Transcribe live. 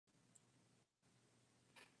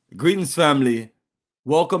Greetings, family.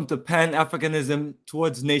 Welcome to Pan-Africanism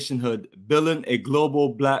towards Nationhood, building a global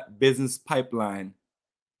Black business pipeline.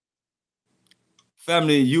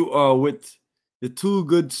 Family, you are with the two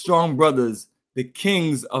good, strong brothers, the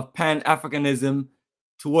kings of Pan-Africanism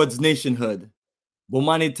towards Nationhood,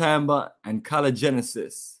 Bomani Tyehimba and Kala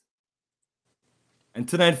Genesis. And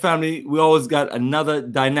tonight, family, we always got another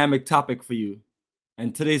dynamic topic for you.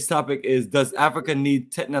 And today's topic is, does Africa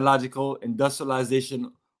need technological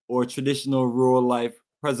industrialization or traditional rural life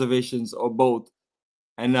preservations, or both?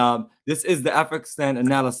 And this is the Afrikstan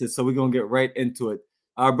Analysis, so we're going to get right into it.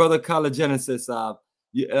 Our brother Kala Genesis, let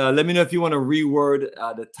me know if you want to reword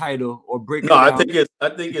the title or break it down. I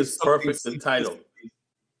think it's perfect, the title.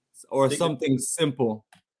 Or something simple.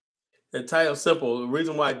 The title simple. The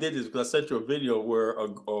reason why I did this is because I sent you a video where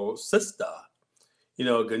a sister, a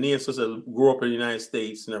Ghanaian sister, grew up in the United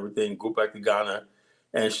States and everything, grew back to Ghana.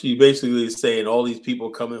 And she basically is saying all these people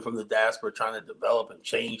coming from the diaspora trying to develop and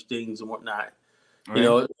change things and whatnot.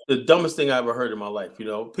 Right. The dumbest thing I ever heard in my life.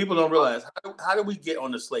 People don't realize, how do we get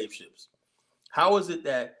on the slave ships? How is it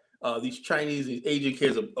that these Chinese, these Asian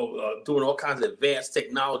kids are doing all kinds of advanced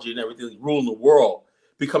technology and everything, ruling the world,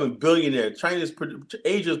 becoming billionaires?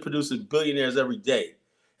 Asia is producing billionaires every day.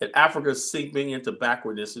 And Africa is sinking into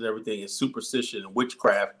backwardness and everything, and superstition and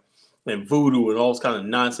witchcraft and voodoo and all this kind of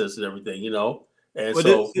nonsense and everything, And well,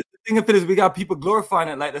 so the thing of it is, we got people glorifying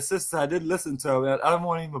it. Like the sister, I did listen to her. I don't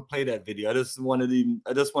want to even play that video. I just wanted to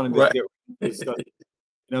get rid stuff. You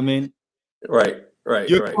know what I mean? Right.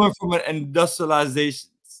 You're coming from an industrialization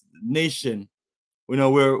nation,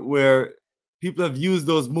 where people have used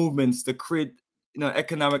those movements to create,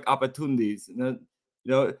 economic opportunities.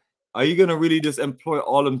 Are you gonna really just employ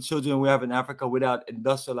all them children we have in Africa without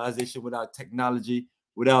industrialization, without technology,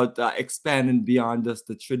 without expanding beyond just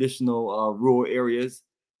the traditional rural areas?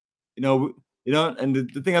 And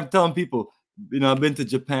the thing I'm telling people, I've been to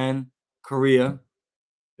Japan, Korea,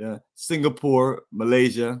 Singapore,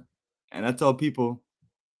 Malaysia, and I tell people,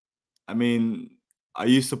 I mean, are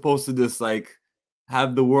you supposed to just like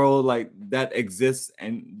have the world like that exists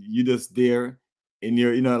and you just there in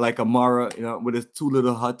your, like Amara, with his two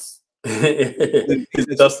little huts? His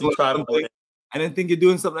dusty tribal land. I didn't think you're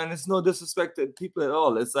doing something, and it's no disrespect to people at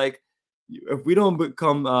all. It's like, if we don't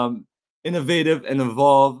become innovative and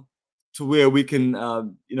evolve to where we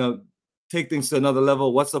can, take things to another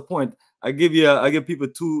level, what's the point? I give people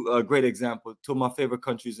two great examples, two of my favorite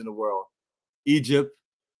countries in the world, Egypt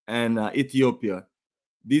and Ethiopia.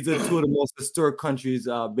 These are two of the most historic countries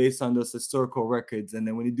based on those historical records. And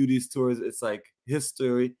then when you do these tours, it's like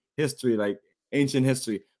history, like ancient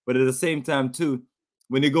history. But at the same time, too,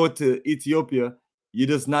 when you go to Ethiopia, you're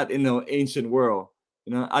just not in the ancient world.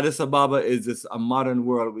 Addis Ababa is just a modern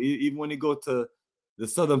world. Even when you go to the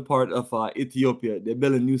southern part of Ethiopia, they're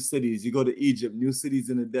building new cities. You go to Egypt, new cities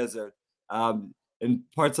in the desert. And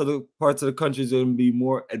parts of the countries are going to be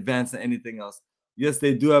more advanced than anything else. Yes,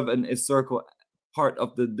 they do have an historical part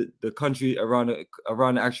of the country around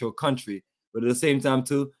the actual country, but at the same time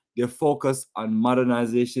too, they're focused on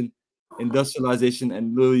modernization, industrialization,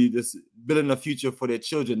 and literally just building a future for their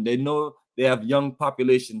children. They know they have young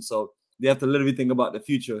population, so they have to literally think about the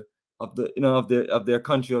future of of their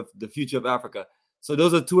country, of the future of Africa. So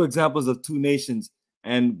those are two examples of two nations.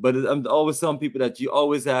 But I'm always telling people that you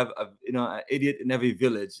always have an idiot in every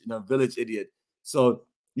village, village idiot. So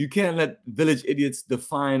you can't let village idiots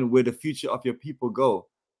define where the future of your people go,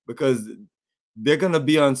 because they're gonna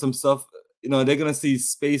be on some stuff. They're gonna see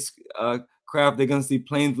space craft, they're gonna see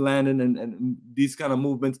planes landing and these kind of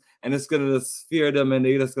movements, and it's gonna just fear them, and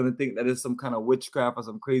they're just gonna think that it's some kind of witchcraft or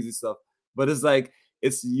some crazy stuff. But it's like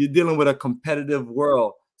you're dealing with a competitive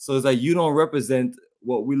world, so it's like you don't represent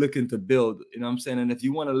what we're looking to build. You know what I'm saying? And if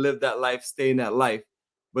you want to live that life, stay in that life.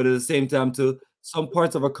 But at the same time, too, some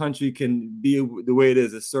parts of a country can be the way it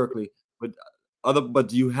is historically,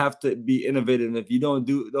 but you have to be innovative. And if you don't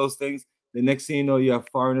do those things, the next thing you know, you have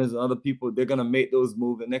foreigners and other people, they're gonna make those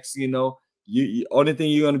moves. The next thing you know, you only thing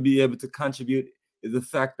you're gonna be able to contribute is the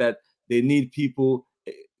fact that they need people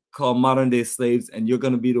called modern day slaves, and you're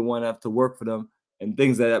gonna be the one that have to work for them and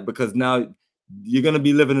things like that, because now you're gonna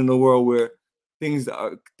be living in a world where things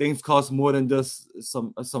cost more than just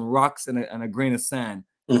some rocks and a grain of sand.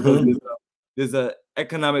 Because there's a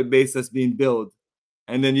economic base that's being built,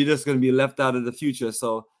 and then you're just going to be left out of the future.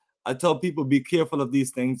 So I tell people, be careful of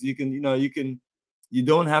these things. You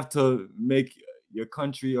don't have to make your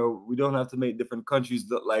country, or we don't have to make different countries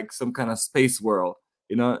look like some kind of space world,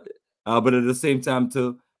 but at the same time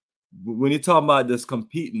too, when you're talking about this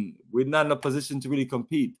competing, we're not in a position to really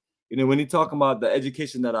compete. When you're talking about the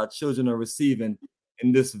education that our children are receiving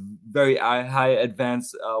in this very high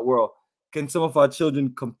advanced world. Can some of our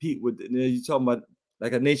children compete with? You're talking about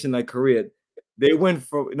like a nation like Korea. They went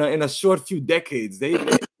from in a short few decades. They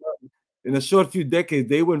in a short few decades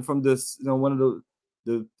they went from this one of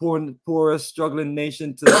the poorest struggling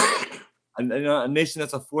nation to a nation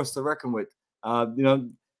that's a force to reckon with.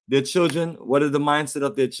 Their children. What is the mindset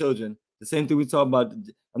of their children? The same thing we talk about.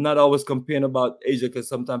 I'm not always comparing about Asia because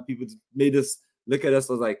sometimes people made us look at us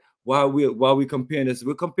as like, why are we comparing this?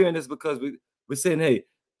 We're comparing this because we're saying, hey,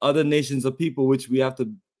 other nations of people which we have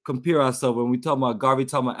to compare ourselves. When we talk about Garvey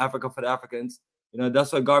talking about Africa for the Africans,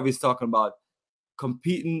 that's what Garvey's talking about.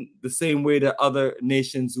 Competing the same way that other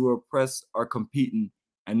nations who are oppressed are competing,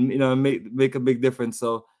 and make a big difference.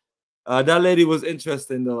 So that lady was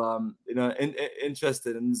interested though,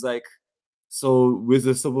 interested, and it's like, so we're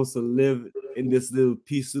just supposed to live in this little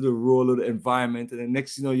piece of the rural environment, and then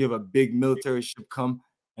next you have a big military ship come,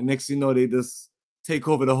 and next they just take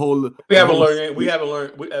over the whole. We haven't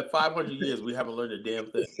learned. At 500 years, we haven't learned a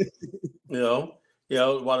damn thing.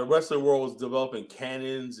 While the rest of the world was developing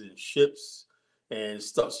cannons and ships and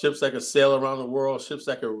ships that could sail around the world, ships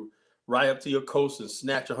that could ride up to your coast and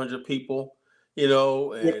snatch 100 people. And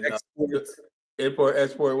import,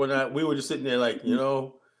 export, whatnot. We were just sitting there like,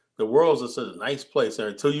 the world's such a nice place. And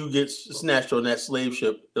until you get snatched on that slave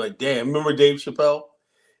ship, you're like, damn. Remember Dave Chappelle?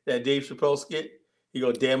 That Dave Chappelle skit? He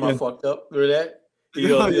goes, damn, I fucked up. Remember that? He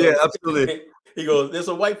goes, yeah, absolutely. He goes, there's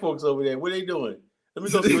some white folks over there. What are they doing? Let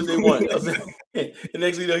me go see what they want. And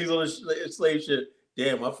next thing you know, he's on a slave ship.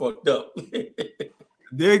 Damn, I fucked up.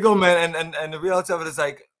 There you go, man. And the reality of it is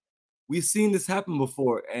like, we've seen this happen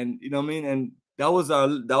before, and you know what I mean. And that was our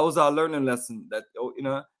learning lesson. That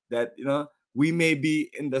we may be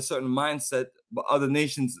in a certain mindset, but other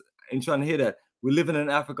nations ain't trying to hear that. We're living in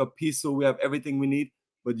Africa peaceful. We have everything we need,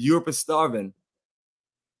 but Europe is starving.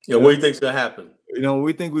 Yeah, what do you think's gonna happen?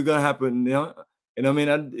 We think we're gonna happen.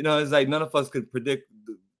 It's like none of us could predict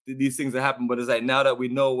these things that happen, but it's like now that we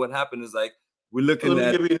know what happened, is like we're looking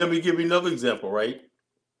at. Let me give you another example, right?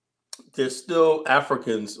 There's still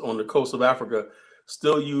Africans on the coast of Africa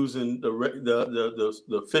still using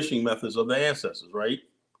the fishing methods of the ancestors, right?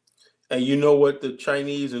 And you know what the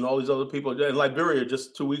Chinese and all these other people in Liberia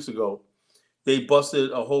just 2 weeks ago, they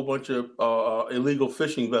busted a whole bunch of illegal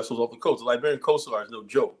fishing vessels off the coast. The Liberian Coast Guard is no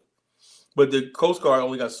joke. But the Coast Guard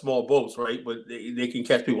only got small boats, right? But they can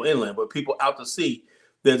catch people inland. But people out to sea,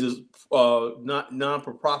 there's this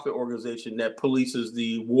non-for-profit organization that polices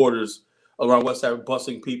the waters around West Africa,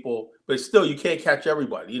 busing people. But still, you can't catch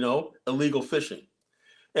everybody, illegal fishing.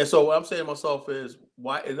 And so what I'm saying to myself is,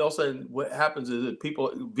 why? And all of a sudden, what happens is that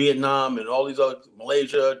people, Vietnam and all these other,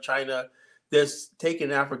 Malaysia, China, they're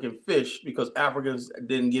taking African fish because Africans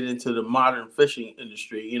didn't get into the modern fishing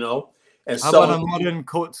industry, And how about a modern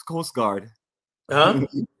Coast Guard? Huh?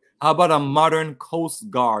 How about a modern Coast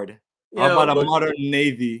Guard? How about a modern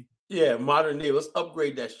Navy? Yeah, modern Navy. Let's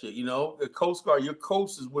upgrade that shit. The Coast Guard, your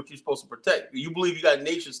coast is what you're supposed to protect. You believe you got a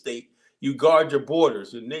nation state, you guard your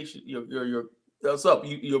borders, your nation, your that's up.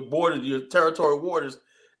 Your borders, your territorial waters.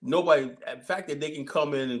 Nobody, in fact, that they can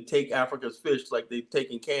come in and take Africa's fish like they've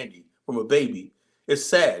taken candy from a baby. It's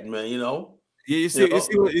sad, man. Yeah, you see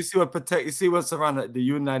what's around the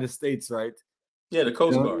United States, right? Yeah, the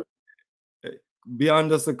Coast Guard.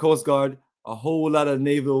 Beyond us, the Coast Guard, a whole lot of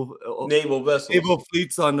naval vessels, naval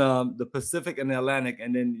fleets on the Pacific and the Atlantic,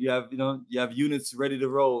 and then you have units ready to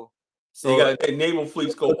roll. So you got naval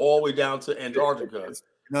fleets go all the way down to Antarctica.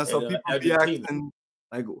 So people be asking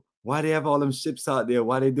like, why they have all them ships out there?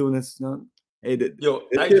 Why they doing this? Hey,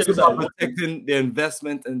 it's about protecting their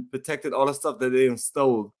investment and protecting all the stuff that they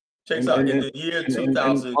stole. Check out in the year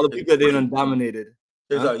 2000, all the people that they dominated.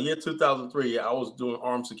 Check out year 2003. I was doing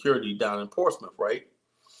armed security down in Portsmouth, right?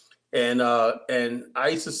 And I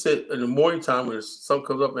used to sit in the morning time when the sun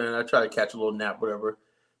comes up, and I try to catch a little nap, whatever.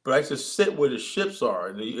 But I used to sit where the ships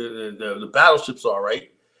are, the battleships are,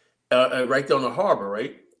 right? Right there on the harbor,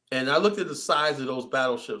 right? And I looked at the size of those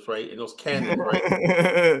battleships, right? And those cannons,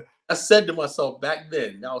 right? I said to myself back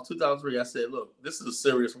then, now 2003, I said, look, this is a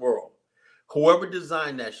serious world. Whoever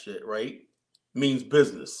designed that shit, right, means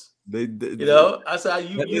business. I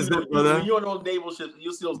said, when you're on those naval ships,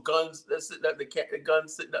 you see those guns, the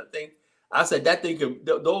guns sitting that thing. I said,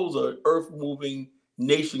 those are earth-moving,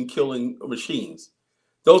 nation-killing machines.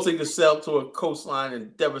 Those things can sail to a coastline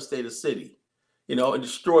and devastate a city, and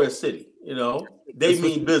destroy a city. They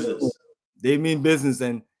mean business. They mean business,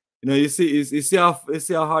 and you see how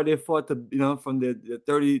hard they fought to from the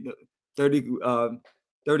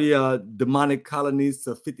 30 demonic colonies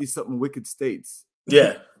to 50-something wicked states.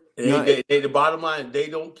 Yeah, the bottom line, they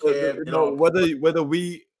don't care. Whether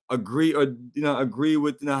we agree or agree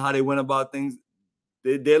with how they went about things.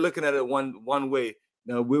 They're looking at it one way.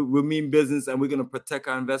 We mean business, and we're gonna protect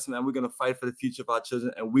our investment, and we're gonna fight for the future of our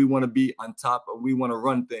children, and we want to be on top, and we want to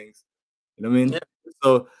run things. You know what I mean? Yeah.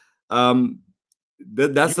 So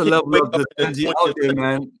that's the level of the energy out there,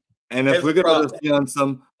 man. And if we're gonna just be on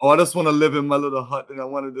some, I just want to live in my little hut, and I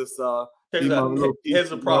want to just be my little piece. Here's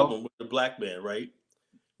the problem with the black man, right?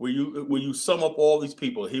 When you sum up all these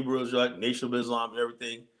people, Hebrew Israelite, Nation of Islam, and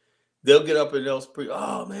everything, they'll get up and they'll speak,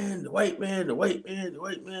 oh man, the white man,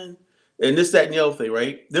 and this, that, and the other thing,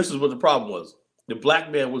 right? This is what the problem was. The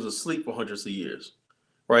black man was asleep for hundreds of years,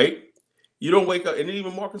 right? You don't wake up, and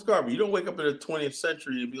even Marcus Garvey, you don't wake up in the 20th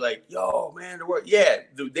century and be like, yo, man, the world, yeah,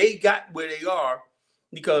 they got where they are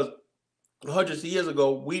because hundreds of years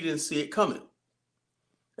ago, we didn't see it coming.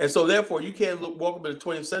 And so therefore, you can't walk up in the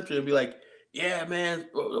 20th century and be like, yeah, man,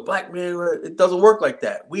 the black man, it doesn't work like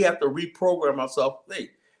that. We have to reprogram ourselves.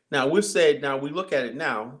 Now, we look at it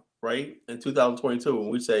now, right, in 2022, and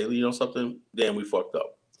we say, you know something, damn, we fucked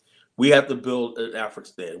up. We have to build an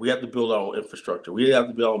Afrikstan. We have to build our own infrastructure. We have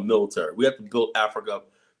to build our military. We have to build Africa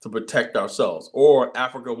to protect ourselves. Or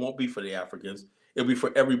Africa won't be for the Africans. It'll be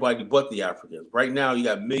for everybody but the Africans. Right now, you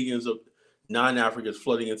got millions of non-Africans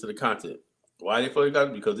flooding into the continent. Why are they flooding into the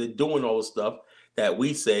continent? Because they're doing all the stuff that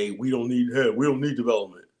we say we don't need here. We don't need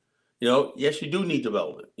development. Yes, you do need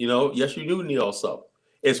development. Yes, you do need all stuff.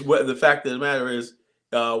 It's what the fact of the matter is,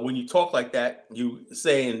 when you talk like that, you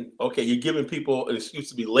saying, okay, you're giving people an excuse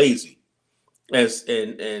to be lazy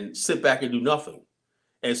and sit back and do nothing.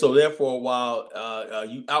 And so therefore, while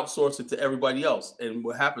you outsource it to everybody else, and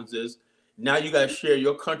what happens is now you got to share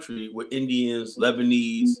your country with Indians,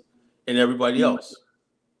 Lebanese, and everybody else.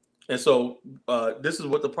 And so this is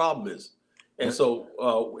what the problem is. And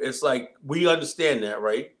so it's like, we understand that,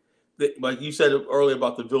 right? Like you said earlier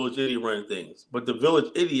about the village idiot running things, but the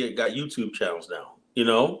village idiot got YouTube channels now.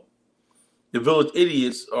 The village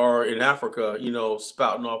idiots are in Africa,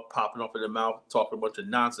 spouting off, popping off in their mouth, talking a bunch of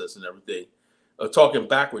nonsense and everything, talking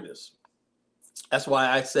backwardness. That's why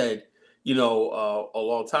I said, a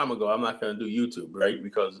long time ago, I'm not going to do YouTube, right?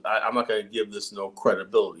 Because I'm not going to give this no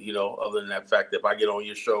credibility, other than that fact that if I get on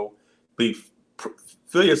your show,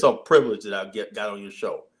 feel yourself privileged that I got on your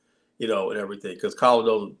show, and everything. Because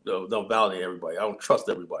Kala don't validate everybody. I don't trust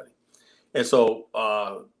everybody. And so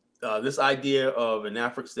this idea of an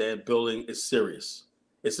Afrikstan building is serious.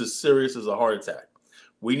 It's as serious as a heart attack.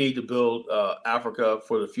 We need to build Africa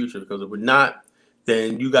for the future, because if we're not,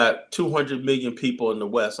 then you got 200 million people in the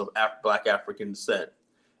West of Black African descent.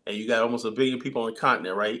 And you got almost 1 billion people on the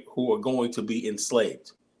continent, right, who are going to be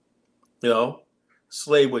enslaved.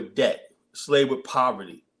 Slave with debt, slave with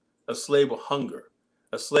poverty, a slave with hunger,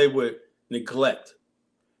 a slave with neglect.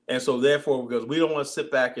 And so therefore, because we don't want to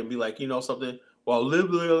sit back and be like, something, well,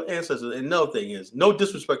 live with our ancestors. And another thing is, no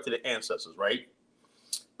disrespect to the ancestors, right?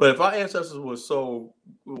 But if our ancestors were so,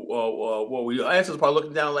 our ancestors probably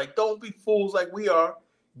looking down like, don't be fools like we are.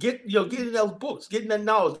 Get in those books, get in that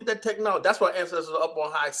knowledge, get that technology. That's what ancestors are up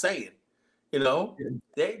on high saying. They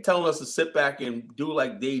ain't telling us to sit back and do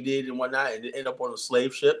like they did and whatnot, and end up on a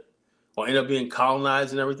slave ship or end up being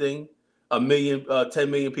colonized and everything. 10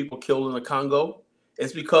 million people killed in the Congo.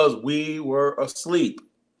 It's because we were asleep.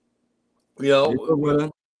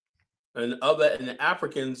 And the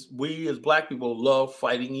Africans, we as Black people love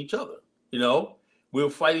fighting each other. We'll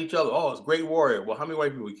fight each other. Oh, it's a great warrior. Well, how many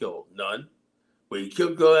white people we killed? None. We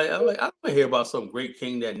killed good. I'm like, I don't want to hear about some great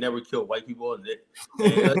king that never killed white people and get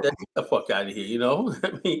the fuck out of here.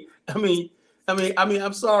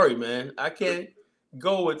 I'm sorry, man. I can't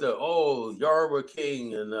go with the Yoruba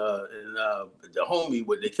king and the homie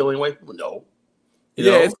with the killing white people. No.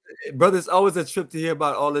 Brother, it's always a trip to hear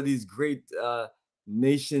about all of these great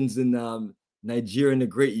nations in Nigeria, and the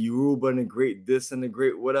great Yoruba, and the great this and the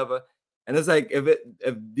great whatever. And it's like,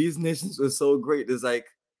 if these nations were so great, it's like,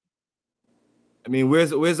 I mean,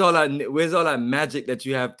 where's all that magic that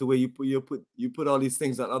you have to where you put all these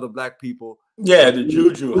things on other Black people? Yeah, the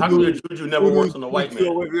juju. How come the juju never works on the white man?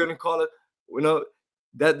 What we're gonna call it,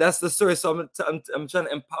 that's the story. So I'm trying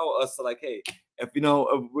to empower us to, like, hey, if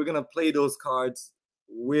we're gonna play those cards,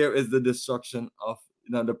 where is the destruction of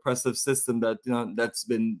the oppressive system that that's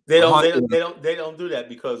been? They don't do that,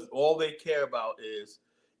 because all they care about is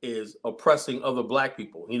oppressing other Black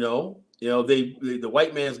people. The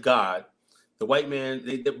white man's God. The white man,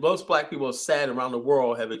 most Black people are sad around the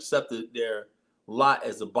world have accepted their lot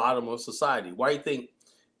as the bottom of society. Why do you think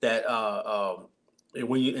that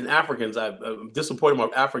in Africans, I'm disappointed in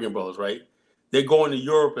my African brothers, right? They're going to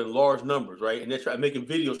Europe in large numbers, right? And they're making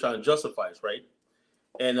videos trying to justify this, right?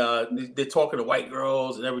 And they're talking to white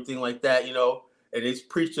girls and everything like that, and they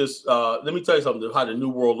preach this. Let me tell you something, how the New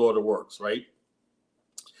World Order works, right?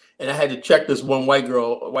 And I had to check this one white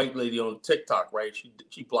lady on TikTok, right?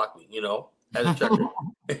 She blocked me, you know. I had to check her,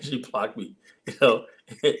 and she blocked me, you know.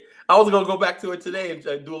 I was gonna go back to it today and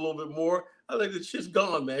do a little bit more. I was like, this shit's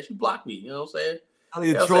gone, man. She blocked me, you know what I'm saying? How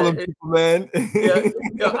you trolling people, man?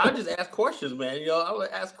 Yeah, I just ask questions, man. You know, I would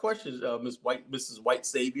ask questions, Mrs. White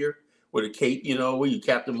Savior with a cape, you know, were you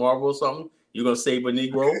Captain Marvel or something? You're gonna save a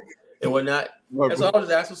Negro and whatnot. And so I was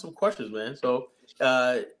just asking some questions, man. So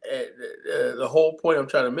the whole point I'm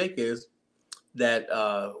trying to make is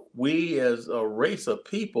that we as a race of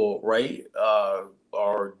people, right,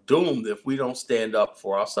 are doomed if we don't stand up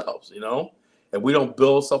for ourselves, you know, and we don't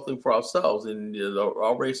build something for ourselves, and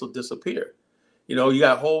our race will disappear. You know, you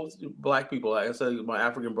got whole black people, like I said, my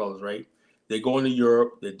African brothers, right? They're going to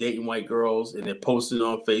Europe, they're dating white girls, and they're posting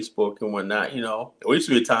on Facebook and whatnot, you know. There used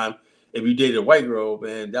to be a time, if you dated a white girl,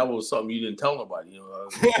 man, that was something you didn't tell nobody, you know.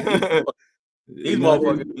 These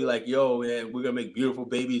motherfuckers be like, yo, man, we're going to make beautiful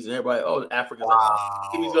babies, and everybody, oh, Africa's like, oh,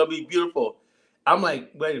 baby's going to be beautiful. I'm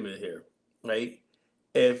like, wait a minute here, right?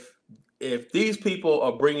 If these people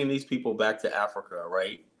are bringing these people back to Africa,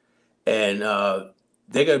 right, and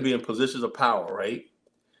they're going to be in positions of power, right?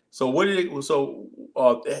 So what did it? So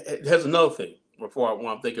here's another thing when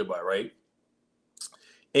I'm thinking about it, right?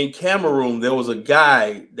 In Cameroon, there was a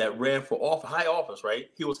guy that ran for high office, right?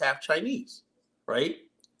 He was half Chinese, right?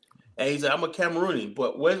 And he said, "I'm a Cameroonian,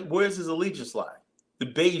 but where's his allegiance lie? The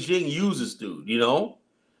Beijing uses dude, you know."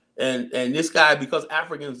 And this guy, because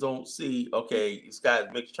Africans don't see, okay, this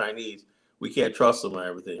guy's mixed Chinese, we can't trust him and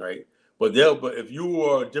everything, right? But if you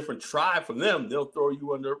are a different tribe from them, they'll throw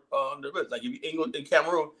you under this. Like if you're in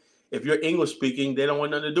Cameroon, if you're English speaking, they don't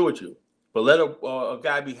want nothing to do with you. But let a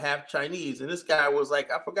guy be half Chinese, and this guy was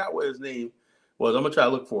like, I forgot what his name was. I'm gonna try to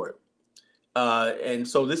look for it. And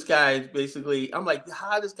so this guy is basically, I'm like,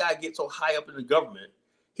 how did this guy get so high up in the government?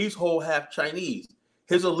 He's whole half Chinese.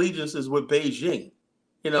 His allegiance is with Beijing,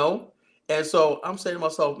 you know? And so I'm saying to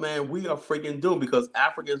myself, man, we are freaking doomed because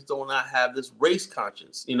Africans do not have this race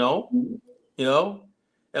conscience, you know?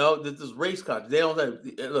 This race conscience. They don't have,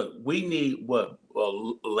 look, we need what?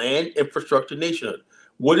 Land, infrastructure, nationhood.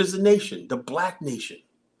 What is the nation? The black nation.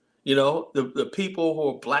 You know, the people who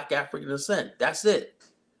are black African descent. That's it.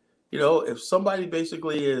 You know, if somebody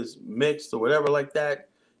basically is mixed or whatever like that,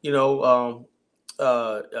 you know,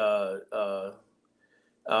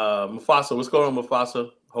 Mufasa, what's going on,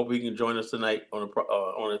 Mufasa? Hope you can join us tonight on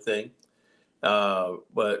the thing.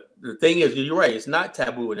 But the thing is, you're right. It's not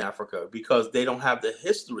taboo in Africa because they don't have the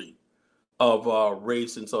history of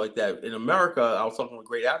race and stuff like that. In America, I was talking with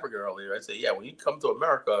Great Africa earlier. I said, yeah, when you come to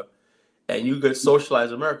America and you get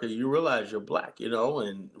socialized in America, you realize you're black, you know,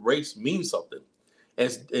 and race means something.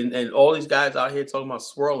 And all these guys out here talking about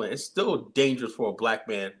swirling, it's still dangerous for a black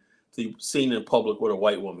man to be seen in public with a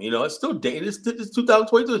white woman. You know, it's still dangerous. This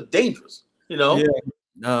 2022 is dangerous. You know, you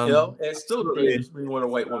know, and it's still dangerous being with a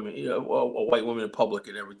white woman. You know, a white woman in public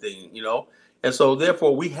and everything. You know, and so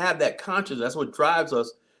therefore we have that conscience. That's what drives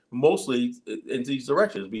us mostly in these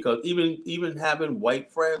directions. Because even having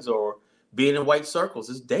white friends or being in white circles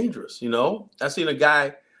is dangerous. You know, I seen a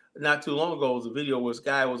guy not too long ago, was a video where this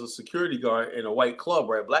guy was a security guard in a white club,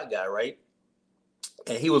 right? Black guy, right?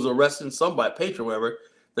 And he was arresting somebody, patron, whatever.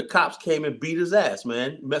 The cops came and beat his ass,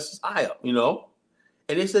 man, messed his eye up, you know?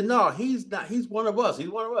 And they said, no, he's not. He's one of us. He's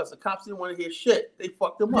one of us. The cops didn't want to hear shit. They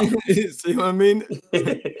fucked him up. See what I mean?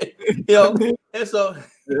 You know, and so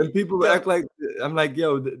and people act like, I'm like,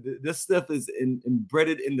 yo, this stuff is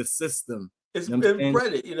embedded in the system. It's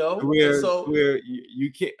embedded, you know. Where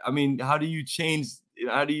you can't. I mean, how do you change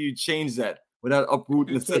that without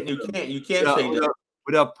uprooting the system? You can't change that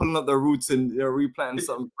without pulling up the roots and replanting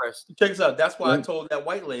something fresh. Check this out. That's why I told that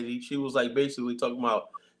white lady. She was like basically talking about,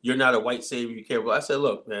 you're not a white savior, you care about. I said,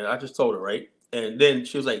 look, man, I just told her, right? And then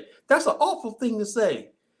she was like, that's an awful thing to say.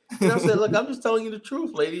 And I said, look, I'm just telling you the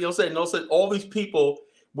truth, lady. You know what I'm saying? No, said all these people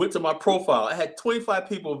went to my profile. I had 25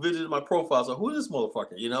 people visited my profile. So who is this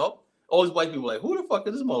motherfucker? You know? All these white people like, who the fuck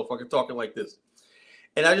is this motherfucker talking like this?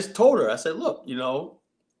 And I just told her, I said, look, you know,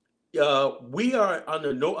 we are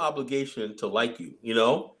under no obligation to like you, you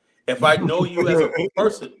know? If I know you as a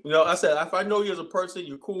person, you know, I said, if I know you as a person,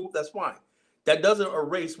 you're cool, that's fine. That doesn't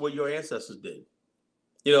erase what your ancestors did.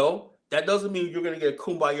 You know, that doesn't mean you're going to get a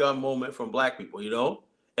kumbaya moment from black people, you know?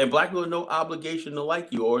 And black people have no obligation to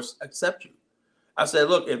like you or accept you. I said,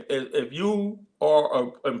 look, if you are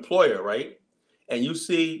an employer, right? And you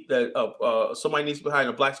see that somebody needs behind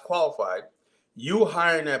a black's qualified, you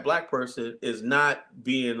hiring that black person is not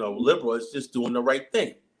being a liberal, it's just doing the right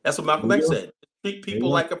thing. That's what Malcolm X said. Treat people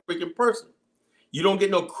like a freaking person. You don't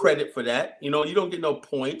get no credit for that. You know, you don't get no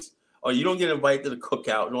points, or you don't get invited to the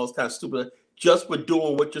cookout and all this kind of stupid just for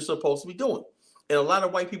doing what you're supposed to be doing. And a lot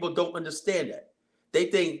of white people don't understand that. They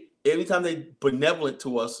think anytime they benevolent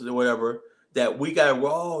to us or whatever, that we got,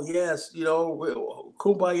 oh, yes, you know,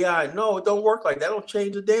 kumbaya. No, it don't work like that. Don't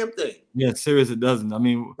change a damn thing. Yeah, serious, it doesn't. I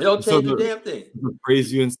mean, it don't change a damn thing.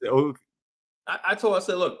 Praise you and say, oh. I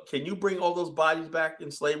said, look, can you bring all those bodies back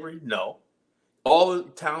in slavery? No. All the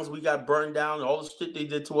towns we got burned down, all the shit they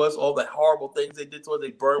did to us, all the horrible things they did to us.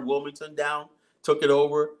 They burned Wilmington down, took it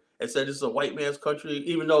over, and said this is a white man's country.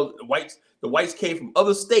 Even though the whites came from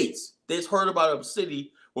other states, they just heard about a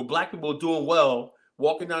city where black people were doing well,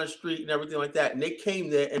 walking down the street and everything like that, and they came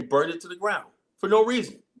there and burned it to the ground for no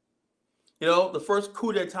reason. You know, the first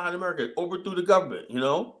coup d'etat in America overthrew the government. You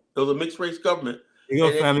know, it was a mixed race government.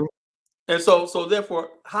 And so therefore,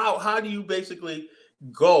 how do you basically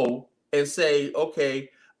go and say, okay,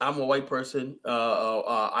 I'm a white person,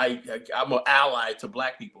 I'm an ally to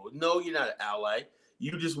black people? No, you're not an ally.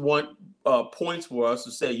 You just want points for us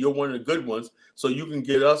to say you're one of the good ones, so you can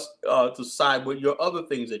get us to side with your other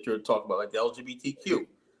things that you're talking about, like the LGBTQ.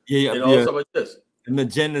 Stuff like this. And the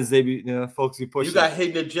agendas they be, folks be pushing. You got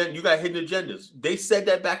hidden agendas. They said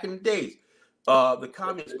that back in the days. The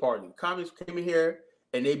Communist Party. Communists came in here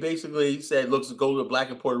and they basically said, look, let's go to the black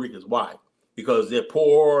and Puerto Ricans. Why? Because they're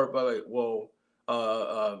poor. But like, well,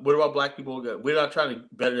 what about black people? We're not trying to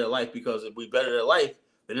better their life, because if we better their life,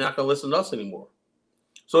 they're not going to listen to us anymore.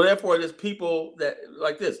 So therefore, there's people that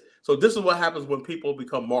like this. So this is what happens when people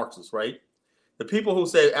become Marxists, right? The people who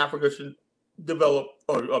say Africa should develop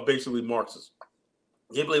are basically Marxists.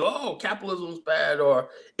 They believe, oh, capitalism is bad or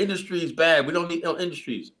industry is bad. We don't need no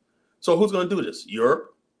industries. So who's going to do this?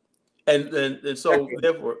 Europe. And so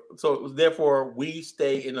therefore we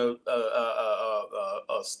stay in a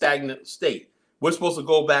stagnant state. We're supposed to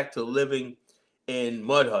go back to living in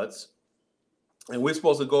mud huts, and we're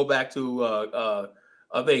supposed to go back to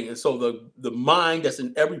a thing. And so the mind that's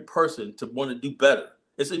in every person to want to do better.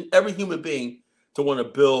 It's in every human being to want to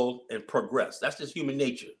build and progress. That's just human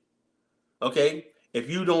nature. Okay? If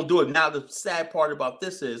you don't do it, now the sad part about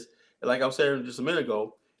this is, like I was saying just a minute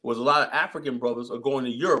ago, was a lot of African brothers are going to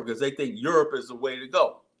Europe because they think Europe is the way to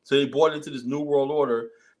go. So they bought into this new world order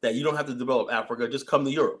that you don't have to develop Africa, just come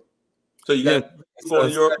to Europe. So you got to go to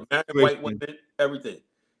Europe, marry white women, everything.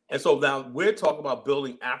 And so now we're talking about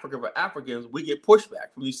building Africa for Africans. We get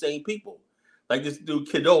pushback from these same people. Like this dude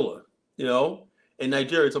Kidola, in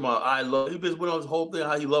Nigeria, talking about he just went on this whole thing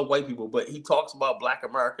how he loved white people, but he talks about Black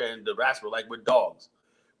America and the diaspora like we're dogs.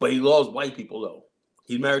 But he loves white people though.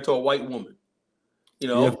 He's married to a white woman.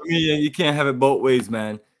 Yeah, for me, you can't have it both ways,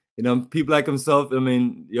 man. People like himself, I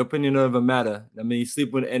mean, your opinion don't even matter. I mean, you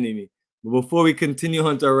sleep with an enemy. But before we continue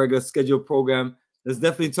on to our regular scheduled program, let's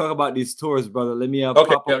definitely talk about these tours, brother. Let me pop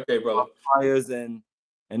up brother. Flyers and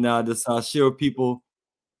just share with people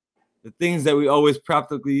the things that we always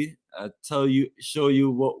practically show you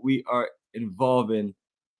what we are involved in.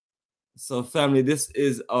 So, family, this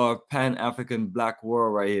is our Pan-African Black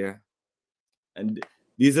world right here, and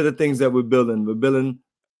these are the things that we're building. We're building,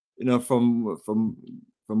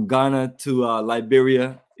 from Ghana to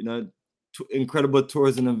Liberia, to incredible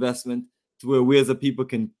tourism investment, to where we as a people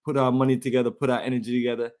can put our money together, put our energy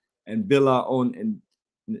together, and build our own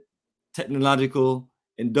technological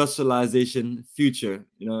industrialization future.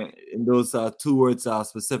 In those two words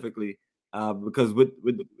specifically, because with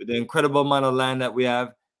the incredible amount of land that we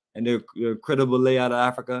have and the incredible layout of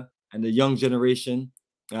Africa and the young generation.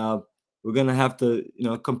 We're gonna have to,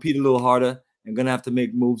 compete a little harder, and gonna have to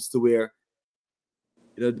make moves to where,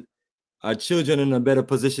 our children are in a better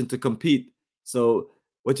position to compete. So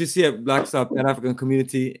what you see at Black Star Pan African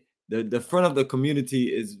community, the front of the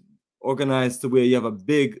community is organized to where you have a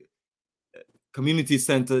big community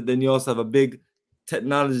center, then you also have a big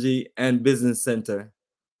technology and business center.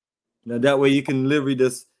 That way you can literally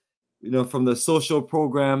just, from the social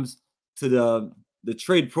programs to the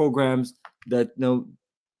trade programs that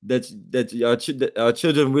that our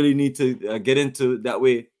children really need to get into. That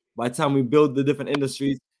way, by the time we build the different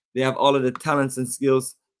industries, they have all of the talents and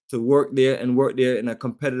skills to work there in a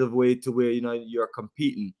competitive way to where, you're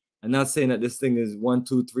competing. I'm not saying that this thing is 1,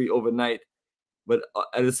 2, 3 overnight, but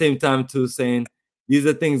at the same time too saying these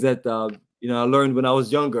are things that, I learned when I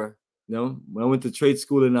was younger, when I went to trade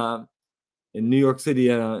school in New York City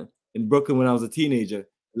and in Brooklyn when I was a teenager,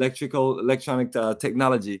 electronic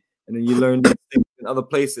technology. And then you learn these things in other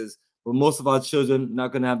places. But most of our children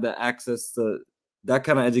not going to have the access to that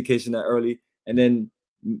kind of education that early, and then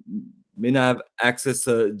may not have access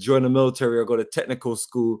to join the military or go to technical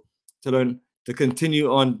school to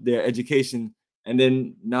continue on their education And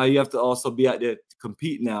then now you have to also be out there to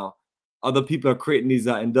compete now. Other people are creating these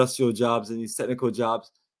industrial jobs and these technical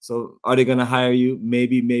jobs. So are they going to hire you?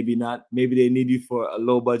 Maybe, maybe not. Maybe they need you for a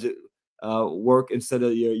low budget work instead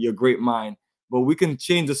of your great mind. But we can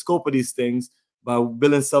change the scope of these things by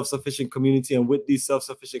building self-sufficient community. And with these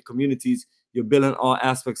self-sufficient communities, you're building all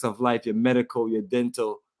aspects of life, your medical, your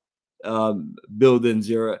dental buildings,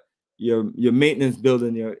 your maintenance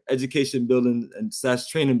building, your education building and /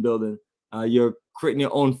 training building. You're creating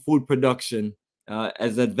your own food production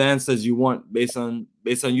as advanced as you want based on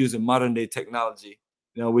using modern day technology,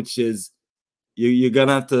 which is you're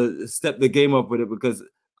gonna have to step the game up with it, because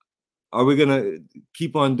are we gonna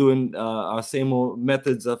keep on doing our same old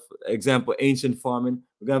methods of, example, ancient farming?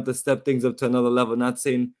 We're gonna have to step things up to another level. Not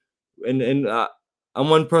saying, and I'm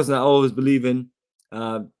one person I always believe in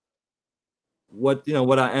what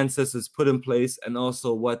our ancestors put in place, and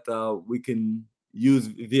also what we can use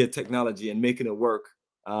via technology and making it work.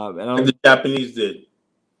 And the Japanese did.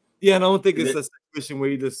 Yeah, and I don't think it's a situation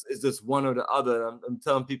where it's just one or the other. I'm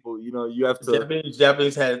telling people, you have to.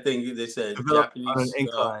 Japanese had a thing. They said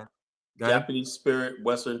Japanese spirit,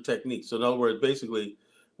 Western technique. So in other words, basically,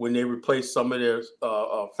 when they replaced some of their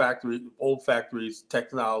old factories,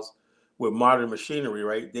 textiles, with modern machinery,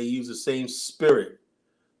 right? They use the same spirit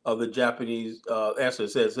of the Japanese answer.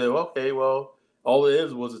 Says, okay, well, all it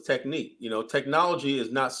is was a technique. Technology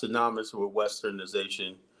is not synonymous with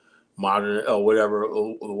Westernization, modern or whatever,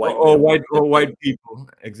 white people.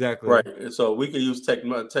 Exactly. Right. And so we can use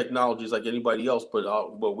technologies like anybody else,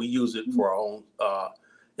 but we use it for our own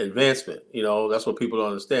advancement. That's what people don't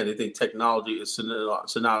understand. They think technology is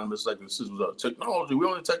synonymous, like this is technology. We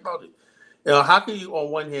only technology. How can you on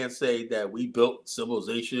one hand say that we built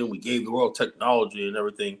civilization, we gave the world technology and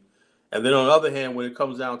everything, and then on the other hand, when it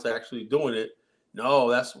comes down to actually doing it, no,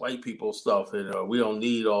 that's white people stuff, and we don't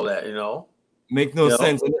need all that. Make no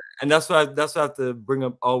sense. And that's why I have to bring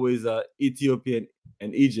up always Ethiopia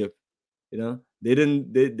and Egypt. They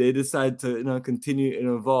decide to continue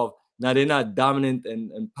and evolve. Now they're not dominant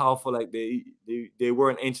and powerful like they were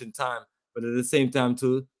in ancient time, but at the same time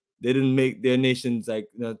too, they didn't make their nations like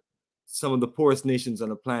some of the poorest nations on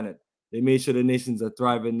the planet. They made sure the nations are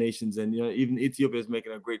thriving nations, and even Ethiopia is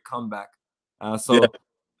making a great comeback. I'm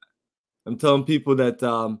telling people that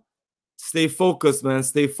stay focused, man.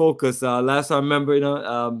 Stay focused. Last I remember, you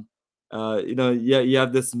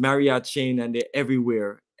have this Marriott chain, and they're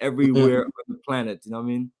everywhere on the planet. You know what I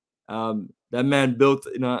mean? That man built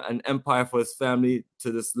an empire for his family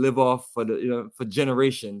to just live off for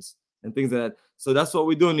generations and things like that. So that's what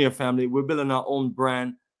we're doing here, family. We're building our own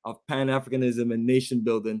brand of Pan-Africanism and nation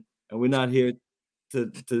building, and we're not here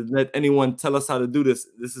to let anyone tell us how to do this.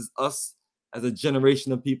 This is us as a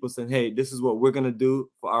generation of people saying, hey, this is what we're gonna do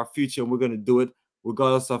for our future, and we're gonna do it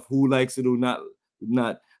regardless of who likes it or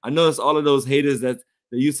not. I notice all of those haters that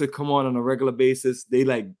they used to come on a regular basis, they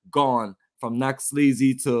like gone, from Knox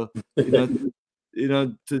Sleazy to to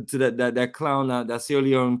that clown, that Sierra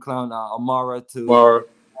Leone clown, Amara, to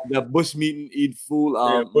that bush meeting eat fool,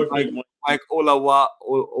 Mike Owala,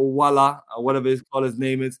 or whatever his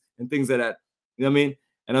name is, and things like that. You know what I mean?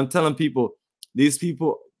 And I'm telling people, these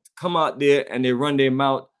people come out there and they run their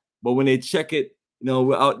mouth, but when they check it,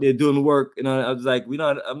 we're out there doing work. I was like,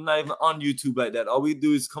 I'm not even on YouTube like that. All we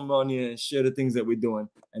do is come on here and share the things that we're doing,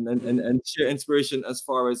 and share inspiration as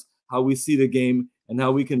far as how we see the game and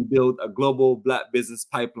how we can build a global Black business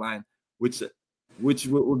pipeline, which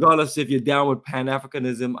regardless if you're down with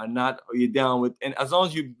Pan-Africanism or not, or you're down with, and as long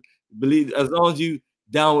as you believe, as long as you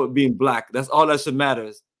down with being Black, that's all that should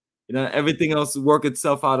matters. Everything else will work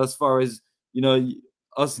itself out as far as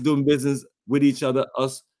us doing business with each other,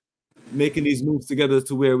 us making these moves together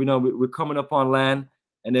to where we're coming up on land,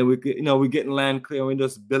 and then we're getting land clear, and we're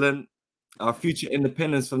just building our future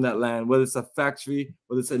independence from that land, whether it's a factory,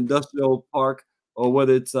 whether it's an industrial park, or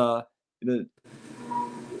whether it's a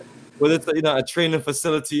training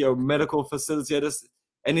facility or medical facility, or just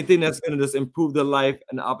anything that's going to just improve the life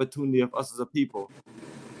and the opportunity of us as a people.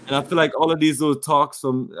 And I feel like all of these little talks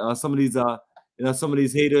from some of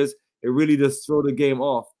these haters, it really just throw the game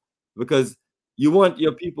off, because you want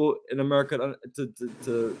your people in America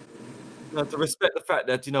to respect the fact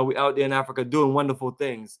that we're out there in Africa doing wonderful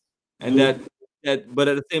things, and but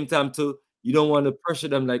at the same time too, you don't want to pressure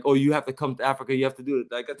them like, oh, you have to come to Africa, you have to do it.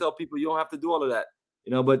 Like I tell people, you don't have to do all of that,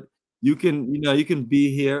 but you can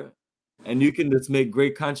be here, and you can just make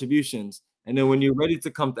great contributions, and then when you're ready to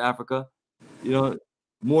come to Africa,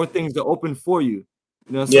 more things are open for you.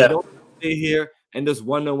 So don't stay here and just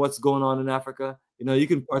wonder what's going on in Africa. You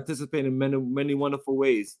can participate in many wonderful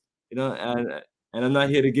ways. And I'm not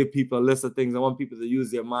here to give people a list of things. I want people to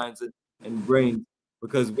use their minds and brains,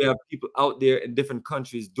 because we have people out there in different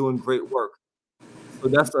countries doing great work. So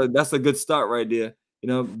that's a good start right there. You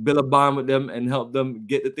know, build a bond with them and help them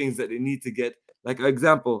get the things that they need to get. Like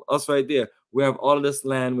example, us right there, we have all of this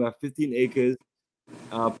land. We have 15 acres.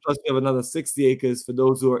 Plus, we have another 60 acres for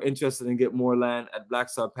those who are interested in get more land at Black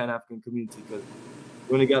Star Pan African Community, because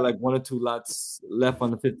we only got like 1 or 2 lots left on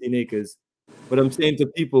the 15 acres. But I'm saying to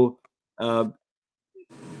people, uh,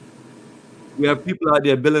 we have people out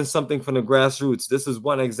there building something from the grassroots. This is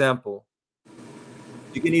one example.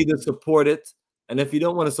 You can either support it, and if you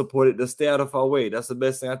don't want to support it, just stay out of our way. That's the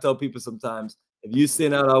best thing I tell people sometimes. If you stay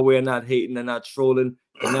out of our way and not hating and not trolling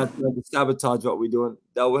and not trying to sabotage what we're doing,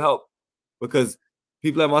 that will help. Because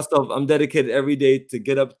people like myself, I'm dedicated every day to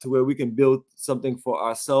get up to where we can build something for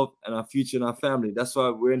ourselves and our future and our family. That's why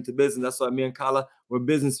we're into business. That's why me and Kala, we're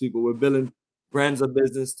business people. We're building brands of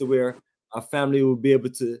business to where our family will be able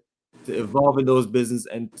to evolve in those business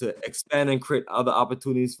and to expand and create other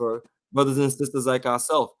opportunities for brothers and sisters like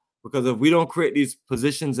ourselves. Because if we don't create these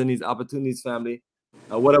positions and these opportunities, family,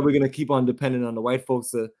 what are we going to keep on depending on the white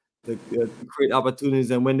folks to create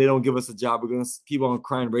opportunities? And when they don't give us a job, we're going to keep on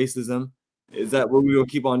crying racism. Is that what we will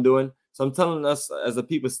keep on doing? So I'm telling us as a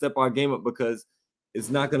people, step our game up, because it's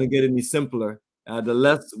not going to get any simpler. The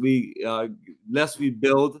less we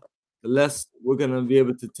build, the less we're going to be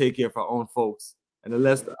able to take care of our own folks, and the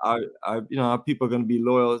less our people are going to be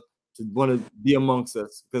loyal to want to be amongst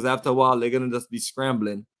us. Because after a while, they're going to just be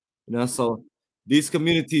scrambling. So these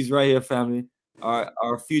communities right here, family, are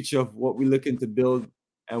our future of what we're looking to build.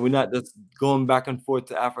 And we're not just going back and forth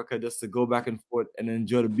to Africa just to go back and forth and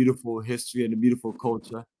enjoy the beautiful history and the beautiful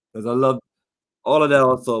culture, because I love all of that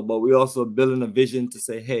also. But we're also building a vision to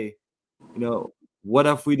say, hey, what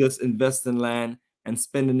if we just invest in land and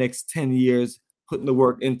spend the next 10 years putting the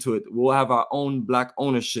work into it? We'll have our own Black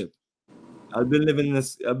ownership. I've been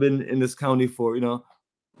in this county for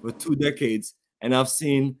 2 decades, and I've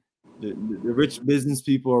seen the rich business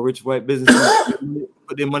people or rich white business people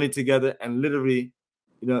put their money together and literally,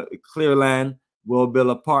 clear land, will build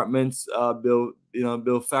apartments, build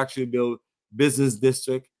factory, build business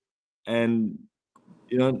district, and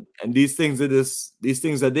and these things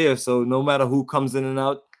are there. So no matter who comes in and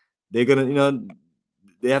out, they're gonna,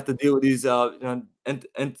 they have to deal with these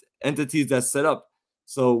entities that's set up.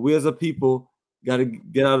 So we as a people got to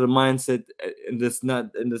get out of the mindset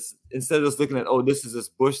instead of just looking at, oh, this is this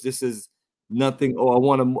bush, this is nothing. Oh, I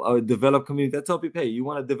want to develop community. I tell people, hey, you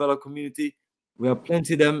want to develop community? We have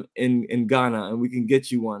plenty of them in Ghana, and we can get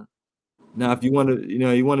you one. Now, if you want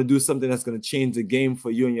to do something that's going to change the game for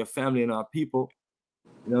you and your family and our people,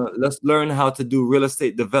 let's learn how to do real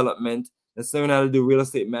estate development. Let's learn how to do real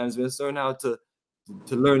estate management. Let's learn how to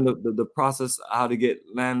learn the process, how to get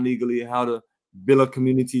land legally, how to build a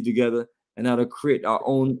community together, and how to create our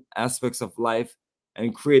own aspects of life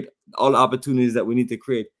and create all the opportunities that we need to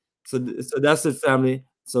create. So that's it, family.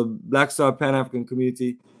 So Black Star Pan African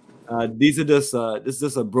Community. This is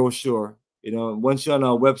just a brochure. Once you're on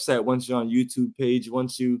our website, once you're on YouTube page,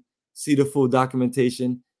 once you see the full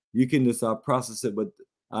documentation, you can just process it. But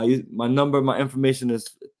my number, my information is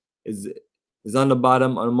on the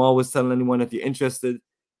bottom. I'm always telling anyone, if you're interested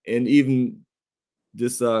in even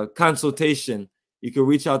this consultation, you can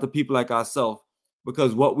reach out to people like ourselves,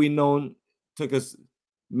 because what we know took us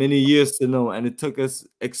many years to know, and it took us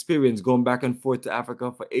experience going back and forth to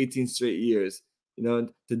Africa for 18 straight years,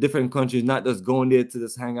 to different countries, not just going there to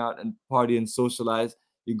just hang out and party and socialize.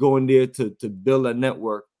 You're going there to build a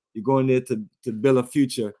network. You're going there to build a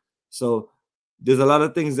future. So there's a lot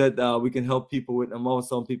of things that we can help people with. I'm always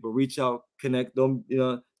telling people, reach out, connect. Don't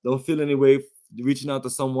feel any way reaching out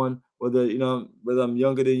to someone, whether I'm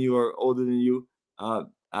younger than you or older than you. I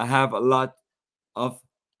have a lot of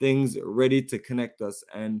things ready to connect us,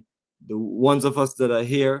 and the ones of us that are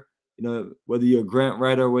here, whether you're a grant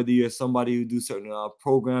writer, whether you're somebody who do certain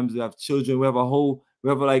programs, we have children. We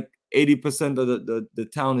have like 80% of the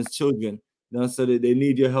town is children. So they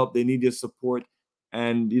need your help, they need your support,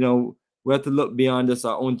 and we have to look beyond just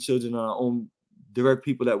our own children, our own direct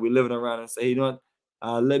people that we're living around, and say,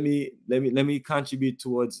 let me contribute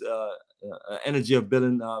towards energy of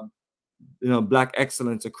building Black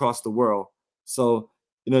excellence across the world. So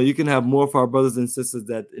you can have more of our brothers and sisters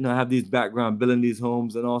that have these background building these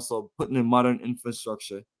homes and also putting in modern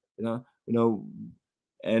infrastructure.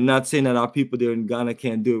 And not saying that our people there in Ghana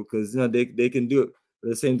can't do it, because they can do it. But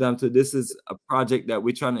at the same time, too, this is a project that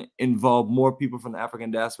we're trying to involve more people from the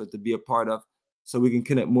African diaspora to be a part of, so we can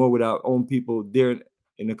connect more with our own people there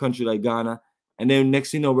in a country like Ghana. And then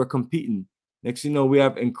next thing we're competing. Next thing we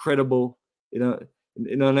have incredible,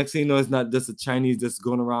 next thing it's not just the Chinese just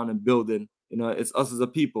going around and building. You know, it's us as a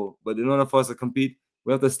people. But in order for us to compete,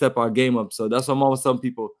 we have to step our game up. So that's why I'm always telling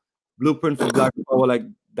people, blueprint for Black Power, like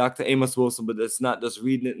Dr. Amos Wilson, but it's not just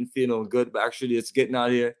reading it and feeling good, but actually it's getting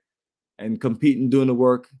out here and competing, doing the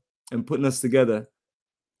work, and putting us together.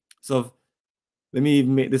 So let me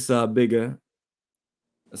even make this bigger.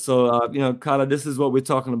 So, you know, Kala, this is what we're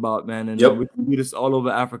talking about, man. And we can do this all over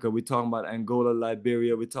Africa. We're talking about Angola,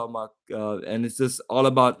 Liberia. We're talking about, and it's just all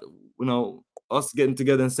about, you know, us getting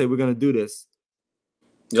together and say we're going to do this.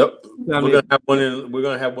 Yep. We're going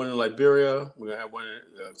to have one in Liberia. We're going to have one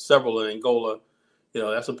in, several in Angola. You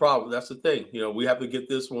know, that's a problem. That's the thing. You know, we have to get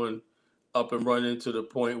this one up and running to the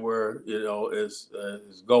point where, you know, it's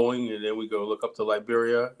going, and then we go look up to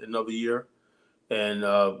Liberia another year. And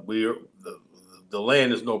the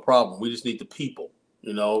land is no problem. We just need the people.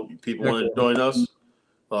 You know, people want to join us.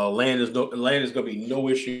 Land is going to be no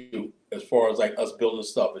issue as far as like us building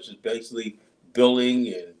stuff. It's just basically building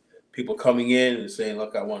and people coming in and saying,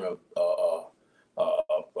 "Look, I want a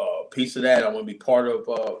piece of that. I want to be part of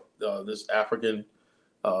this African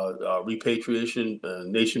repatriation,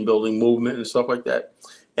 nation building movement and stuff like that."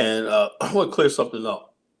 And I want to clear something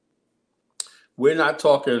up. We're not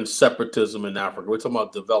talking separatism in Africa. We're talking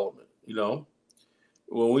about development. You know,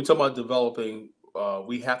 when we talk about developing,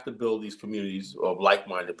 we have to build these communities of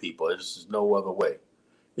like-minded people. There's just no other way.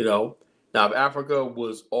 You know, now if Africa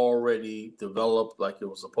was already developed like it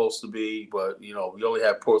was supposed to be, but you know, we only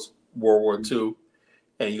had post-World War II,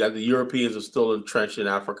 and you got the Europeans are still entrenched in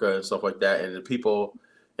Africa and stuff like that, and the people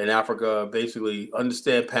in Africa basically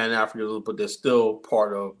understand Pan-Africanism, but they're still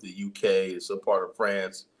part of the UK, they're still part of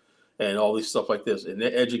France, and all these stuff like this, and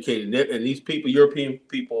they're educated, and these people, European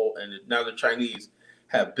people, and now the Chinese,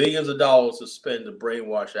 have billions of dollars to spend to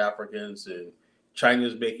brainwash Africans, and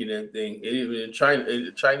China's making that thing. And even in China,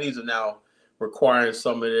 the Chinese are now requiring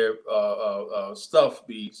some of their stuff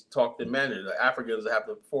be talked in Mandarin. The Africans have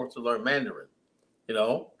to force to learn Mandarin. You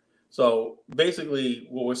know, so basically,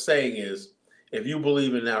 what we're saying is, if you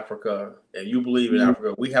believe in Africa and you believe in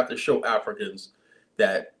Africa, we have to show Africans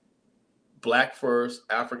that Black first,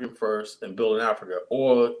 African first, and build in Africa.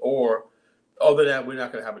 Or other than that, we're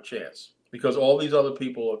not going to have a chance, because all these other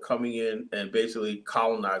people are coming in and basically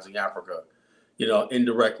colonizing Africa, you know,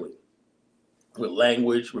 indirectly, with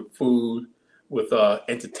language, with food, with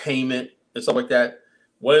entertainment and stuff like that.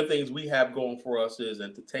 One of the things we have going for us is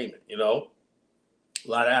entertainment. You know, a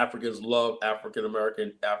lot of Africans love African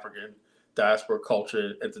American, African diaspora culture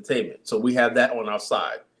and entertainment. So we have that on our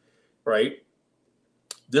side, right?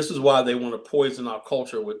 This is why they want to poison our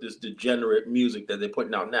culture with this degenerate music that they're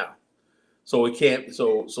putting out now. So it can't.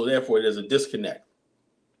 So therefore, there's a disconnect.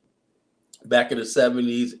 Back in the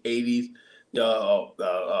 70s, 80s,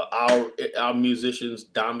 our musicians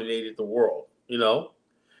dominated the world. You know,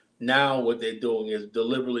 now what they're doing is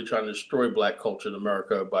deliberately trying to destroy Black culture in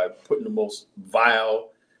America by putting the most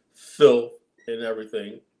vile filth and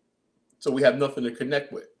everything. So we have nothing to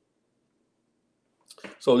connect with.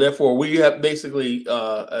 So therefore, we have basically,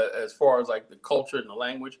 as far as like the culture and the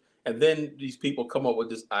language, and then these people come up with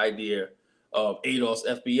this idea of ADOS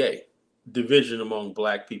FBA, division among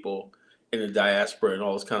Black people in the diaspora and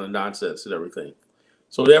all this kind of nonsense and everything.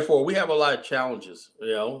 So therefore, we have a lot of challenges,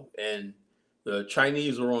 you know, and the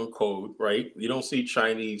Chinese are on code, right? You don't see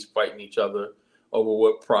Chinese fighting each other over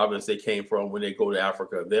what province they came from when they go to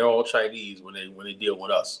Africa. They're all Chinese when they deal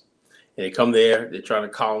with us. And they come there, they're trying to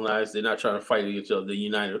colonize. They're not trying to fight each other. They're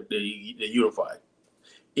united. They're unified.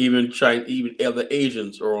 Even China, even other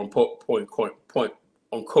Asians are on point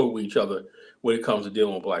on code with each other when it comes to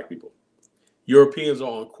dealing with Black people. Europeans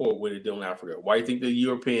are on code when they're dealing with Africa. Why do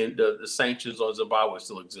you think the sanctions on Zimbabwe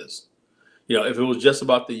still exist? You know, if it was just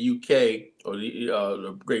about the UK or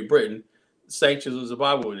the Great Britain, sanctions on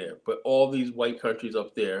Zimbabwe were there. But all these white countries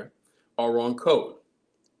up there are on code.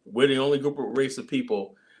 We're the only group of race of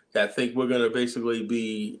people that think we're going to basically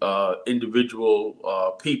be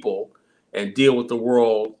individual people and deal with the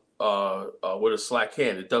world with a slack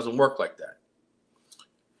hand. It doesn't work like that.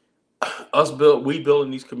 We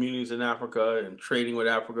building these communities in Africa and trading with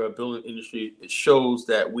Africa, building industry. It shows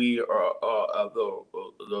that we are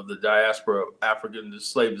the diaspora, African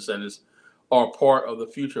slave descendants, are part of the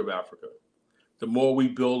future of Africa. The more we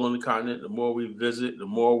build on the continent, the more we visit, the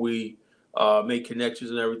more we make connections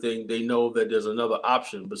and everything, they know that there's another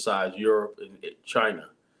option besides Europe and China.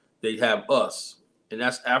 They have us, and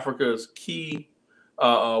that's Africa's key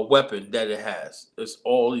weapon that it has. It's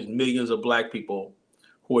all these millions of Black people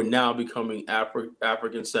who are now becoming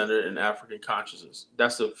African-centered and African consciousness.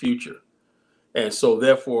 That's the future. And so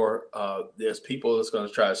therefore, there's people that's going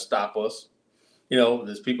to try to stop us. You know,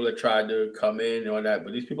 there's people that tried to come in and all that,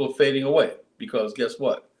 but these people are fading away because guess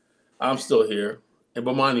what? I'm still here, and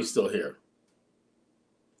Bomani's still here.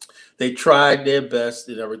 They tried their best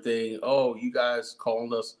and everything. Oh, you guys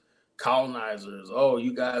calling us colonizers. Oh,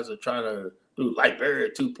 you guys are trying to do Liberia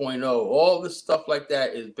 2.0. All this stuff like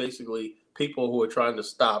that is basically people who are trying to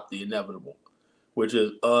stop the inevitable, which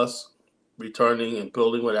is us returning and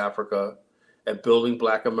building with Africa and building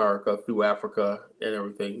Black America through Africa and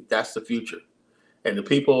everything. That's the future. And the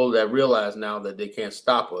people that realize now that they can't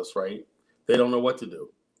stop us, right? They don't know what to do.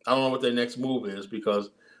 I don't know what their next move is, because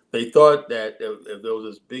they thought that if there was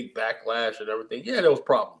this big backlash and everything, yeah, there was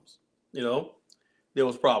problems. There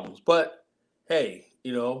was problems. But hey,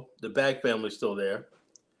 the Bag family's still there.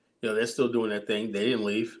 They're still doing their thing. They didn't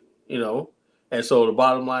leave. And so the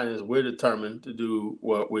bottom line is we're determined to do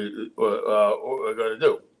what we're going to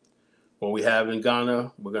do. What we have in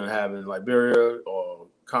Ghana, we're going to have in Liberia or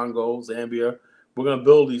Congo, Zambia. We're going to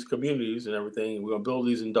build these communities and everything. We're going to build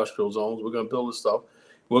these industrial zones. We're going to build this stuff.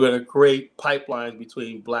 We're going to create pipelines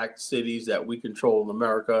between Black cities that we control in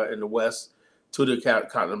America and the West to the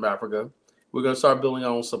continent of Africa. We're going to start building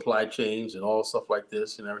our own supply chains and all stuff like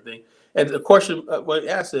this and everything. And the question, what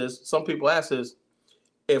some people ask is,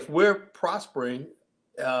 if we're prospering,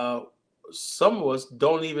 some of us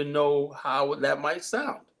don't even know how that might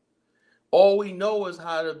sound. All we know is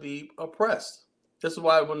how to be oppressed. This is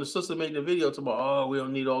why when the sister made the video about, we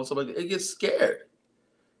don't need all stuff like that, it gets scared.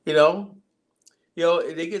 They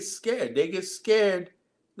get scared. They get scared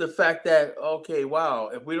the fact that, okay, wow,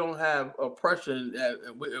 if we don't have oppression,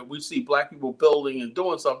 if we see Black people building and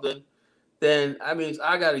doing something, then I mean,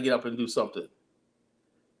 I got to get up and do something.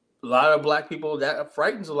 A lot of Black people, that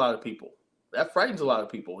frightens a lot of people.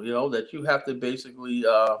 That you have to basically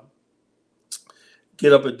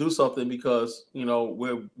get up and do something because,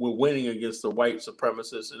 we're winning against the white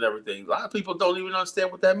supremacists and everything. A lot of people don't even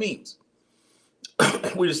understand what that means.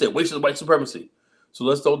 We just say, waste of white supremacy. So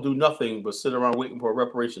let's don't do nothing but sit around waiting for a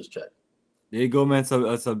reparations check. There you go, man. So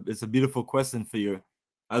it's a beautiful question for you.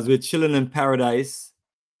 As we're chilling in paradise,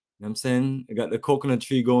 you know what I'm saying? I got the coconut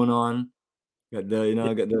tree going on. Got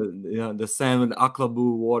the the sand with the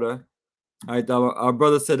Aklabu water. All right, our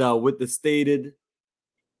brother said with that stated,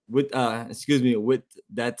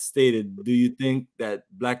 do you think that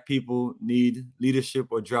Black people need leadership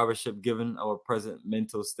or drivership given our present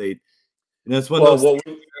mental state? And that's one of those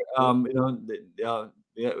we're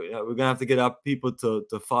gonna have to get our people to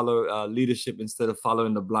follow leadership instead of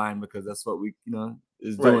following the blind, because that's what we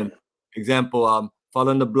is doing. Right. Example,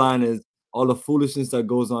 following the blind is all the foolishness that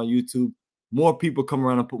goes on YouTube. More people come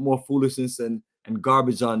around and put more foolishness and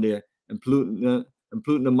garbage on there and polluting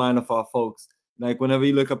the mind of our folks. Like whenever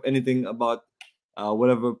you look up anything about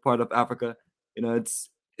whatever part of Africa, it's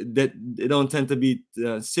that it don't tend to be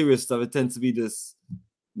serious stuff. It tends to be this.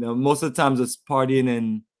 Most of the times it's partying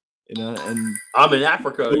and I'm in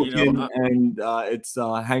Africa, and it's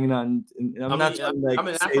hanging on. I'm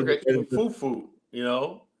in Africa eating food,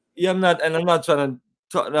 Yeah, I'm not trying to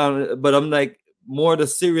talk down, but I'm like more the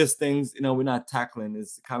serious things. We're not tackling.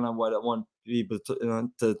 Is kind of what I want people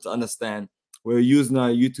to understand. We're using our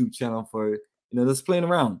YouTube channel for just playing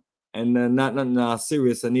around and not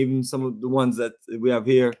serious. And even some of the ones that we have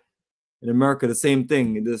here in America, the same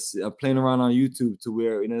thing. Just playing around on YouTube to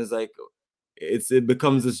where it's like it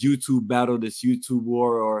becomes this YouTube battle, this YouTube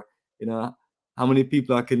war, or how many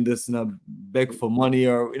people I can just beg for money,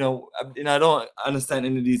 or I don't understand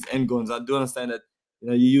any of these end goals. I do understand that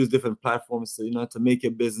you use different platforms to to make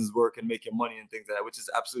your business work and make your money and things like that, which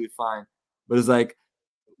is absolutely fine. But it's like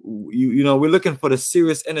we're looking for the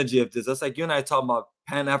serious energy of this. That's like you and I talking about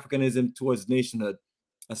Pan-Africanism towards nationhood,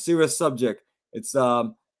 a serious subject. It's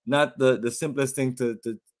not the simplest thing to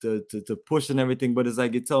push and everything, but it's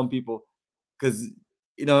like you're telling people, because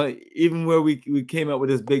even where we came up with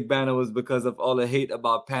this big banner was because of all the hate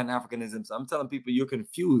about Pan-Africanism. So I'm telling people you're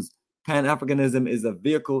confused. Pan-Africanism is a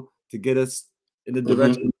vehicle to get us in the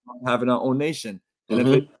direction of having our own nation. And if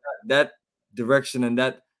it's that direction and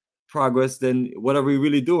that progress, then what are we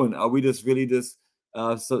really doing? Are we just really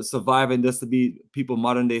surviving just to be people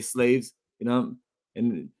modern day slaves, and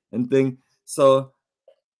thing? So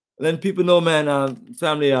then people know, man,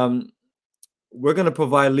 family, we're gonna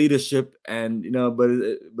provide leadership, and but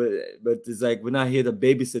it's like we're not here to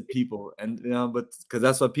babysit people, and but because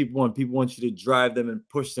that's what people want. People want you to drive them and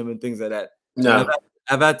push them and things like that. No.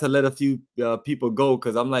 I've had to let a few people go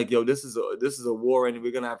because I'm like, yo, this is a war, and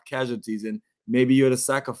we're gonna have casualties, and maybe you're the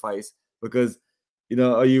sacrifice, because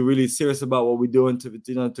are you really serious about what we're doing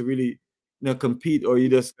to really compete, or are you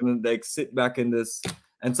just gonna like sit back in this?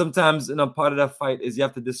 And sometimes part of that fight is you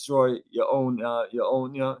have to destroy your own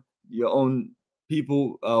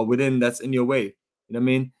people within that's in your way. You know what I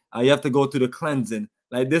mean? You have to go through the cleansing.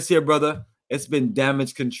 Like this year, brother, it's been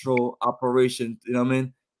damage control operation. You know what I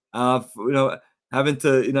mean? You know, having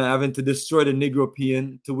to destroy the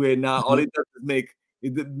Negropean to where now all he does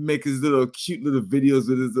is make his little cute little videos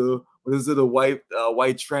with his little white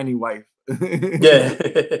tranny wife. Yeah.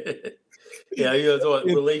 Yeah, you know,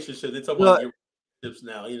 talking about relationships. They talk about your relationships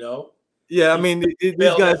now, you know. Yeah, I mean these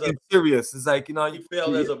guys get serious. It's like, you know, he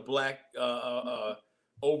failed as a black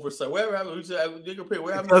oversight. Where happened? Where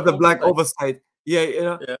happened? Because the black oversight. Yeah, you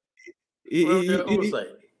know. Yeah. Oversight.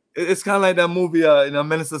 It's kind of like that movie, you know,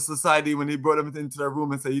 Menace to Society, when he brought him into the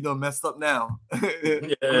room and said, "You done messed up now." I'm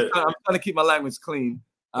trying to keep my language clean.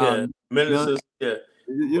 Menace.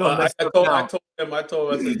 You know, I told him, I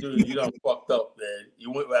said, dude, you done fucked up, man.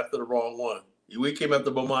 You went after the wrong one. We came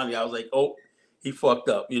after Bomani. I was like, oh, he fucked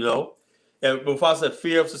up, you know. And before I said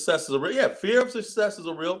fear of success is fear of success is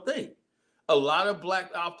a real thing. A lot of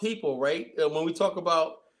black people, right? When we talk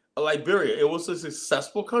about Liberia, it was a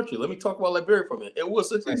successful country. Let me talk about Liberia for a minute. It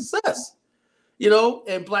was a success, you know,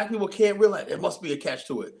 and black people can't realize there must be a catch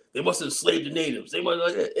to it. They must enslave the natives.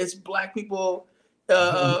 It's black people.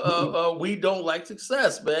 We don't like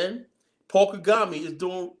success, man. Paul Kagame is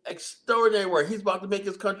doing extraordinary work. He's about to make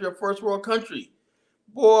his country a first world country.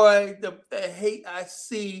 Boy, the hate I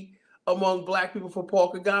see among black people for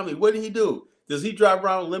Paul Kagame. What did he do? Does he drive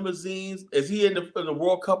around limousines? Is he in the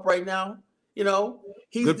World Cup right now? You know,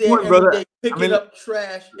 he's Good there point, every brother. day picking up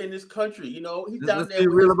trash in this country. You know, he's down there. Be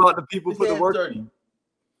real about the people put the work dirty. in.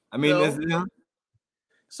 I mean, you know?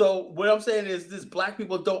 So what I'm saying is, this black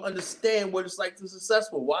people don't understand what it's like to be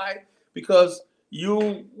successful. Why? Because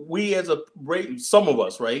we as a race, some of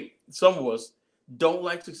us don't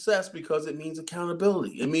like success because it means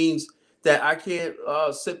accountability. It means that I can't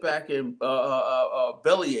sit back and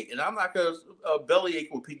bellyache, and I'm not gonna bellyache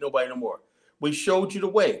with nobody no more. We showed you the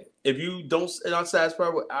way. If you not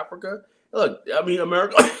satisfied with Africa, look, I mean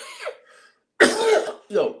America.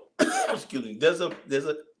 Excuse me. There's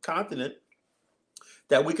a continent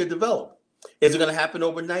that we could develop. Is it going to happen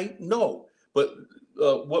overnight? No. But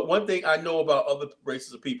one thing I know about other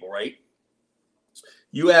races of people, right?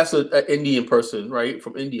 You ask an Indian person, right,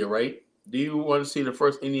 from India, right? Do you want to see the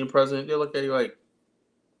first Indian president? They look at you like,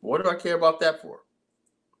 what do I care about that for?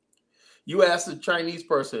 You ask a Chinese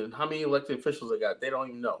person how many elected officials they got, they don't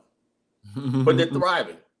even know. But they're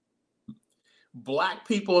thriving. Black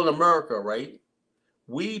people in America, right?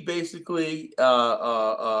 We basically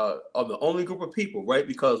are the only group of people, right?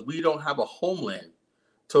 Because we don't have a homeland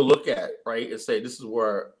to look at, right? And say, this is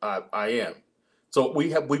where I am. So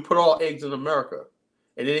we put all eggs in America.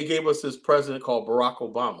 And then they gave us this president called Barack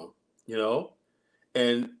Obama, you know?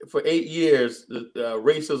 And for 8 years,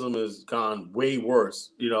 racism has gone way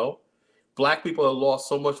worse, you know? Black people have lost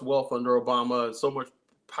so much wealth under Obama, so much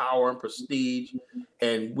power and prestige.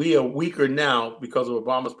 And we are weaker now because of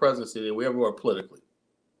Obama's presidency than we ever were politically.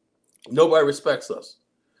 Nobody respects us.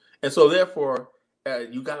 And so therefore,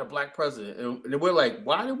 you got a black president. And we're like,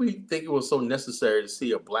 why did we think it was so necessary to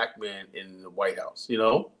see a black man in the White House, you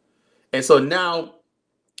know? And so now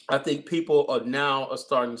I think people are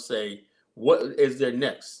starting to say, what is their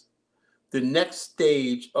next? The next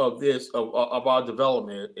stage of this, of our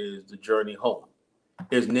development, is the journey home,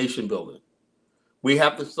 is nation building. We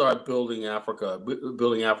have to start building Africa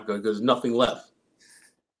because there's nothing left.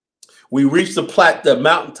 We reached the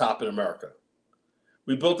mountaintop in America.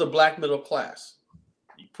 We built a black middle class.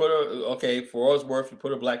 You put for all it's worth, you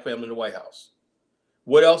put a black family in the White House.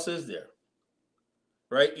 What else is there?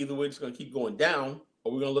 Right? Either we're just going to keep going down,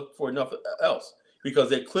 or we're going to look for enough else, because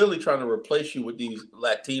they're clearly trying to replace you with these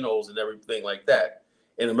Latinos and everything like that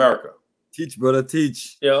in America. Teach, brother,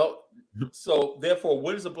 teach. You know. So therefore,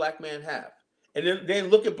 what does a black man have? And then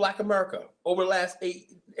look at Black America over the last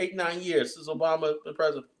 9 years since Obama been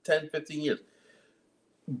president, 10, 15 years.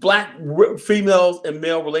 Black females and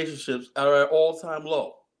male relationships are at all-time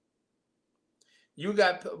low. You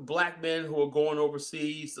got black men who are going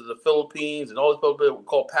overseas to the Philippines and all these people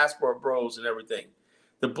called passport bros and everything.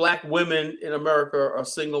 The black women in America are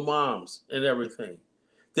single moms and everything.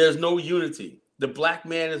 There's no unity. The black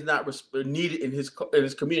man is not needed in his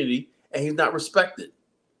community, and he's not respected.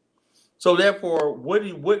 So therefore,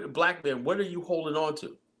 black men, what are you holding on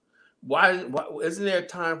to? Why isn't there a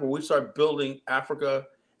time where we start building Africa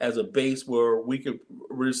as a base where we could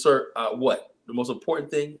research what? The most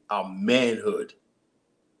important thing, our manhood.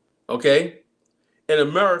 Okay? In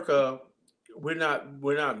America, we're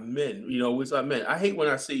not men. You know, we're not men. I hate when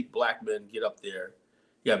I see black men get up there.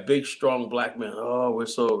 You got big, strong black men. Oh, we're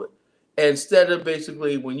so... Instead of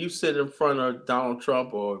basically, when you sit in front of Donald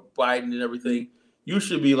Trump or Biden and everything, you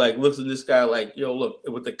should be like, looking at this guy like, look,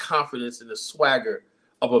 with the confidence and the swagger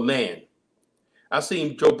of a man. I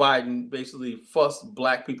seen Joe Biden basically fuss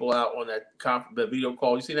black people out on that video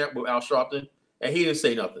call. You seen that with Al Sharpton? And he didn't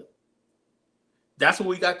say nothing. That's what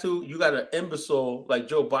we got to. You got an imbecile like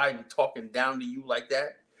Joe Biden talking down to you like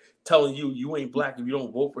that, telling you ain't black if you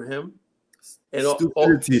don't vote for him. And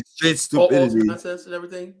stupidity, straight stupidity. All nonsense and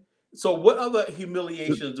everything. So what other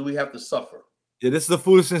humiliations do we have to suffer? Yeah, this is the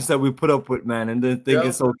foolishness that we put up with, man, and then think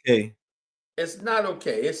it's okay. It's not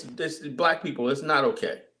okay. It's black people. It's not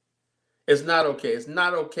okay. It's not okay. It's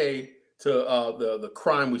not okay to the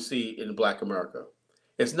crime we see in Black America.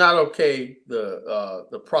 It's not okay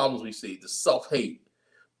the problems we see, the self-hate,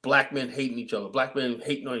 black men hating each other, black men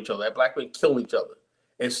hating on each other, black men killing each other.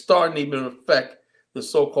 It's starting to even affect the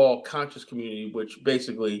so-called conscious community, which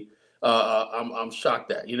basically I'm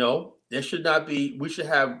shocked at. You know, there should not be. We should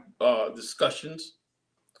have discussions.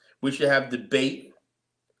 We should have debate.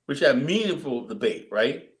 We should have meaningful debate,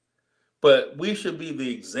 right? But we should be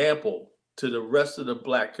the example to the rest of the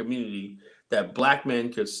black community that black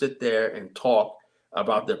men can sit there and talk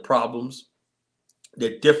about their problems,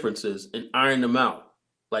 their differences, and iron them out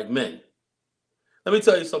like men. Let me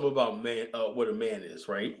tell you something about man, what a man is,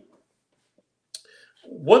 right?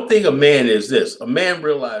 One thing a man is this: a man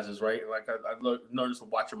realizes, right? Like I noticed from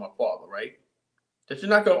watching my father, right? That you're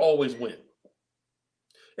not going to always win.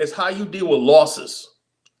 It's how you deal with losses,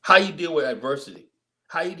 how you deal with adversity,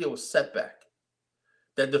 how you deal with setback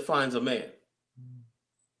that defines a man.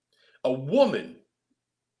 A woman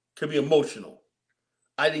can be emotional.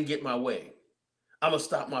 I didn't get my way. I'm going to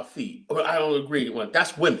stop my feet. Or I don't agree with one.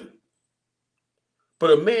 That's women.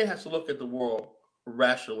 But a man has to look at the world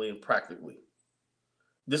rationally and practically.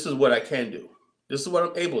 This is what I can do. This is what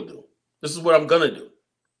I'm able to do. This is what I'm going to do.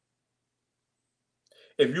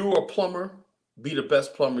 If you're a plumber, be the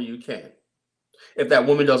best plumber you can. If that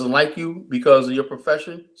woman doesn't like you because of your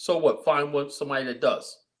profession, so what? Find somebody that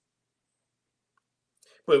does.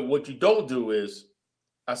 But what you don't do is,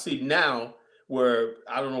 I see now where,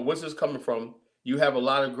 I don't know where's this coming from. You have a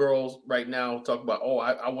lot of girls right now talk about, oh,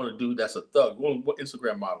 I want a dude that's a thug. What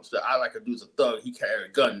Instagram models that I like a dude's a thug. He carry a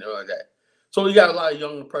gun and all like that. So you got a lot of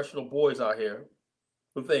young impressionable boys out here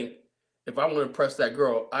who think, if I want to impress that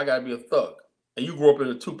girl, I got to be a thug. And you grew up in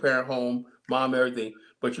a 2-parent home, mom, everything,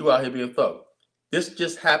 but you out here being a thug. This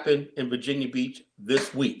just happened in Virginia Beach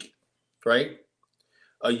this week, right?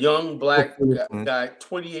 A young black guy,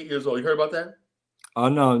 28 years old. You heard about that? Oh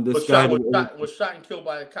no, was shot and killed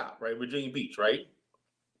by a cop, right? Virginia Beach, right?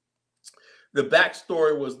 The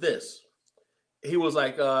backstory was this. He was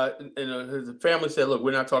like, his family said, look,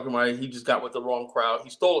 we're not talking about it. He just got with the wrong crowd. He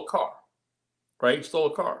stole a car, right? He stole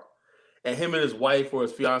a car. And him and his wife or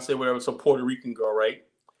his fiance, whatever, some Puerto Rican girl, right?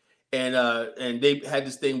 And they had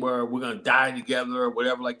this thing where we're going to die together or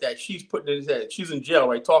whatever like that. She's putting it in his head. She's in jail,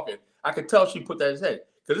 right, talking. I could tell she put that in his head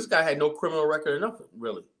because this guy had no criminal record or nothing,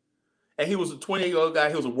 really. And he was a 28-year-old guy.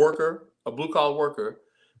 He was a worker, a blue-collar worker.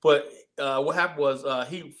 But what happened was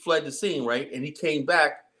he fled the scene, right? And he came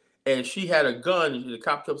back, and she had a gun. And the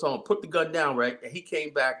cop kept on, put the gun down, right? And he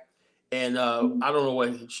came back, and I don't know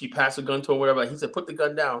what, she passed the gun to him, whatever. He said, put the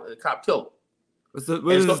gun down, and the cop killed him.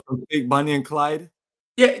 What is this, big Bonnie and Clyde?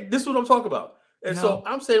 Yeah, this is what I'm talking about. And so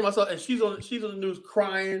I'm saying to myself, and she's on the news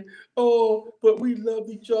crying, oh, but we love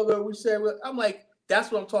each other. We said, I'm like,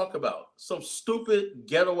 that's what I'm talking about. Some stupid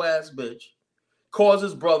ghetto ass bitch caused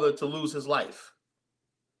his brother to lose his life.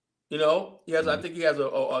 You know, he has, I think he has a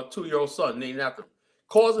 2-year-old son named after him.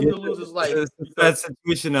 Caused him to lose his life. It's a bad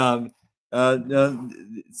situation.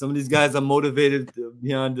 Some of these guys are motivated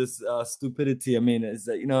beyond this stupidity. I mean, it's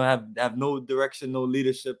that, you know, have no direction, no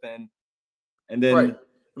leadership, and then right.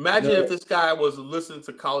 Imagine if this guy was listening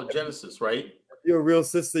to Kala Genesis, right? You're a real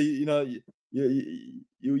sister. You know,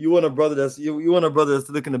 you want a brother that's you want a brother that's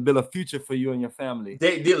looking to build a future for you and your family.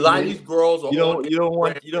 They a lot of these girls are you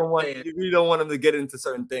really don't want them to get into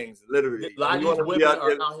certain things. Literally, a lot of these women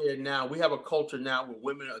are out here now. We have a culture now where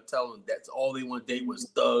women are telling that's all they want to date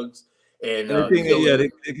was thugs and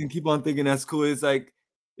they can keep on thinking that's cool. It's like,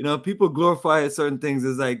 you know, people glorify certain things.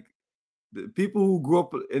 It's like the people who grew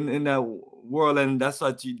up in that world, and that's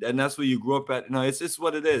where you grew up at. You know, it's just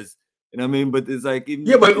what it is. You know what I mean? But it's like,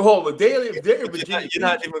 even, but hold on, they're in Virginia Beach. They're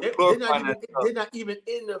not even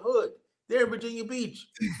in the hood. They're in Virginia Beach,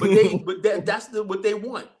 but that's what they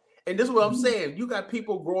want. And this is what I'm saying. You got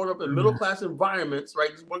people growing up in middle class environments,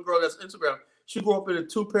 right? This one girl that's Instagram. She grew up in a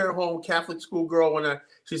 2-parent home, Catholic school girl.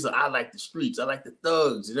 She said, "I like the streets. I like the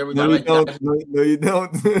thugs and everything." No, you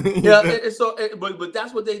don't. Yeah, and so, but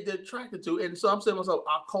that's what they're attracted to. And so I'm saying to myself,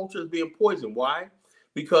 our culture is being poisoned. Why?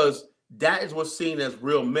 Because that is what's seen as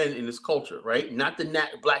real men in this culture, right? Not the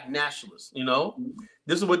black nationalists. You know,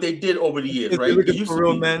 this is what they did over the years, right? Looking for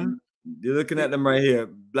real men. You're looking at them right here.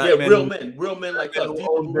 Black men, real men like us.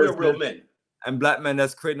 We're real men. And black men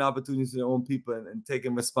that's creating opportunities for their own people and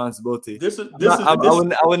taking responsibility. I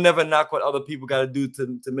would never knock what other people got to do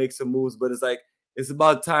to make some moves, but it's like it's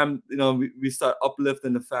about time, we start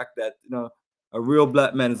uplifting the fact that a real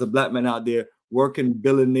black man is a black man out there working,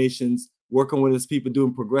 building nations, working with his people,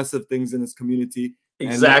 doing progressive things in his community.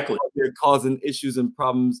 Exactly. And they're causing issues and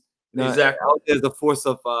problems. Exactly. Out there's a force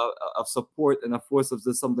of support and a force of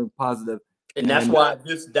just something positive. And that's why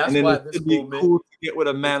this movement, cool to get with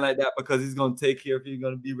a man like that because he's gonna take care of you, he's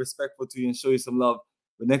gonna be respectful to you and show you some love.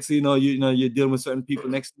 But next thing you know, you're dealing with certain people.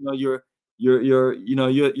 Next thing you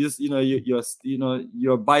know,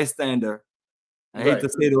 you're a bystander. I hate to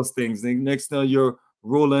say those things. Next thing you're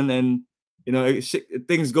rolling and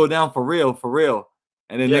things go down for real.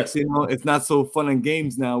 And then next thing you know, it's not so fun and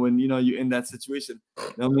games now when you're in that situation. You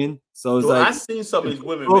know what I mean? So it's like I've seen some of these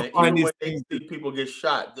women, man. Even when they see people get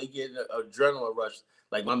shot, they get an adrenaline rush.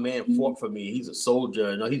 Like my man fought for me. He's a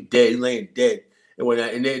soldier. He's dead. He's laying dead and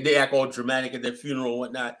whatnot. And they act all dramatic at their funeral and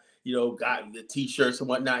whatnot. Got the t-shirts and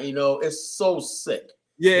whatnot. It's so sick.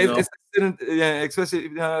 Yeah, especially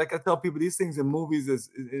like I tell people, these things in movies is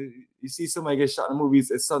you see somebody get shot in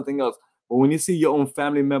movies, it's something else. But when you see your own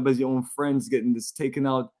family members, your own friends getting this taken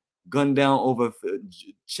out, gunned down over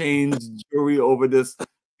chains, jewelry, over this,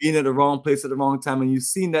 being at the wrong place at the wrong time, and you've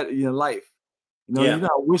seen that in your life, you're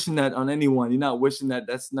not wishing that on anyone. You're not wishing that.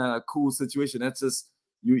 That's not a cool situation. That's just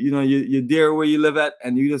you're there where you live at,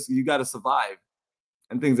 and you got to survive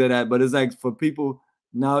and things like that. But it's like for people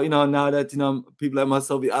now, now that people like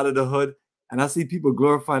myself be out of the hood, and I see people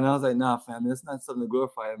glorifying, I was like, nah, fam, that's not something to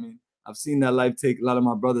glorify. I mean, I've seen that life take a lot of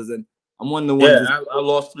my brothers, and I'm one of the ones. Yeah, I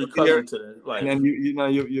lost 3 cousins to that life. And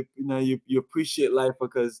you appreciate life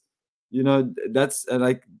because that's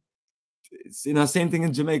like same thing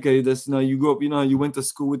in Jamaica. You just you grew up, you went to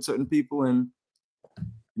school with certain people, and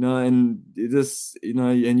and you just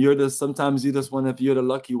and you're just sometimes you just wonder if you're the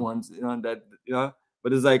lucky ones,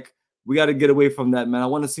 But it's like we got to get away from that, man. I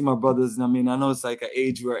want to see my brothers. I mean, I know it's like an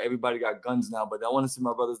age where everybody got guns now, but I want to see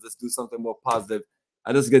my brothers just do something more positive.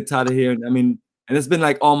 I just get tired of hearing. I mean. And it's been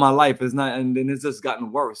like all my life. It's not, and then it's just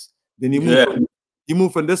gotten worse. Then you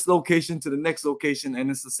move from this location to the next location, and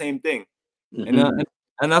it's the same thing. And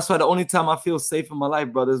that's why the only time I feel safe in my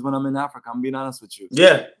life, brother, is when I'm in Africa. I'm being honest with you.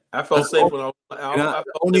 Yeah, I felt safe when I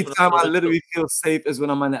the only time I literally feel safe is when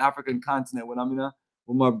I'm on the African continent. When I'm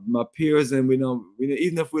with my peers, and we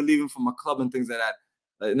even if we're leaving from a club and things like that,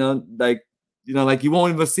 like you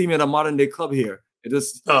won't even see me at a modern day club here. It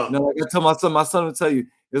just like I tell my son will tell you.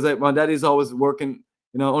 It's like my daddy's always working.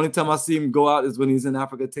 Only time I see him go out is when he's in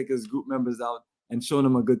Africa, take his group members out and showing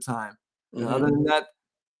them a good time. Other than that,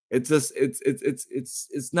 it's just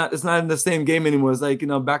it's not in the same game anymore. It's like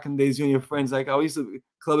back in the days, you and your friends. Like I used to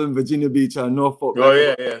club in Virginia Beach or Norfolk.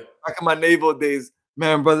 Back in my naval days,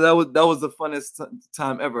 man, brother, that was the funnest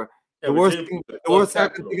time ever. The worst I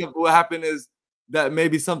can think of what happened is that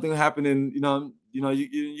maybe something happened and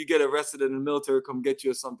you get arrested and the military come get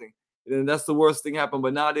you or something. And that's the worst thing happened.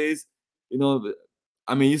 But nowadays,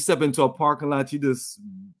 I mean, you step into a parking lot, you just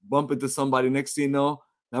bump into somebody. Next thing you know,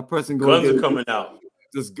 that person guns are coming out,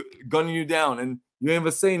 just gunning you down, and you ain't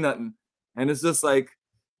even say nothing. And it's just like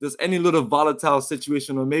just any little volatile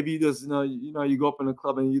situation, or maybe you just you go up in a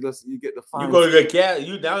club and you get the fine. You go to the gas.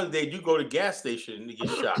 Nowadays you go to gas station to get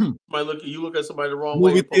shot. You look at somebody the wrong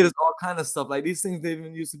way. Movie theaters, all kind of stuff like these things. They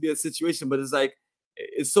even used to be a situation, but it's like.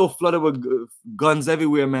 It's so flooded with guns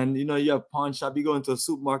everywhere, man. You have pawn shop. You go into a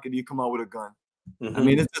supermarket, you come out with a gun. I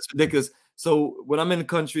mean, it's just ridiculous. So when I'm in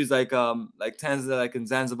countries like Tanzania, like in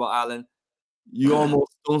Zanzibar Island, you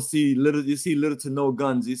almost don't see little. You see little to no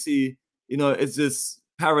guns. You see, it's just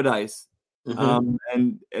paradise. And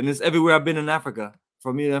it's everywhere I've been in Africa.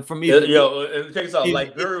 From me. And check this out.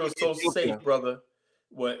 Liberia was so safe, brother.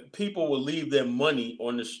 When people will leave their money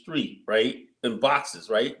on the street, right, in boxes,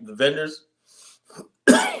 right, the vendors.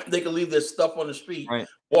 They can leave their stuff on the street,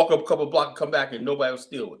 walk up a couple blocks, and come back, and nobody will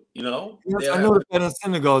steal it. Yes, I noticed that in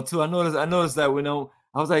Senegal too. I noticed that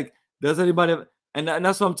I was like, does anybody? And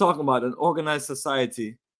that's what I'm talking about, an organized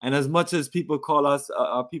society. And as much as people call us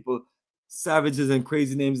people savages and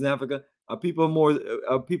crazy names in Africa, people are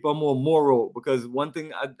more moral. Because one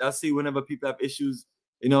thing I see whenever people have issues,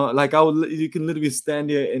 like you can literally stand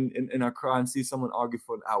there in a car and see someone argue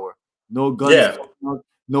for an hour, no guns.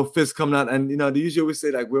 No fist coming out, and they usually always say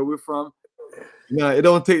like where we're from. It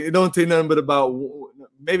don't take nothing but about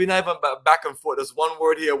maybe not even about back and forth. There's one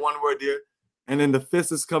word here, and then the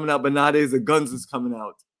fist is coming out. But nowadays the guns is coming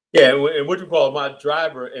out. Yeah, and what you call my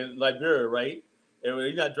driver in Liberia, right? And when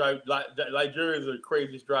you're not driving, Nigerians are the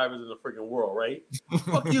craziest drivers in the freaking world, right?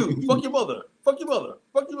 Fuck you, fuck your mother, fuck your mother,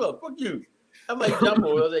 fuck your mother, fuck you. I'm like, jump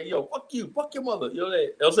over. I was like, yo, fuck you, fuck your mother. You know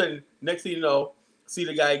that? All of a sudden, next thing you know, see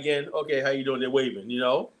the guy again. Okay, how you doing? They're waving. You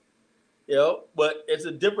know. But it's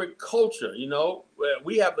a different culture. You know,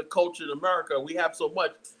 we have the culture in America. We have so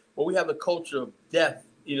much, but we have the culture of death.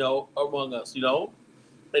 You know, among us. You know,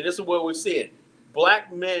 and this is what we're seeing.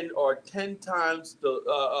 Black men are 10 times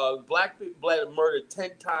black people are murdered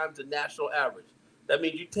 10 times the national average. That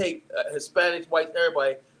means you take Hispanics, whites,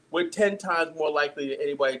 everybody. We're 10 times more likely than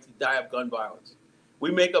anybody to die of gun violence.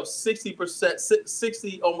 We make up 60%,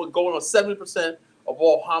 60, almost going on 70% of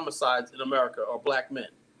all homicides in America are black men,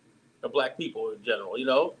 or black people in general. You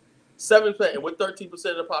know, 7%, and we're 13%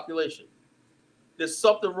 of the population. There's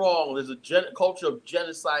something wrong. There's a culture of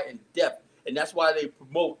genocide and death, and that's why they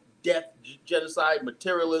promote death, genocide,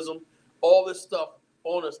 materialism, all this stuff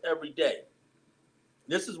on us every day.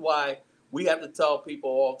 This is why we have to tell people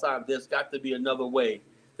all the time, there's got to be another way.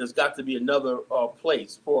 There's got to be another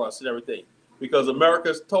place for us and everything. Because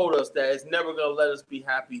America's told us that it's never going to let us be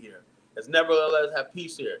happy here. It's never going to let us have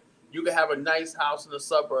peace here. You can have a nice house in the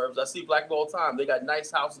suburbs. I see black people all the time. They got nice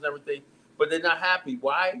houses and everything, but they're not happy.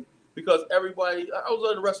 Why? Because everybody, I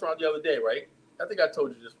was at a restaurant the other day, right? I think I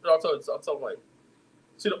told you this. But I'll tell you like,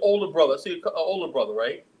 see the older brother,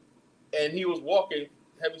 right? And he was walking,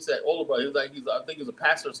 heavy set, older brother. He was like, I think he was a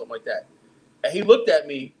pastor or something like that. And he looked at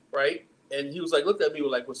me, right? And he was like, looked at me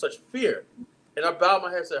with such fear. And I bowed my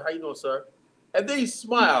head and said, how you doing, sir? And then he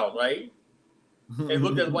smiled, right? And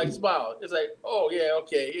looked at his wife, smiled. It's like, oh, yeah,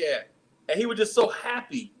 okay, yeah. And he was just so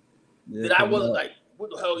happy that I wasn't like, what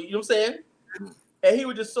the hell, you know what I'm saying? And he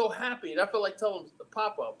was just so happy. And I felt like telling him,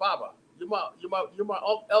 Papa, Baba, you're my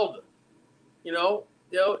elder. You know,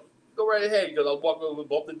 go right ahead. Because I was walking over, we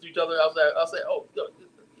bumped into each other. I was like, oh,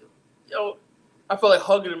 yo, I felt like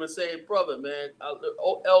hugging him and saying, brother, man,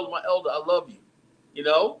 my elder, I love you. You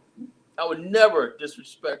know, I would never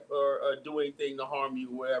disrespect or do anything to harm you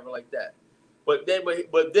or whatever like that. But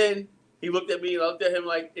then he looked at me and I looked at him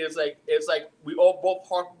like it's like we all both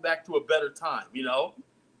harken back to a better time, you know?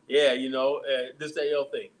 Yeah, you know, this that other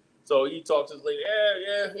thing. So he talks to his lady,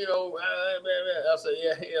 yeah, you know, I said,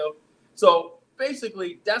 yeah, you know. So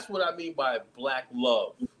basically, that's what I mean by black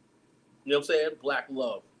love. You know what I'm saying? Black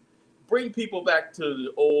love. Bring people back to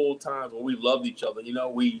the old times when we loved each other. You know,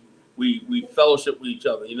 we fellowship with each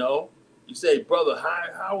other. You know, you say, brother,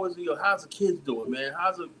 how's the kids doing, man?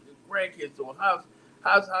 How's the grandkids doing?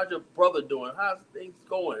 How's your brother doing? How's things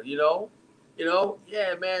going? You know,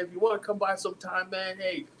 yeah, man. If you want to come by sometime, man,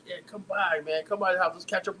 hey, yeah, come by, man. Come by the house. Let's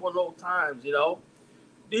catch up on old times. You know,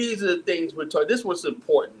 these are the things we're talking. This was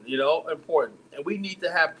important. You know, important, and we need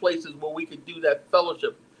to have places where we can do that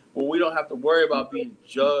fellowship. Where we don't have to worry about being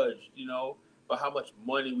judged, you know, for how much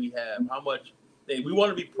money we have, how much we want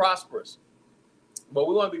to be prosperous, but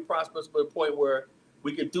we want to be prosperous to the point where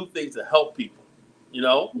we can do things to help people, you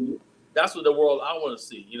know. That's what the world I want to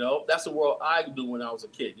see, you know. That's the world I do when I was a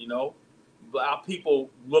kid, you know. Our people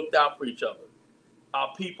looked out for each other.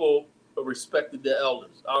 Our people respected their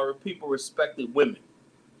elders. Our people respected women,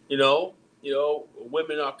 you know.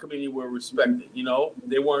 Women in our community were respected. You know,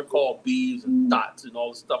 they weren't called bees and dots and all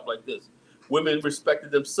this stuff like this. Women respected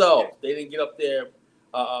themselves. They didn't get up there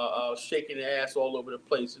shaking their ass all over the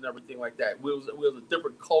place and everything like that. It was a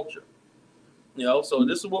different culture. You know, so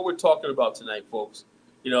this is what we're talking about tonight, folks.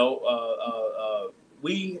 You know,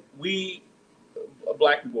 we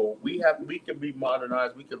black people, we can be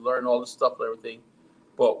modernized. We can learn all this stuff and everything,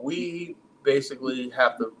 but we basically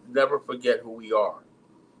have to never forget who we are.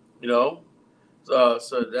 You know. So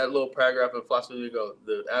that little paragraph in philosophy,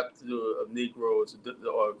 the aptitude of Negroes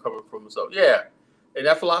are coming from himself. Yeah, and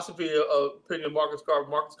that philosophy of opinion, Marcus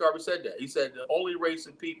Garvey said that. He said the only race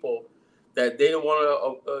of people that they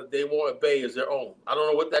won't obey is their own. I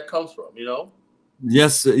don't know what that comes from. You know.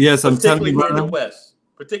 Yes, I'm telling you,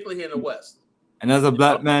 particularly here in the West. And as a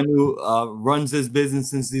black man who runs his business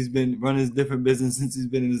since he's been running his different business since he's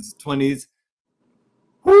been in his 20s,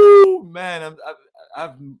 whoo, man,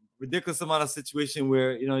 I've ridiculous amount of situation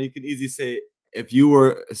where you could easily say if you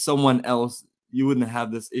were someone else you wouldn't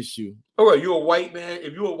have this issue. All right, you're a white man.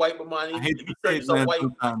 If you're a white Bomani, if you say yourself white,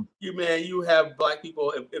 you have black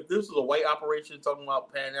people. If this was a white operation talking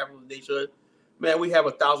about Pan-African nationhood, man, we have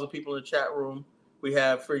 1,000 people in the chat room. We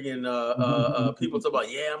have freaking people talking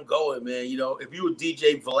about, yeah, I'm going, man. You know, if you were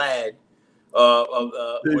DJ Vlad,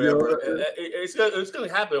 whatever, it's gonna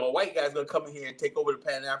happen. A white guy's gonna come in here and take over the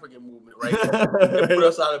Pan African movement, right? And put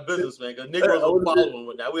us out of business, man. Because Negroes are following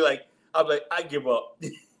with that. I'm like, I give up.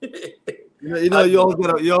 You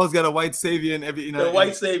always got a white savior in every, the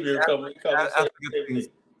white savior come and say things.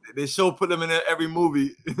 They put them in every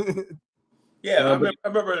movie. Yeah, I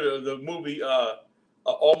remember the movie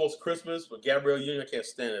Almost Christmas with Gabrielle Union. I can't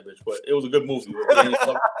stand that bitch, but it was a good movie.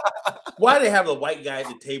 Why they have the white guy at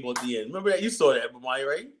the table at the end? Remember that? You saw that, Bomani,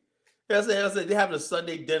 right? I said they have a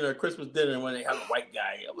Sunday dinner, Christmas dinner, when they have a white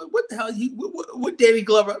guy. I'm like, what the hell? What Danny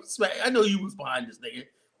Glover? I know you was behind this nigga.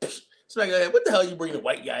 What the hell you bring the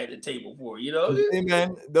white guy at the table for? You know? Hey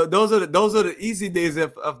man, those are the easy days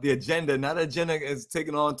of the agenda. Now the agenda is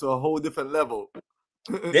taken on to a whole different level.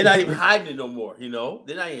 They're not even hiding it no more. You know,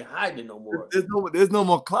 they're not even hiding it no more. There's no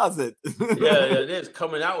more closet. They're just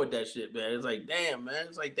coming out with that shit, man. It's like, damn, man.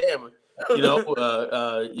 It's like, damn. You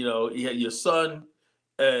know, your son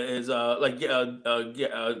is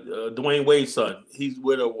Dwayne Wade's son. He's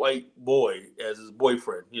with a white boy as his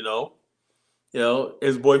boyfriend. You know,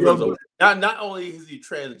 his boyfriend. Not only is he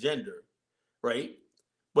transgender, right,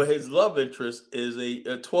 but his love interest is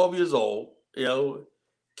a 12 years old. You know.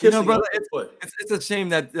 Brother, it's a shame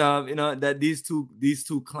that that these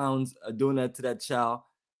two clowns are doing that to that child.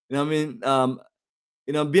 You know what I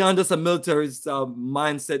mean? Beyond just a military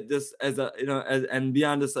mindset, just and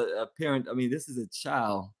beyond just a parent. I mean, this is a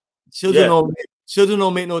child. Children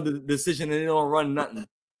don't make no decision, and they don't run nothing. You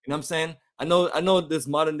know what I'm saying? I know this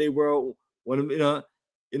modern day world. When we have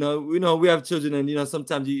children, and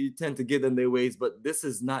sometimes you tend to give them their ways, but this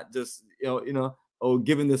is not just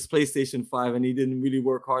given this PlayStation 5 and he didn't really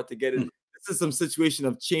work hard to get it. This is some situation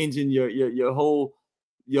of changing your whole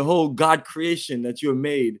God creation that you're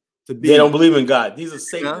made to be. They don't believe in God. These are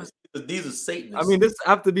Satanists. These are Satanists. I mean, this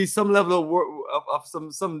have to be some level of work of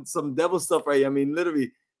some devil stuff, right? I mean,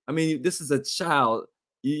 literally. I mean, this is a child.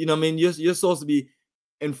 You know what I mean? You're supposed to be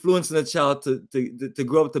influencing a child to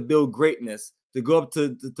grow up to build greatness, to grow up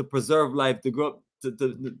to preserve life, to grow up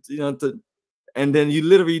to and then you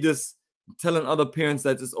literally just telling other parents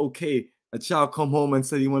that it's okay. A child come home and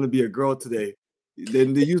say you want to be a girl today.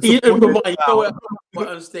 Then you know what I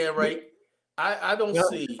understand, right? I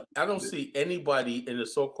don't see anybody in the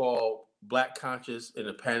so-called Black conscious in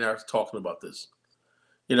the Pan-African talking about this.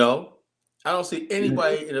 I don't see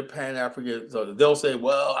anybody in the Pan-African. So they'll say,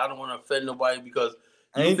 "Well, I don't want to offend nobody because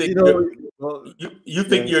you think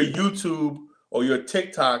your YouTube or your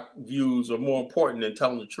TikTok views are more important than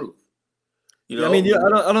telling the truth." I mean,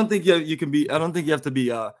 I don't think you can be. I don't think you have to be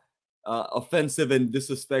offensive and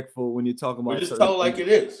disrespectful when you talk about. Just tell it like it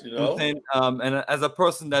is, You know what I'm saying? And as a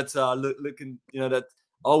person that's looking, that's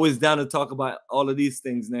always down to talk about all of these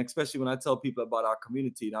things, and especially when I tell people about our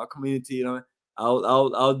community.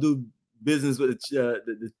 I'll do business with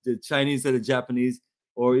the Chinese or the Japanese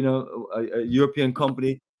or a European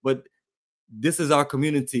company, but this is our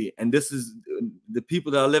community, and this is the people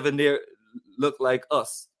that are living there look like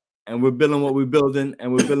us. And we're building what we're building,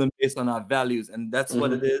 and we're building based on our values, and that's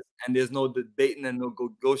what it is. And there's no debating and no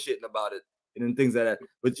negotiating about it and things like that.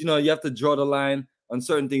 But you have to draw the line on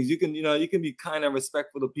certain things. You can be kind and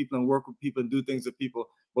respectful to people and work with people and do things with people.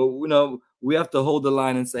 But we have to hold the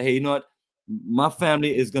line and say, hey, you know what? My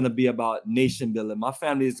family is going to be about nation building. My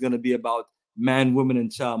family is going to be about man, woman,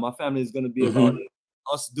 and child. My family is going to be about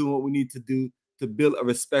us doing what we need to do to build a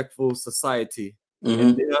respectful society.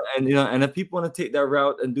 And if people want to take that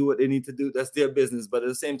route and do what they need to do, that's their business. But at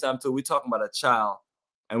the same time, too, we're talking about a child,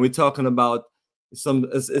 and we're talking about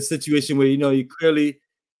a situation where you clearly,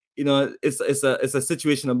 it's a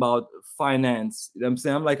situation about finance. You know what I'm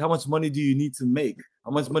saying? I'm like, how much money do you need to make?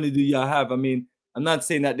 How much money do y'all have? I mean, I'm not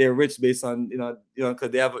saying that they're rich based on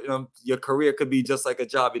because they have your career could be just like a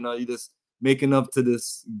job. You just make enough to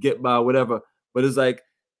just get by, whatever. But it's like,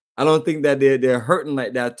 I don't think that they're hurting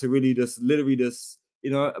like that to really just literally just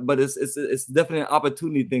but it's definitely an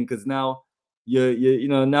opportunity thing, because now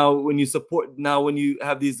now when you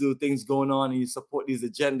have these little things going on and you support these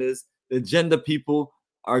agendas, the agenda people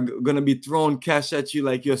are gonna be throwing cash at you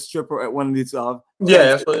like you're a stripper at one of these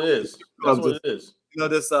that's what it is. That's what it is.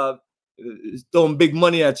 This throwing big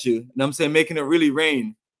money at you, and I'm saying making it really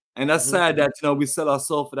rain. And that's sad that we sell our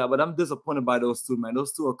soul for that. But I'm disappointed by those two, man.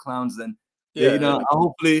 Those two are clowns, and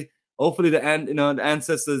hopefully the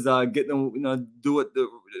ancestors get them do what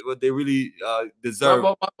they really deserve.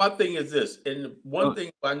 My thing is this, and one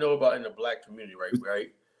thing I know about in the Black community,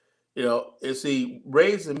 right?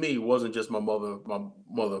 Raising me wasn't just my mother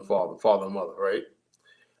and father and mother, right?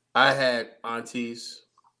 I had aunties,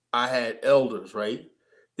 I had elders, right?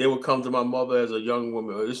 They would come to my mother as a young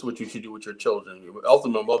woman. This is what you should do with your children.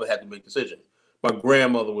 Ultimately, my mother had to make a decision. My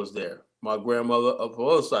grandmother was there. My grandmother of her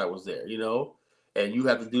other side was there, and you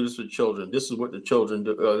have to do this with children. This is what the children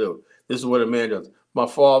do. This is what a man does. my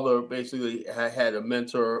father basically had a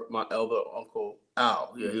mentor, my elder uncle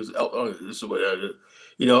Al. Yeah, he was this is what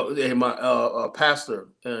you know, and my pastor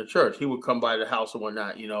in the church. He would come by the house and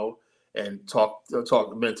whatnot, you know, and talk,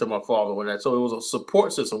 mentor my father and whatnot. So it was a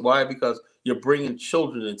support system. Why? Because you're bringing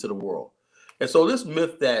children into the world. And so this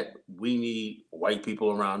myth that we need white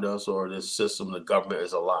people around us or this system, the government,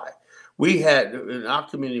 is a lie. We had in our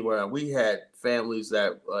community where we had families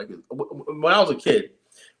that, like, when I was a kid,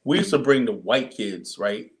 we used to bring the white kids,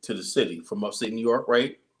 right, to the city from upstate New York,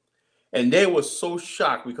 right? And they were so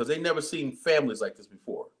shocked because they never seen families like this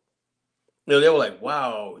before. You know, they were like,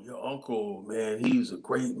 wow, your uncle, man, he's a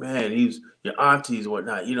great man. He's your aunties and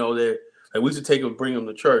whatnot. You know, they like we used to take them, bring them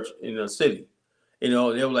to church in the city. You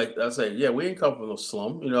know, they were like, I said, yeah, we ain't come from no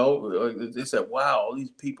slum. You know, they said, wow, all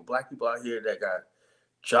these people, black people out here that got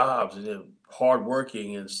jobs and they're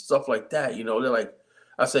hardworking and stuff like that. You know, they're like,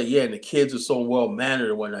 I said, yeah, and the kids are so well mannered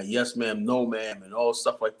and whatnot. Yes, ma'am, no, ma'am, and all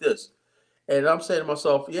stuff like this. And I'm saying to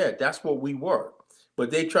myself, yeah, that's what we were.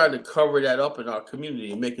 But they tried to cover that up in our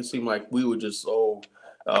community and make it seem like we were just,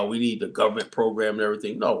 we need the government program and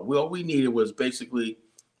everything. No, all we needed was basically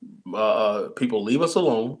people leave us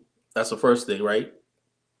alone. That's the first thing, right?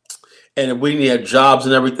 And if we need jobs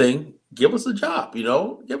and everything, give us a job, you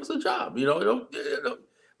know, give us a job,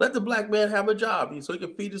 let the black man have a job so he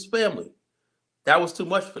can feed his family. That was too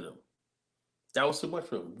much for them. That was too much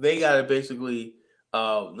for them. They got to basically,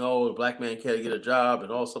 no, the black man can't get a job and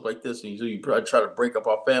all stuff like this. And you try to break up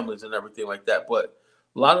our families and everything like that. But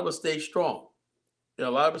a lot of us stay strong. You know,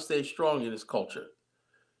 a lot of us stay strong in this culture.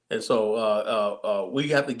 And so we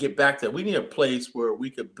have to get back to that. We need a place where we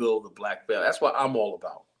could build the black family. That's what I'm all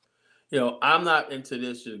about. You know, I'm not into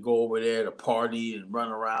this to go over there to party and run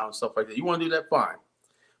around and stuff like that. You want to do that, fine.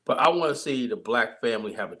 But I want to see the black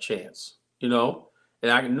family have a chance, you know?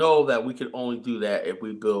 And I know that we can only do that if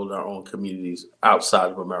we build our own communities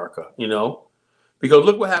outside of America, you know? Because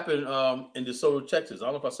look what happened in DeSoto, Texas. I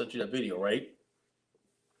don't know if I sent you that video, right?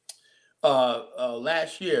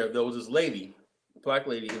 Last year, there was this lady, black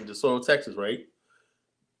lady in DeSoto, Texas, right?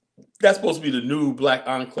 That's supposed to be the new black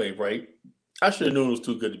enclave, right? I should have known it was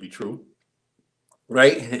too good to be true,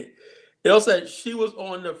 right? It also said she was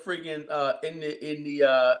on the friggin'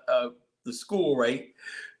 the school, right?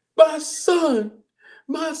 My son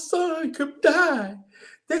could die.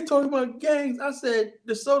 They talking about gangs. I said,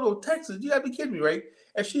 DeSoto, Texas. You gotta be kidding me, right?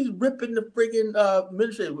 And she's ripping the friggin'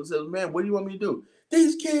 administrator. Says, man, what do you want me to do?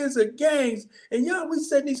 These kids are gangs, and y'all, we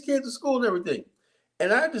send these kids to school and everything.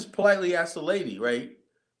 And I just politely asked the lady, right?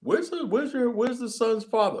 Where's the son's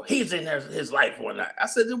father? He's in his life one night. I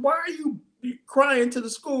said, then why are you crying to the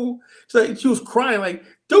school? She was crying like,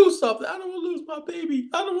 do something. I don't want to lose my baby.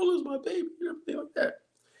 I don't want to lose my baby. And everything like that.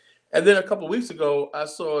 And then a couple of weeks ago, I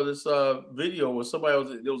saw this video where somebody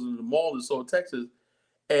was in the mall in South Texas,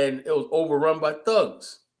 and it was overrun by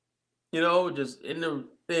thugs. You know, just in the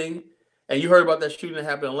thing. And you heard about that shooting that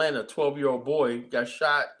happened in Atlanta. A 12-year-old boy got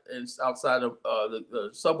shot outside of the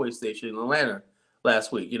subway station in Atlanta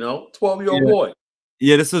last week. You know, 12-year-old boy.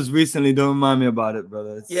 Yeah, this was recently. Don't remind me about it,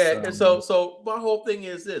 brother. And so my whole thing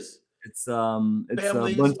is this: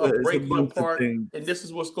 families are breaking apart, and this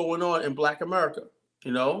is what's going on in Black America.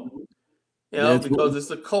 You know, because it's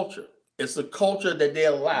a culture. It's a culture that they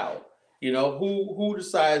allow. You know, who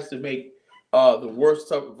decides to make the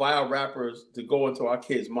worst vile rappers to go into our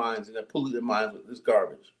kids' minds and then pollute their minds with this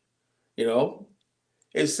garbage? You know,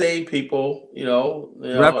 it's saying people.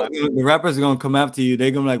 The rappers are gonna come after you. They're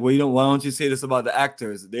gonna be like, well, why don't you say this about the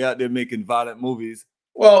actors? They out there making violent movies.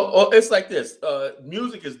 Well, it's like this.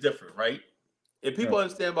 Music is different, right? If people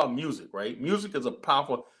understand about music, right? Music is a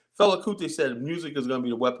powerful. Fela Kuti said music is going to be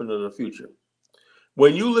the weapon of the future.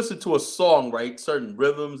 When you listen to a song, right, certain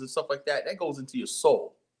rhythms and stuff like that, that goes into your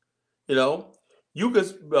soul. You know, you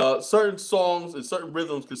could certain songs and certain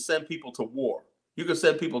rhythms could send people to war. You can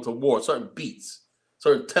send people to war. Certain beats,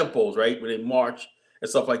 certain tempos, right, when they march and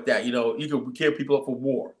stuff like that. You know, you can gear people up for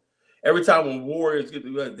war. Every time when warriors get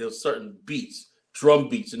there's certain beats, drum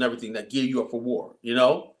beats, and everything that gear you up for war. You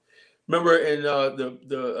know, remember in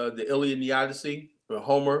the Iliad and the Odyssey,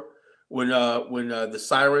 Homer, when the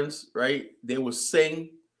sirens, right, they would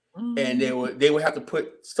sing, and they would have to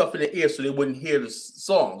put stuff in their ear so they wouldn't hear the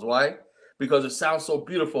songs. Why? Because it sounds so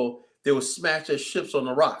beautiful. They would smash their ships on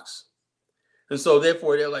the rocks, and so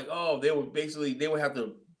therefore they're like, they would have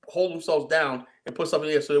to hold themselves down and put something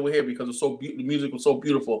in there so they would hear because the music was so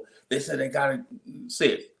beautiful. They said they gotta say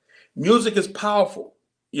it. Music is powerful.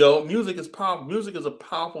 Music is powerful. Music is a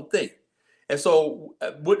powerful thing. And so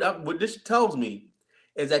what this tells me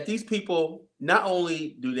is that these people, not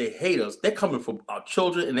only do they hate us, they're coming for our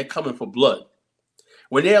children and they're coming for blood.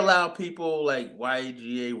 When they allow people like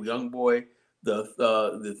YGA, Young Boy,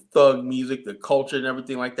 the thug music, the culture and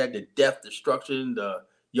everything like that, the death, destruction, the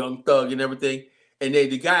Young Thug and everything, and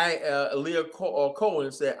the guy Leah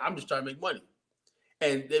Cohen said, "I'm just trying to make money,"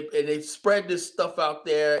 and they spread this stuff out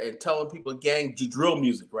there and telling people gang drill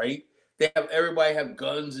music, right? They have everybody have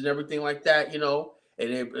guns and everything like that, and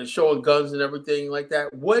they're showing guns and everything like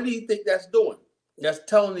that. What do you think that's doing? That's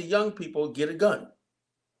telling the young people get a gun,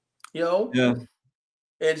 Yeah.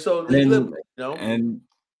 And so they live, And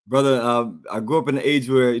brother, I grew up in an age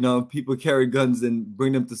where people carry guns and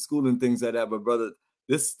bring them to school and things like that. But brother,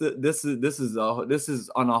 this is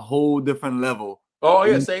on a whole different level. Oh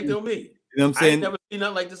yeah, same thing with me. You know what I'm saying? I ain't never seen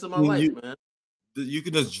nothing like this in my life, man. You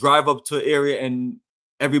can just drive up to an area and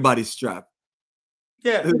everybody's strapped.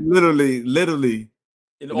 Yeah, literally.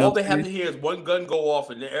 And all they have to hear is one gun go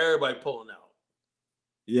off, and then everybody pulling out.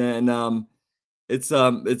 Yeah, and it's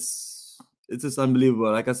just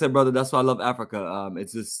unbelievable. Like I said, brother, that's why I love Africa.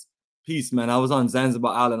 It's just peace, man. I was on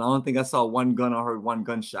Zanzibar Island. I don't think I saw one gun or heard one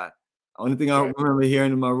gunshot. The only thing I remember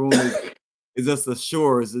hearing in my room is just the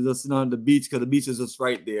shores. It's just the beach, because the beach is just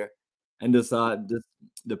right there, and just the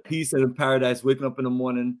peace and the paradise. Waking up in the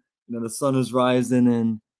morning, the sun is rising,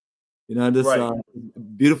 and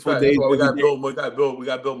beautiful days. We got to build more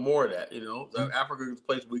of that. Africa is a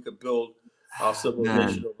place we could build our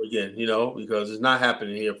civilization over again. Because it's not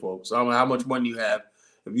happening here, folks. I don't know how much money you have.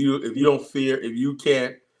 If you don't fear, if you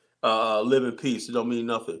can't live in peace, it don't mean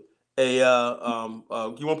nothing. Hey, you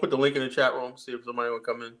want to put the link in the chat room? See if somebody will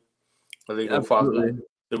come in. I think see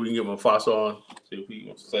if we can get Mufasa on. See if he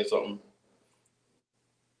wants to say something.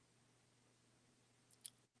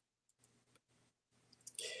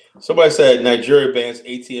 Somebody said Nigeria bans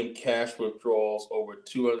ATM cash withdrawals over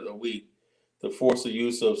 200 a week to force the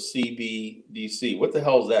use of CBDC. What the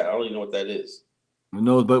hell is that? I don't even know what that is.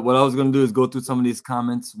 No, but what I was going to do is go through some of these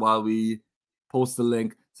comments while we post the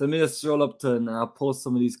link. So let me just scroll up to and I'll post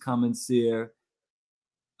some of these comments here.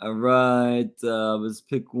 All right, let's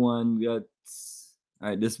pick one. We got, all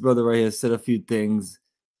right, this brother right here said a few things.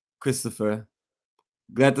 Christopher,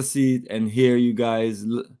 glad to see and hear you guys.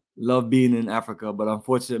 Love being in Africa, but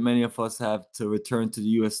unfortunately, many of us have to return to the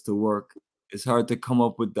U.S. to work. It's hard to come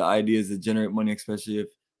up with the ideas that generate money, especially if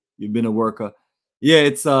you've been a worker. Yeah,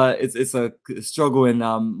 it's a struggle, and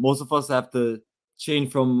most of us have to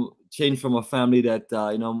change from a family that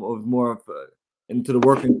of more of into the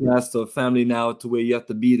working class to a family now, to where you have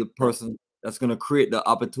to be the person that's going to create the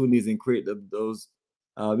opportunities and create those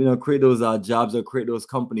jobs or create those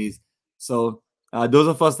companies. So those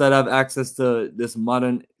of us that have access to this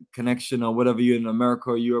modern connection, or whatever you're in America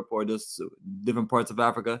or Europe or just different parts of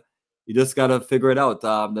Africa, you just got to figure it out. The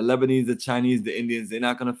Lebanese, the Chinese, the Indians, they're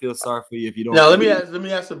not going to feel sorry for you if you don't. Now, let me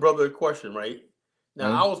ask the brother a question, right?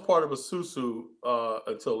 Now, I was part of a susu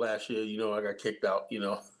until last year. I got kicked out,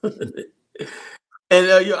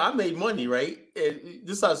 And I made money, right? And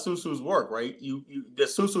this is how susus work, right? The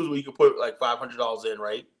susus where you can put like $500 in,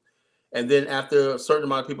 right? And then after a certain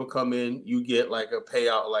amount of people come in, you get like a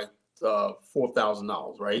payout like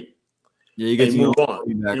 $4,000, right? Yeah, you get move on.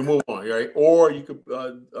 You move on, right? Or you could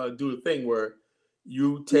do the thing where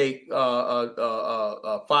you take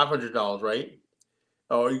 $500, right?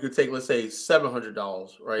 Or you could take, let's say,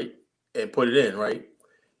 $700, right, and put it in, right?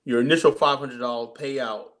 Your initial $500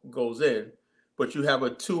 payout goes in, but you have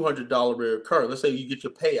a $200 recurring. Let's say you get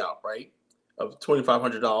your payout, right, of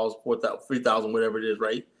 $2,500, $4,000, $3,000, whatever it is,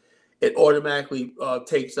 right? It automatically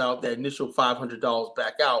takes out that initial $500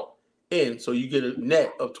 back out in, so you get a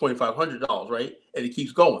net of $2,500, right? And it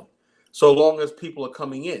keeps going, so long as people are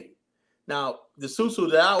coming in. Now, the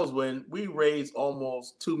susu that I was in, we raised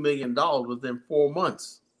almost $2 million within 4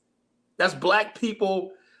 months. That's black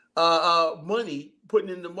people money, putting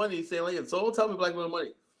in the money, saying, like, so don't tell me black people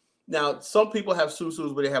money. Now, some people have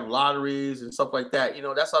susus where they have lotteries and stuff like that.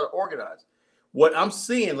 That's how they're organized. What I'm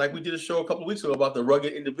seeing, like we did a show a couple of weeks ago about the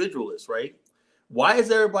rugged individualist, right? Why is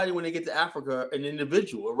everybody, when they get to Africa, an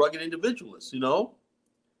individual, a rugged individualist,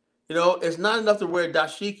 it's not enough to wear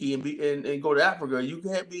dashiki and go to Africa. You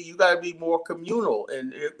got to be more communal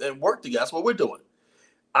and work together. That's what we're doing.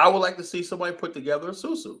 I would like to see somebody put together a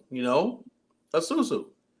susu, a susu.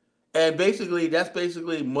 And basically, that's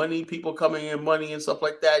basically money, people coming in, money and stuff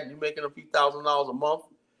like that. You're making a few $1,000s a month,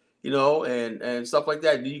 and stuff like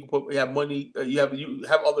that. You have money, you have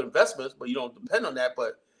other investments, but you don't depend on that.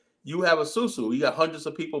 But you have a susu. You got hundreds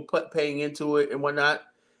of people paying into it and whatnot.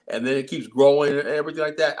 And then it keeps growing and everything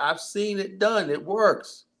like that. I've seen it done. It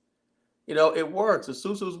works. It works. The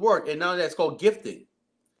susus work. And now that's called gifting.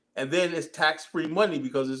 And then it's tax-free money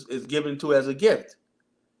because it's given to as a gift.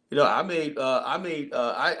 You know, I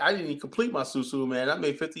didn't even complete my susu, man. I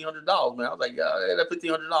made $1,500, man. I was like, yeah, that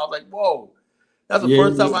 $1,500. Like, whoa, that's the Yeah,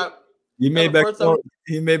 first time you that's made the back first time.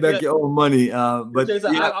 you made Yeah, back your own money. But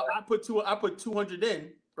yeah, I put 200 in,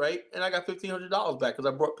 right, and I got $1,500 back because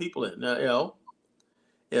I brought people in.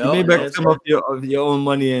 you made back and some of your own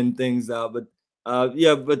money and things. But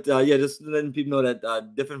yeah, just letting people know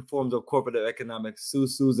that different forms of corporate economics,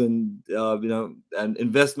 susus, and and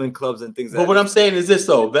investment clubs and things but like what that. I'm saying is this,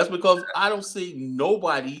 though. That's because I don't see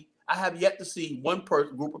nobody. I have yet to see one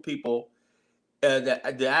group of people that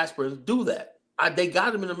diasporans do that. They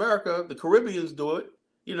got them in America. The Caribbeans do it,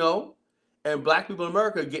 you know, and black people in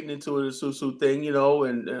America are getting into the susu thing, you know,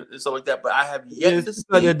 and stuff like that. But I have yet to see.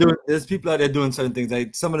 There's people out there doing certain things.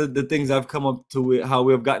 Like some of the things I've come up to with how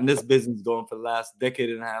we have gotten this business going for the last decade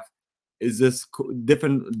and a half is this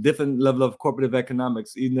different level of corporate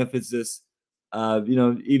economics. Even if it's just,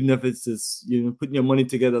 even if it's just putting your money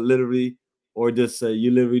together literally, or just you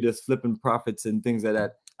literally just flipping profits and things like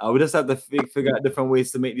that. We just have to figure out different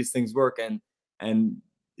ways to make these things work, and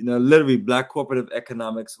literally black corporate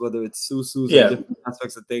economics, whether it's susus and different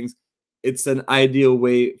aspects of things. It's an ideal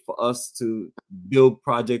way for us to build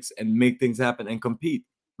projects and make things happen and compete.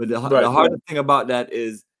 But the hardest thing about that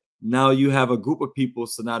is now you have a group of people.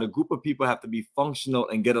 So now the group of people have to be functional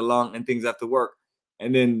and get along, and things have to work.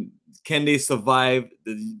 And then can they survive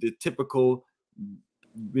the typical,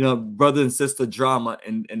 brother and sister drama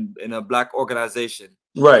in a black organization?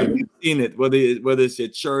 Right. You've seen it, whether it's your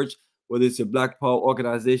church, whether it's your Black Power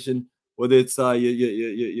organization, whether it's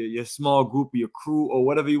your small group, your crew, or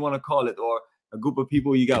whatever you want to call it, or a group of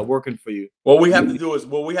people you got working for you. What we have to do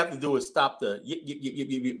is stop the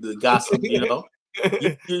gossip, you know.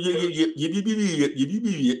 That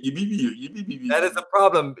is a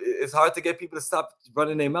problem. It's hard to get people to stop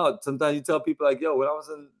running their mouth. Sometimes you tell people like, "Yo, when I was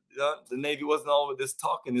in the Navy, wasn't all with this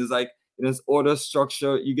talking. It's like it's order,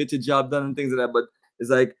 structure. You get your job done and things like that." But it's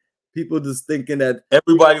like people just thinking that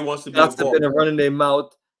everybody wants to be involved and running their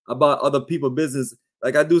mouth about other people's business.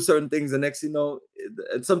 Like I do certain things, and next, and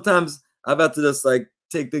sometimes I've had to just like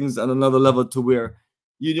take things on another level to where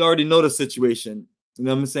you already know the situation. You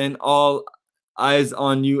know what I'm saying? All eyes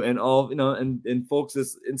on you, and all and folks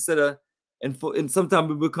is instead of and sometimes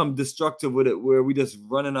we become destructive with it, where we just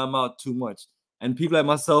running our mouth too much. And people like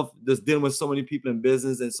myself, just dealing with so many people in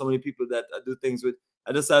business and so many people that I do things with,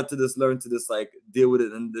 I just had to just learn to just like deal with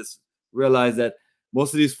it and just realize that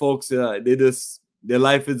most of these folks, their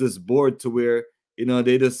life is just bored to where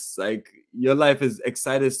they just like your life is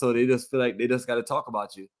excited, so they just feel like they just got to talk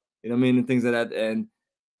about you. You know what I mean, and things like that. And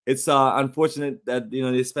it's unfortunate that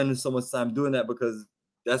they're spending so much time doing that, because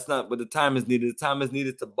that's not what the time is needed. The time is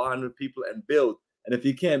needed to bond with people and build. And if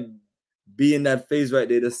you can't be in that phase right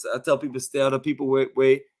there, I tell people stay out of people's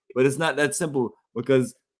way. But it's not that simple,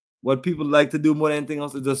 because what people like to do more than anything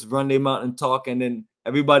else is just run their mouth and talk, and then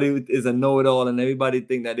everybody is a know-it-all, and everybody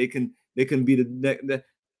think that they can be the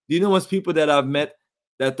do you know most people that I've met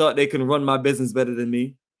that thought they can run my business better than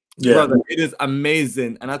me? Yeah. Brother, it is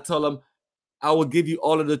amazing. And I tell them, I will give you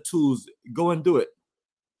all of the tools. Go and do it.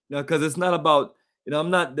 Because it's not about, I'm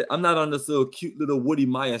not on this little cute little Woody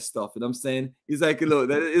Meyer stuff. You know what I'm saying? He's like a little,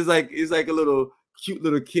 he's like a little cute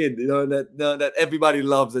little kid, that everybody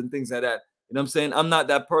loves and things like that. You know what I'm saying? I'm not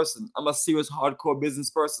that person. I'm a serious, hardcore business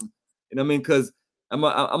person. You know what I mean? Because I'm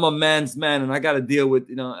a man's man, and I got to deal with,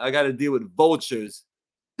 vultures.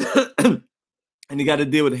 And you got to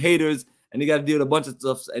deal with haters, and you got to deal with a bunch of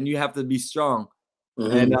stuff, and you have to be strong.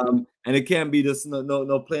 And it can't be just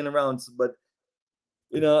no playing around. But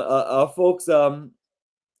our folks,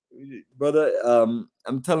 brother,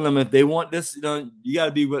 I'm telling them, if they want this, you got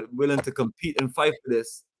to be willing to compete and fight for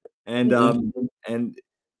this, and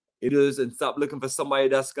it is, and stop looking for somebody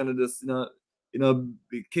that's gonna just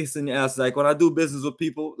be kissing your ass. Like when I do business with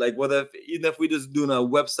people, like even if we just doing a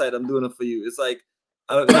website, I'm doing it for you. It's like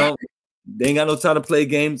they ain't got no time to play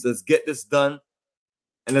games. Let's get this done,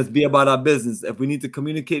 and let's be about our business. If we need to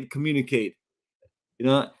communicate.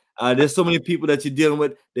 There's so many people that you're dealing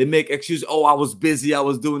with. They make excuses. Oh, I was busy. I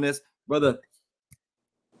was doing this, brother.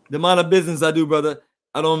 The amount of business I do, brother,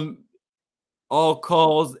 I don't. All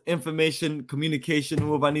calls, information, communication,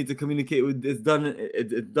 whoever I need to communicate with, it's done.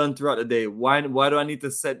 It's done throughout the day. Why do I need to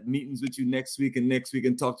set meetings with you next week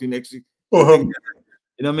and talk to you next week? You know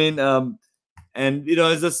what I mean? And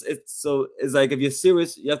it's like, if you're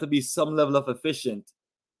serious, you have to be some level of efficient,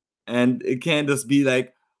 and it can't just be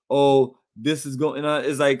like, oh, this is going on.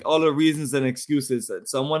 It's like all the reasons and excuses.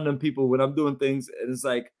 So I'm one of them people when I'm doing things, and it's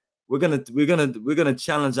like we're gonna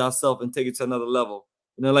challenge ourselves and take it to another level.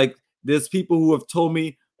 Like there's people who have told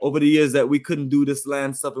me over the years that we couldn't do this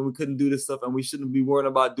land stuff and we couldn't do this stuff and we shouldn't be worrying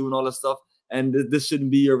about doing all this stuff and this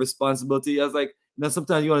shouldn't be your responsibility. I was like, you know,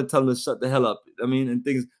 sometimes you want to tell them to shut the hell up. I mean, and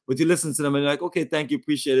things, but you listen to them and you're like, okay, thank you,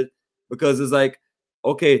 appreciate it. Because it's like,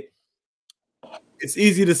 okay, it's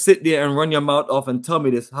easy to sit there and run your mouth off and tell me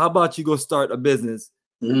this. How about you go start a business?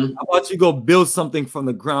 Mm-hmm. How about you go build something from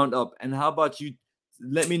the ground up? And how about you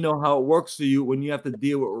let me know how it works for you when you have to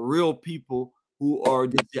deal with real people who are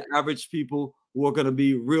just your average people who are going to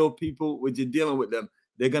be real people when you're dealing with them.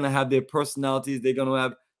 They're going to have their personalities. They're going to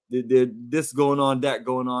have their this going on, that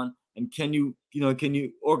going on. And can you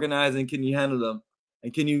organize and can you handle them?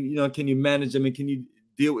 And can you manage them and can you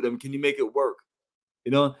deal with them? Can you make it work?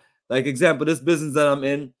 You know, like example, this business that I'm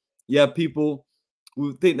in, you have people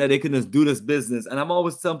who think that they can just do this business. And I'm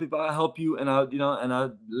always telling people, I'll help you and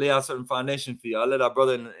I'll lay out certain foundation for you. I'll let our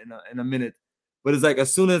brother in a minute. But it's like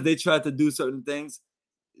as soon as they try to do certain things,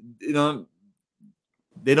 you know,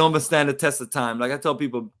 they don't understand the test of time. Like I tell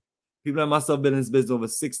people like myself been in this business over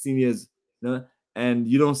 16 years, you know, and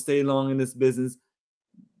you don't stay long in this business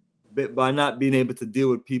by not being able to deal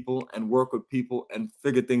with people and work with people and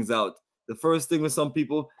figure things out. The first thing with some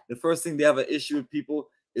people, the first thing they have an issue with people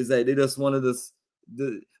is that they just want to just,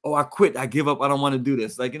 oh, I quit, I give up, I don't want to do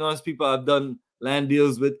this. Like, you know, there's people I've done land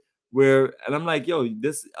deals with where, and I'm like, yo,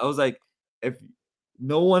 I was like, if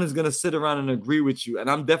no one is going to sit around and agree with you, and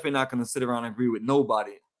I'm definitely not going to sit around and agree with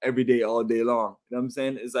nobody every day, all day long. You know what I'm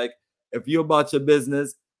saying? It's like, if you're about your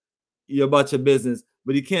business, you're about your business,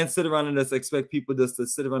 but you can't sit around and just expect people just to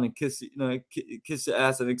sit around and kiss your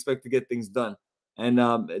ass and expect to get things done.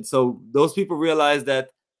 And so those people realize that,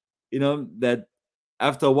 you know, that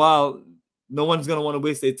after a while, no one's gonna want to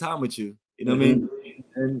waste their time with you. You know what I mean?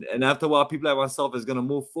 And after a while, people like myself is gonna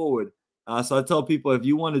move forward. So I tell people, if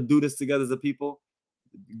you want to do this together as a people,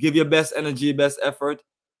 give your best energy, best effort.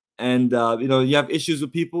 And you know, you have issues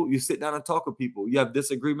with people, you sit down and talk with people. You have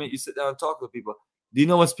disagreement, you sit down and talk with people. Do you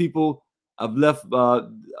know most people have left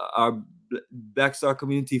our Blackstar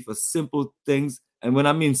community for simple things? And when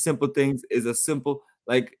I mean simple things, is a simple,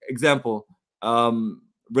 like example,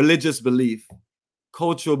 religious belief,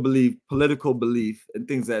 cultural belief, political belief, and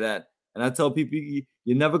things like that. And I tell people,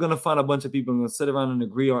 you're never gonna find a bunch of people who are gonna sit around and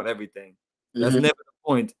agree on everything. That's never the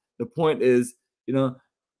point. The point is, you know,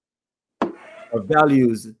 our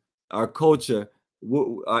values, our culture,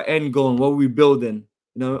 our end goal, what we're building,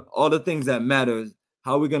 you know, all the things that matter,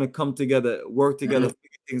 how we're gonna come together, work together,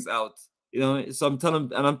 figure things out. You know, so I'm telling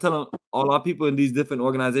all our people in these different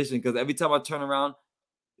organizations, because every time I turn around,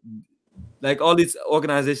 like all these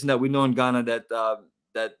organizations that we know in Ghana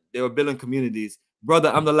that they were building communities, brother,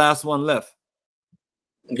 I'm the last one left.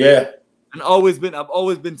 Yeah. And I've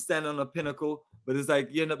always been standing on a pinnacle, but it's like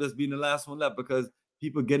you end up just being the last one left because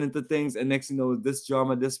people get into things and next thing you know, this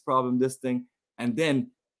drama, this problem, this thing, and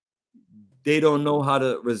then they don't know how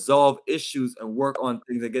to resolve issues and work on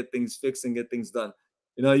things and get things fixed and get things done.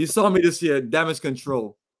 You know, you saw me this year, damage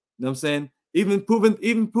control. You know what I'm saying? Even proving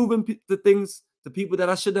the things to people that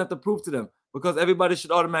I shouldn't have to prove to them, because everybody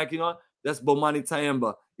should automatically, you know, that's Bomani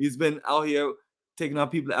Tyehimba. He's been out here taking our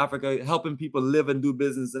people to Africa, helping people live and do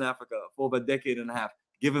business in Africa for over a decade and a half.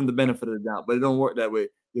 Give him the benefit of the doubt, but it don't work that way.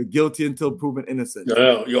 You're guilty until proven innocent.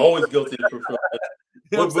 No, you're always guilty.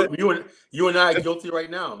 But you and I are guilty right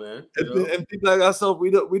now, man. And people like ourselves,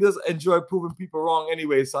 we just enjoy proving people wrong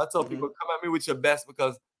anyway. So I tell people, come at me with your best,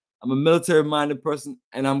 because I'm a military-minded person,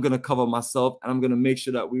 and I'm gonna cover myself, and I'm gonna make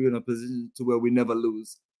sure that we're in a position to where we never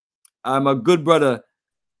lose. I'm a good brother.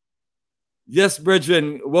 Yes,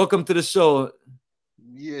 brethren, welcome to the show.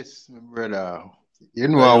 Yes, my brother. You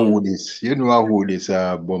know who this,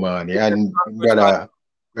 Bomani, and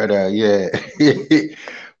brother, yeah.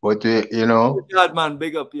 But you know, God, man,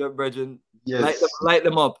 big up your brethren. yes, light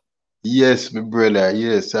them up. Yes, my brother,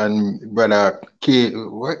 yes, and brother K.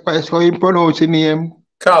 What's how you pronounce your name?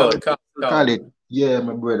 Kala. Yeah,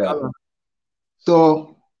 my brother.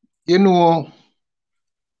 So you know,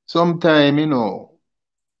 sometime you know,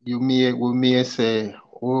 we may say,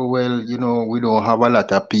 oh well, you know, we don't have a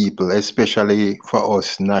lot of people, especially for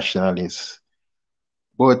us nationalists.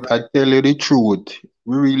 But I tell you the truth,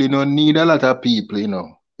 we really don't need a lot of people, you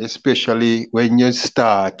know, especially when you're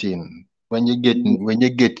starting, when you're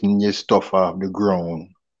getting your stuff off the ground.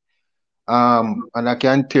 And I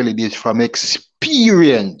can tell you this from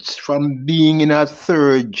experience, from being in a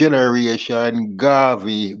third generation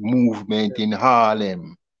Garvey movement in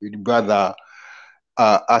Harlem with brother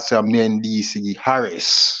Asa Mendici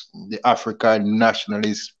Harris, the African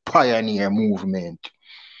nationalist pioneer movement,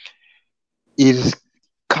 is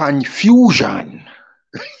confusion.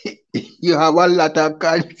 You have a lot of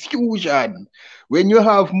confusion when you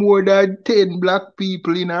have more than 10 black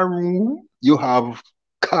people in a room, you have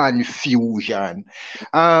confusion.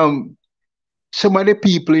 Some of the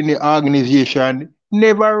people in the organization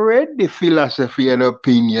never read the philosophy and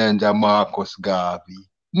opinions of Marcus Garvey.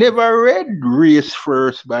 Never read Race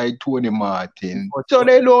First by Tony Martin. So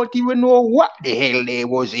they don't even know what the hell they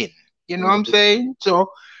was in. You know what I'm saying?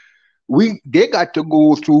 So they got to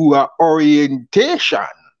go through an orientation,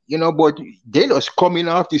 you know, but they just coming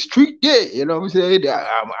off the street there, you know what I'm saying?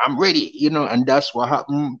 I'm ready, you know, and that's what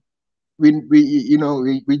happened with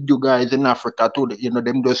you guys in Africa too. You know,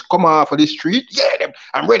 them just come off of the street,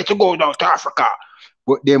 I'm ready to go down to Africa.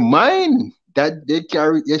 But their mind that they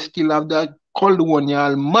carry, they still have that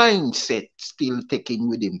colonial mindset still taking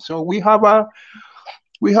with him. So we have a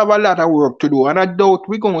lot of work to do, and I doubt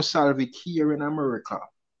we're gonna solve it here in America.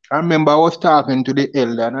 I remember I was talking to the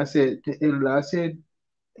elder, and I said,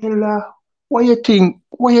 Elder, what you think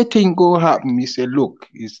gonna happen? He said, look,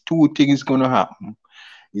 it's two things gonna happen.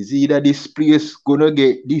 It's either this place gonna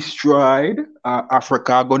get destroyed, or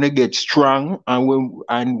Africa gonna get strong,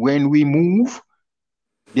 and when we move,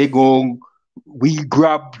 we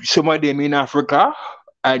grab some of them in Africa,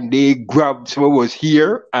 and they grab some of us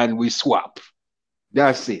here, and we swap.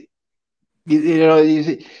 That's it. You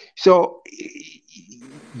know, so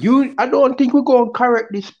I don't think we're going to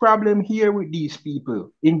correct this problem here with these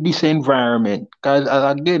people in this environment. Because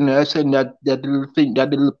again, I said that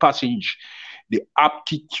little passage, the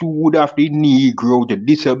aptitude of the Negro to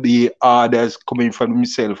disobey orders coming from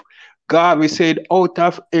himself. Garvey said out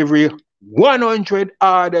of every 100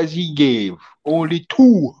 orders he gave, only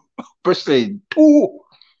 2%,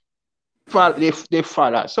 they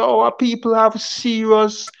follow. So our people have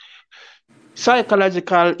serious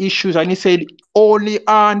psychological issues, and he said only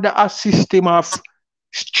under a system of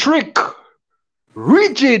strict,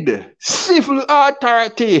 rigid civil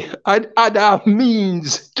authority and other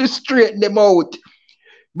means to straighten them out.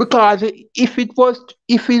 Because if it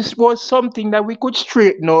was something that we could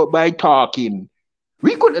straighten out by talking,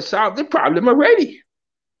 we could have solved the problem already.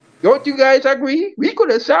 Don't you guys agree? We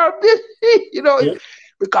could have solved this, you know,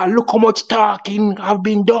 because look how much talking have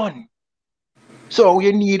been done. So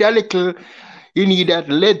you need that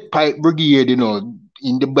lead pipe brigade, you know,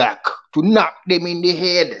 in the back to knock them in the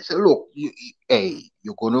head. So look,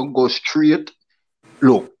 you're gonna go straight.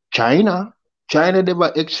 Look, China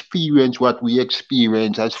never experienced what we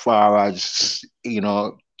experience as far as, you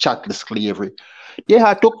know, chattel slavery. They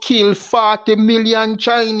had to kill 40 million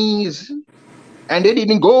Chinese, and they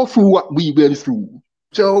didn't go through what we went through.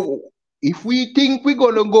 So if we think we're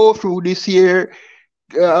gonna go through this year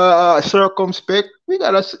circumspect, we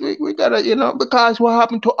gotta, you know, because what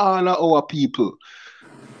happened to all of our people,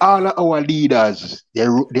 all of our leaders,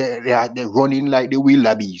 they're running like the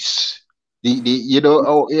wildebeest. The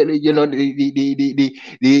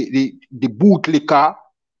bootlicker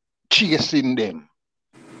chasing them.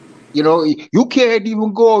 You know, you can't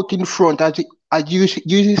even go out in front, as you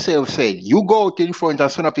yourself said. You go out in front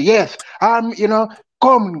and son up, yes, you know,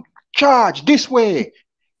 come charge this way.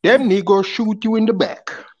 Them niggas shoot you in the back.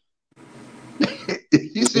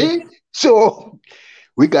 You see? So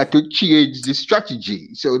we got to change the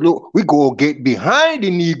strategy. So look, we go get behind the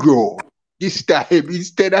Negro this time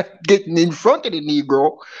instead of getting in front of the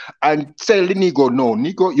Negro and tell the Negro, no,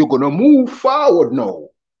 Negro, you're gonna move forward now.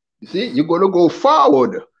 You see, you're gonna go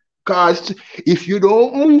forward. Because if you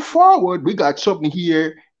don't move forward, we got something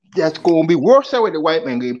here that's gonna be worse than what the white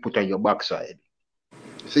man going to put on your backside.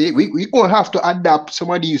 See, we're going to have to adapt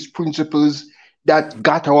some of these principles that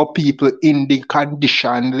got our people in the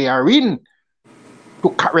condition they are in to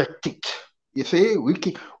correct it. You see, we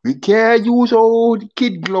can't use all the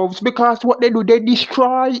kid gloves, because what they do, they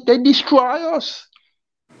destroy us.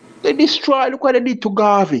 They destroy, look what they did to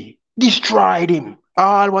Garvey. Destroyed him.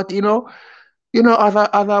 All what, you know,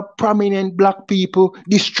 other prominent black people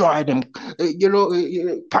destroyed them.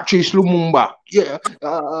 Patrice Lumumba. Yeah.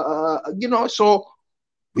 So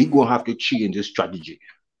we're going to have to change the strategy.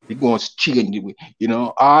 We're going to change it. You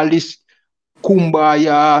know, all this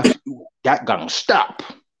kumbaya, that going to stop.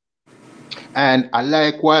 And I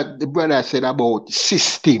like what the brother said about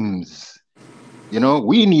systems. You know,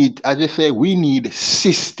 we need, as I say, we need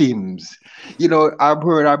systems. You know, I've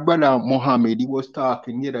heard our brother Mohammed, he was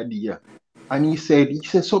talking the other day, and he said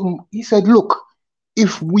something, he said, look,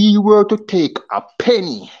 if we were to take a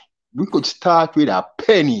penny, we could start with a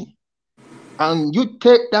penny. And you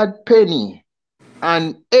take that penny,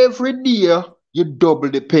 and every day you double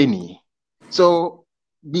the penny. So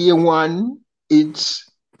day 1, it's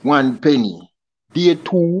 1 penny. Day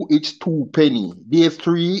 2, it's 2 pennies. Day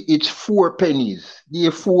 3, it's 4 pennies.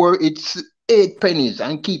 Day 4, it's 8 pennies,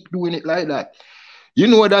 and keep doing it like that. You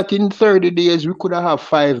know that in 30 days we could have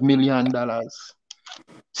 $5 million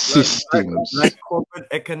systems. Like corporate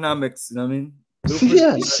economics, you know what I mean?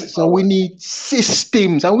 Yes, so we need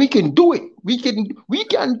systems, and we can do it. We can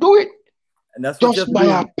do it. And that's what just by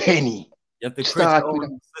a penny. You have to create your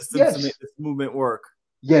own systems to make this movement work.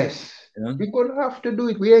 Yes. Yeah? We're gonna have to do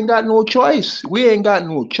it. We ain't got no choice. We ain't got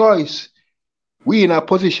no choice. We in a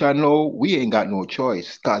position now, we ain't got no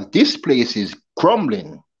choice. Because this place is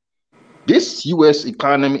crumbling. This US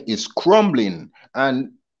economy is crumbling.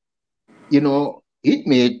 And you know, they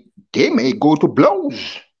may go to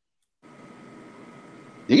blows.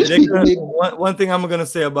 One thing I'm gonna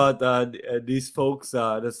say about these folks,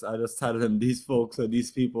 I just titled them "These Folks" or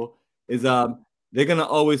 "These People," is they're gonna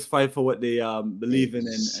always fight for what they believe in.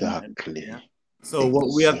 Exactly. Yeah? So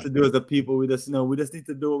what we have to do as a people, we just need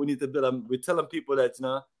to do what we need to build. We're telling people that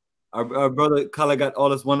our brother Kala got all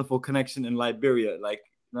this wonderful connection in Liberia. Like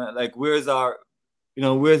where's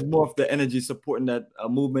where's more of the energy supporting that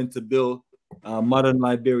movement to build modern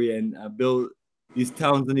Liberia and build these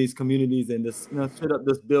towns and these communities, and just straight up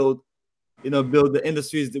just build the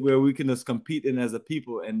industries where we can just compete in as a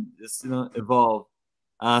people and just evolve.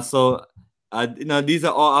 These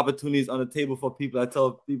are all opportunities on the table for people. I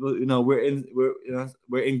tell people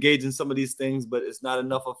we're engaged in some of these things, but it's not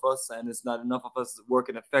enough of us, and it's not enough of us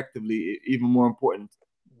working effectively. Even more important.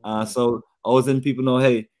 So I always letting people know,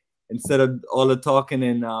 hey, instead of all the talking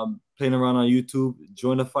and playing around on YouTube,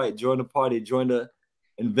 join the fight, join the party, join the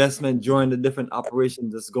investment, join the different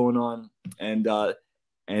operations that's going on, and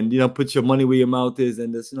put your money where your mouth is,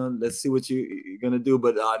 and just let's see what you're gonna do.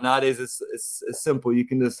 But nowadays it's simple. You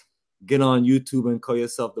can just get on YouTube and call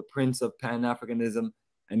yourself the Prince of Pan-Africanism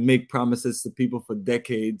and make promises to people for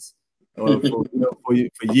decades or for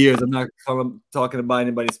years. I'm not talking about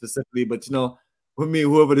anybody specifically, but with me,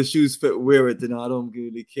 whoever the shoes fit, wear it. I don't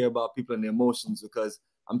really care about people and their emotions, because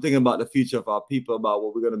I'm thinking about the future of our people, about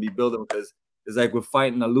what we're gonna be building, because it's like we're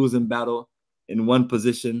fighting a losing battle in one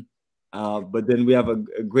position, but then we have a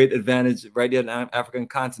great advantage right here in the African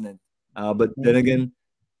continent. But then again,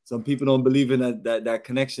 some people don't believe in that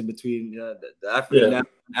connection between the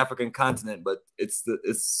African continent, but it's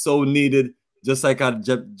so needed. Just like our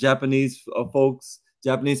Japanese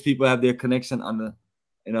Japanese people have their connection on the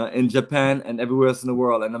in Japan and everywhere else in the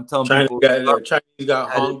world. And I'm telling people, Chinese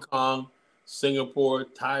got Hong Kong, Singapore,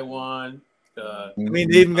 Taiwan. They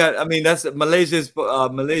even got. That's Malaysia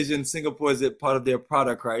and Singapore is part of their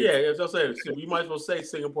product, right? Yeah, as I said, so we might as well say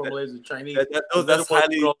Singapore, Malaysia, Chinese. That's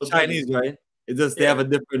highly Chinese, right? It's just they have a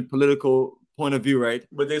different political point of view, right?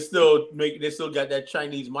 But they still got that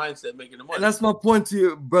Chinese mindset making the money. And that's my point to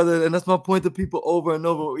you, brother. And that's my point to people over and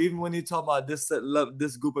over. Even when you talk about this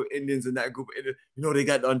group of Indians and that group of Indians, they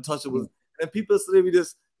got the untouchables, and people literally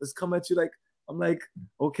just come at you like, I'm like,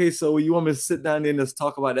 okay, so you want me to sit down there and just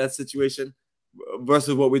talk about that situation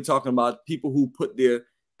versus what we're talking about, people who put their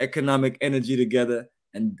economic energy together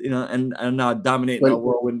and and now dominating our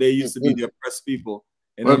world when they used to be the oppressed people.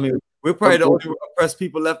 We're probably the only oppressed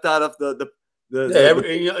people left out of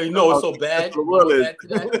it's so bad. I'm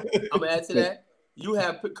gonna add to that. You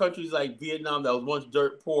have countries like Vietnam that was once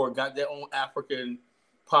dirt poor, got their own African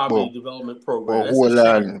poverty development program. Hold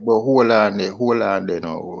on there.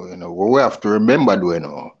 We have to remember,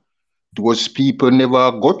 those people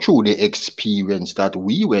never got through the experience that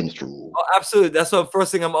we went through. Oh, absolutely. That's the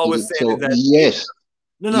first thing I'm always saying.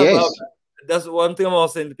 That's one thing I'm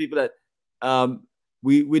always saying to people, that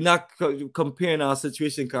we're not comparing our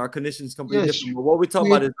situation, because our conditions completely different. But what we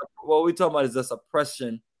talking about is just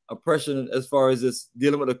oppression as far as this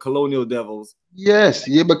dealing with the colonial devils. Yes,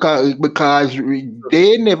 because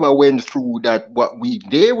they never went through that.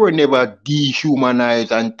 They were never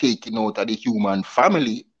dehumanized and taken out of the human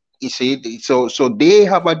family. You see, so they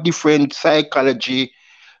have a different psychology,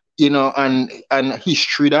 and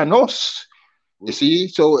history than us. You see,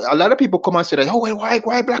 so a lot of people come and say that,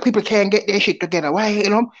 why black people can't get their shit together? Why,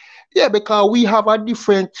 Yeah, because we have a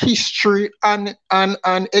different history and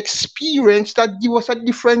experience that give us a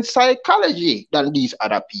different psychology than these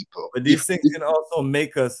other people. But these things can also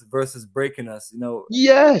make us versus breaking us,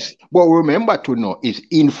 Yes, but remember to know is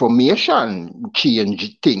information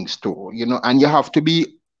change things too, and you have to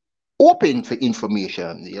be open for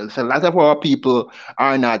information. So a lot of our people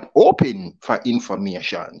are not open for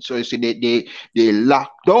information. So you see, they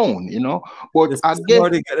lock down, But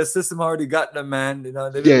the system already got them, man. They've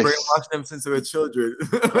been brainwashing them since they were children.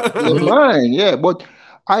 But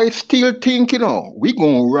I still think, we're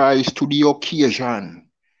gonna rise to the occasion.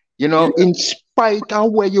 In spite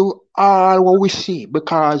of where you are, what we see.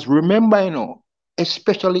 Because remember,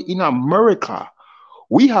 especially in America,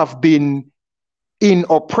 we have been in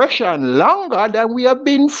oppression longer than we have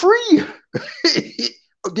been free.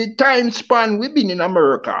 The time span we've been in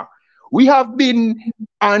America, we have been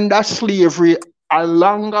under slavery a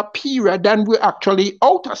longer period than we're actually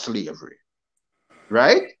out of slavery,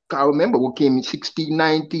 right? I remember we came in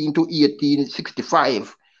 1619 to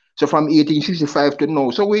 1865. So from 1865 to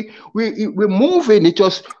now, so we're moving. It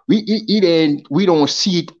just we don't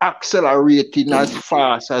see it accelerating as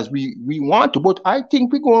fast as we want to. But I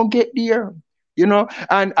think we're gonna get there, you know.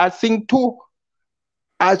 And I think too,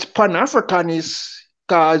 as Pan-Africanists,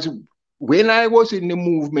 because when I was in the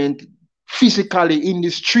movement, physically in the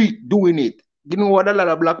street doing it, you know what a lot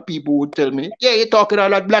of black people would tell me? Yeah, you're talking all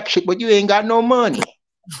that black shit, but you ain't got no money.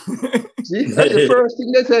 See, that's the first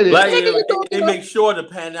thing they say. Like, they make sure the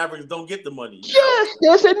Pan-Africans don't get the money. Yes,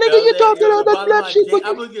 they say, nigga, you talking all that black shit.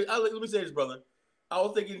 Let me say this, brother. I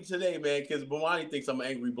was thinking today, man, because Bomani thinks I'm an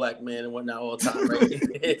angry black man and whatnot all the time, right?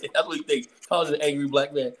 That's what he thinks. Calls an angry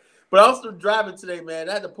black man. But I was driving today, man.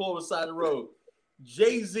 I had to pull over the side of the road.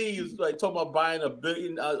 Jay-Z is like talking about buying $1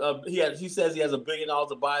 billion. He says he has $1 billion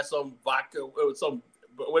to buy some vodka or some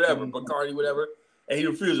whatever, Bacardi, whatever, and he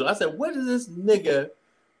refused. I said, what is this nigga,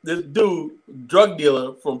 this dude, drug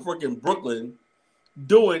dealer from freaking Brooklyn,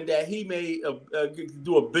 doing that he may do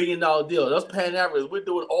 $1 billion deal? That's Pan-Africans. We're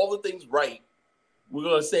doing all the things right. We're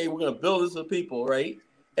gonna say we're gonna build this for people, right?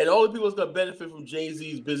 And all the people that's gonna benefit from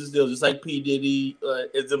Jay-Z's business deals, just like P. Diddy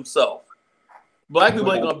is himself. Black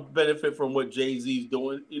people ain't gonna benefit from what Jay-Z's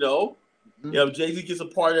doing, you know. You know, Jay-Z gets a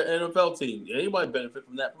part of the NFL team. Anybody benefit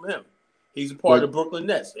from that from him? He's a part of the Brooklyn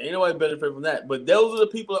Nets. Ain't nobody benefit from that. But those are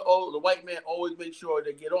the people that the white man always make sure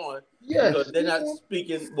they get on, because they're not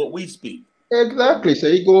speaking what we speak. Exactly. So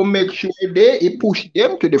he go make sure he push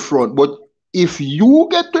them to the front. But if you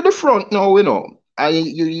get to the front now, you know, and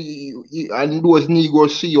and those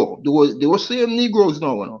Negroes see you, those same Negroes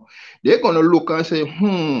now, you know, they're gonna look and say,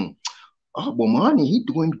 Bomani, he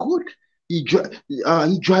doing good. He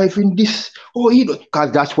driving this. Oh,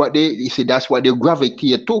 because that's what they say. That's what they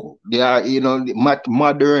gravitate to. They are, you know,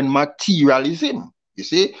 modern materialism. You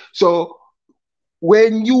see, so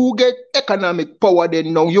when you get economic power,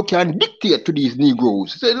 then now you can dictate to these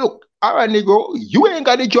Negroes. Say, look, all right, Negro, you ain't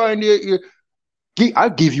got to join the. I'll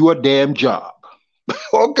give you a damn job.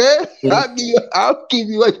 Okay, I'll give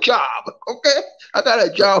you a job. Okay, I got a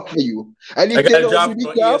job for you. And if I got they a job don't do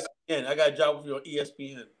for the job, ESPN. I got a job for you on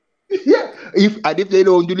ESPN. Yeah, if they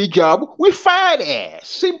don't do the job, we fire their ass.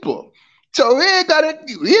 Simple. So you ain't gotta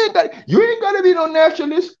be no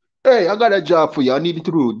nationalist. Hey, I got a job for you. I need you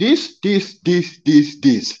to do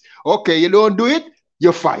this. Okay, you don't do it,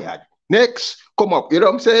 you're fired. Next, come up. You know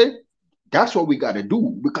what I'm saying? That's what we gotta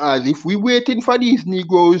do, because if we waiting for these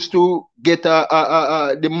Negroes to get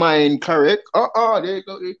the mind correct,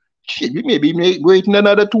 shit, we may be waiting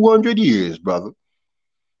another 200 years, brother.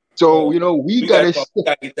 So, you know, we gotta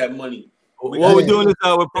get that money. What we're doing is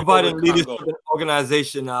we're providing leadership and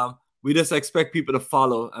organization. We just expect people to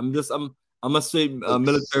follow. I'm a straight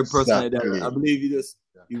military person like that. I believe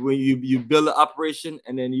you build an operation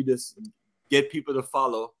and then you just get people to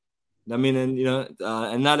follow. I mean, and you know,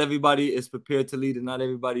 and not everybody is prepared to lead, and not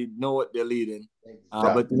everybody know what they're leading.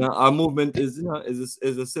 But you know, our movement is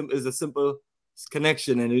a simple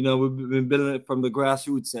connection, and you know, we've been building it from the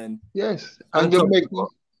grassroots. And and you make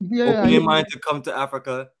open your mind to come to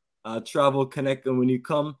Africa, travel, connect, and when you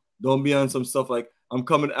come, don't be on some stuff like, I'm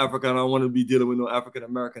coming to Africa and I want to be dealing with no African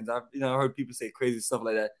Americans. I heard people say crazy stuff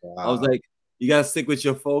like that. Wow. I was like, you gotta stick with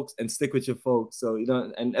your folks and stick with your folks. So you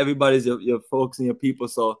know, and everybody's your folks and your people.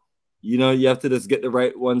 So you know, you have to just get the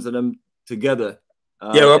right ones of them together.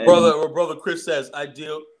 My brother Chris says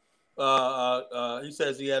ideal. He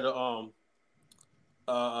says he had a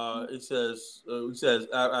he says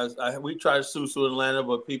we tried to sue in Atlanta,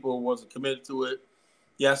 but people wasn't committed to it.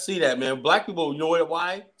 Yeah, I see that, man. Black people, you know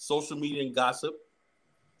why? Social media and gossip.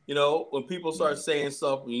 You know, when people start saying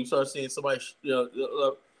stuff, when you start seeing somebody, you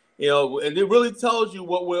know, and it really tells you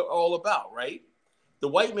what we're all about, right? The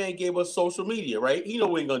white man gave us social media, right? He know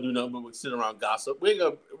we ain't gonna do nothing but sit around gossip. We ain't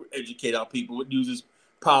gonna educate our people. Use this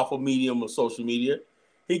powerful medium of social media.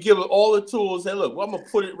 He give us all the tools. Hey, look, well, I'm gonna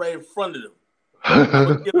put it right in front of them. I'm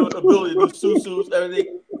gonna give them the ability to do susus,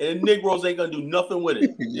 everything, and the Negroes ain't gonna do nothing with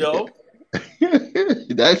it. You know.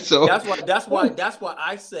 That's why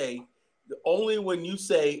I say only when you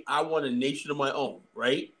say I want a nation of my own,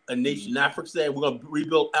 right? A nation, Afrikstan. We're gonna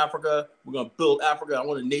rebuild Africa. We're gonna build Africa. I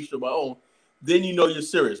want a nation of my own. Then you know you're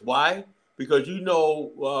serious. Why? Because you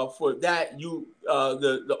know for that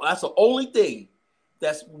that's the only thing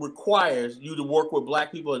that requires you to work with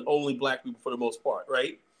black people, and only black people for the most part,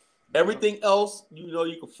 right? Everything else, you know,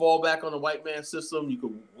 you can fall back on the white man system. You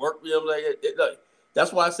can work with them like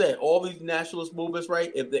That's why I said all these nationalist movements,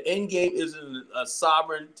 right? If the end game isn't a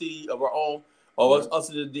sovereignty of our own, or us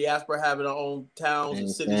in the diaspora having our own towns and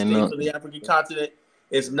city-states on the African continent,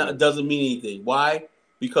 it doesn't mean anything. Why?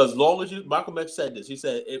 Because long as Malcolm X said this, he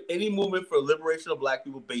said, if any movement for liberation of black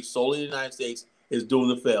people based solely in the United States is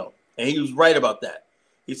doomed to fail. And he was right about that.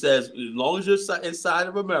 He says, as long as you're inside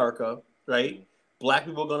of America, right, black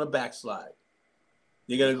people are going to backslide.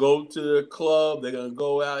 They're going to go to the club. They're going to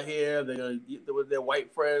go out here. They're going to get with their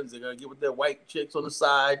white friends. They're going to get with their white chicks on the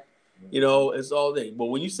side. It's all there. But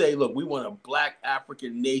when you say, look, we want a black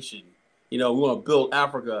African nation, we want to build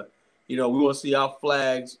Africa, we want to see our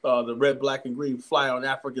flags, the red, black, and green fly on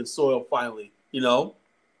African soil finally, and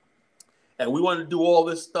we want to do all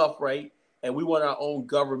this stuff, right? And we want our own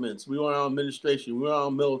governments. We want our own administration. We want our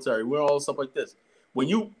own military. We want all stuff like this.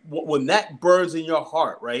 When that burns in your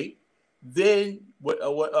heart, right? Then what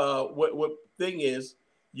thing is,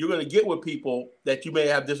 you're going to get with people that you may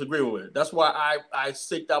have disagreement with. That's why I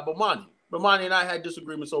seeked out Bomani. Bomani and I had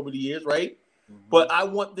disagreements over the years, right? Mm-hmm. But I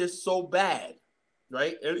want this so bad,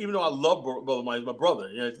 right? And even though I love Bomani, he's my brother.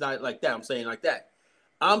 It's not like that. I'm saying like that.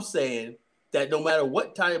 I'm saying that no matter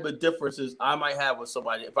what type of differences I might have with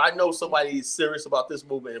somebody, if I know somebody is serious about this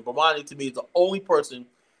movement, and Bomani to me is the only person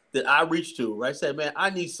that I reach to, right? I said, man,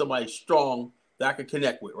 I need somebody strong that I can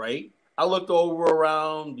connect with, right? I looked over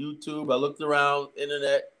around YouTube, I looked around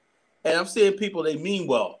internet, and I'm seeing people, they mean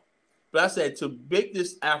well. But I said, to make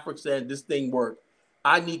this Afrikstan, this thing work,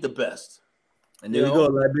 I need the best. And there you go,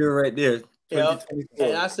 Liberia right there.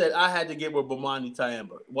 And I said, I had to get with Bomani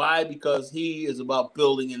Tyehimba. Why? Because he is about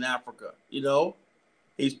building in Africa,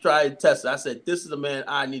 He's trying to test it. I said, this is the man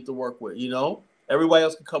I need to work with, Everybody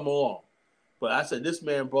else can come along. But I said, this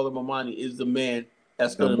man, Brother Bomani, is the man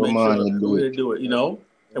that's going to make sure to do it,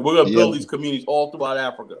 And we're going to build these communities all throughout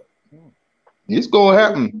Africa. It's going to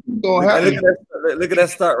happen. It's going to happen. Look at that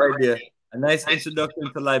start right there. A nice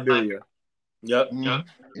introduction to Liberia. Yep.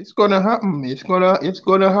 It's gonna happen. It's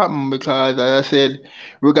gonna happen because, as I said,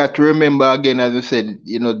 we got to remember again, as I said,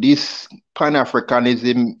 this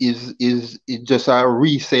Pan-Africanism is just a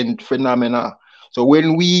recent phenomena. So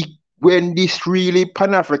when this really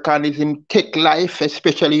Pan-Africanism take life,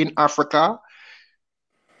 especially in Africa,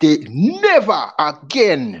 they never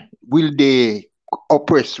again will they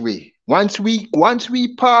oppress we. Once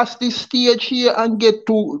we pass this stage here and get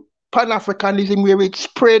to Pan-Africanism, where it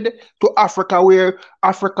spread to Africa, where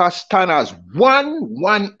Africa stands as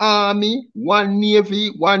one army, one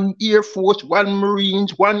navy, one air force, one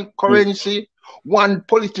marines, one currency, one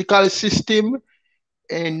political system,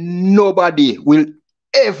 and nobody will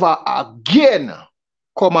ever again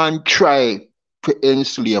come and try to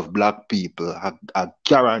enslave black people. I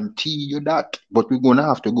guarantee you that. But we're going to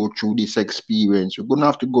have to go through this experience. We're going to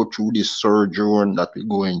have to go through this sojourn that we're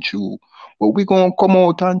going through. But we're going to come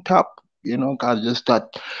out on top, because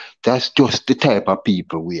that's just the type of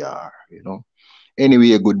people we are,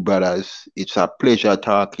 Anyway, good brothers, it's a pleasure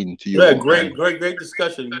talking to you. Yeah, great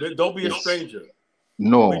discussion. Don't be a stranger.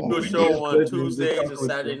 No. We do a show on Tuesdays and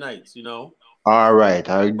Saturday nights, All right,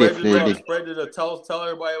 I definitely spread it. Tell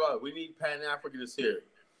everybody about it. We need Pan-Africanists here.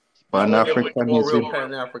 Pan-Africanism. Real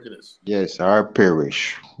Pan-Africanists. Yes, our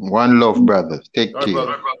parish. One love, brothers. Take care.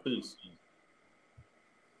 Brother, peace.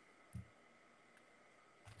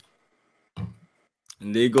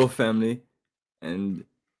 And there you go, family. And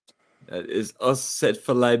that is us set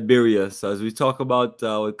for Liberia. So as we talk about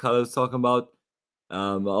what Kala was talking about,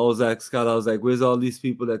 I always ask Kala, I was like, where's all these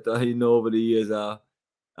people that over the years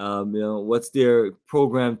what's their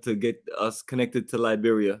program to get us connected to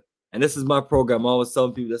Liberia? And this is my program. I always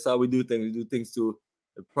tell people that's how we do things. We do things through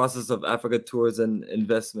the process of Africa tours and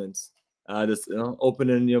investments. Just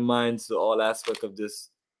opening your minds to all aspects of this.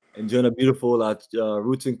 Enjoying a beautiful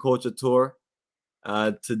roots and culture tour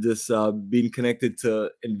to this being connected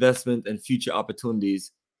to investment and future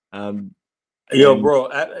opportunities. Bro,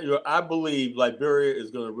 I believe Liberia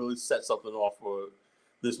is going to really set something off for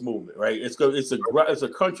this movement, right? It's a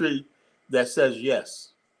country that says yes.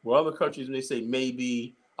 Where other countries, when they say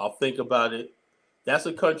maybe, I'll think about it. That's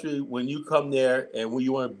a country when you come there and when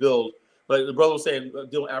you want to build, like the brother was saying,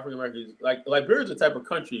 dealing with African Americans, like Liberia is the type of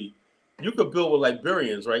country you could build with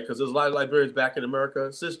Liberians, right? Because there's a lot of Liberians back in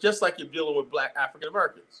America. So it's just like you're dealing with black African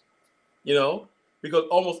Americans, because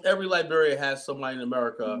almost every Liberia has somebody in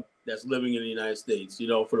America that's living in the United States,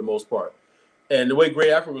 for the most part. And the way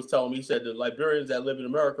Great Africa was telling me, he said the Liberians that live in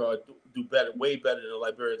America do better, way better than the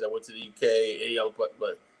Liberians that went to the UK, any other place,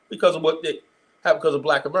 but because of what they have, because of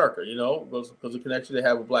Black America, because of the connection they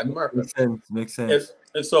have with Black America. Makes sense.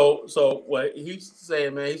 And so what he's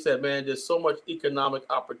saying, man, he said, man, there's so much economic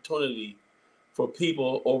opportunity for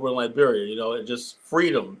people over in Liberia, you know, and just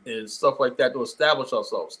freedom and stuff like that to establish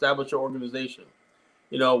ourselves, establish your organization,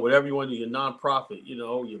 you know, whatever you want to do, your nonprofit, you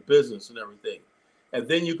know, your business and everything. And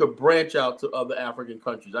then you could branch out to other African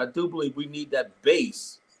countries. I do believe we need that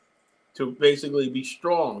base to basically be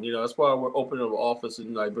strong. You know, that's why we're opening an office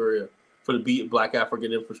in Liberia for the Black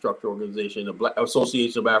African Infrastructure Organization, the Black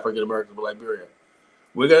Association of African Americans of Liberia.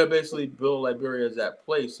 We're going to basically build Liberia as that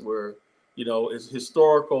place where, you know, it's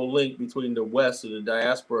historical link between the West and the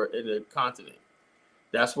diaspora in the continent.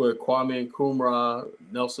 That's where Kwame Nkrumah,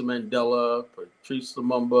 Nelson Mandela, Patrice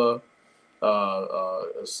Lumumba,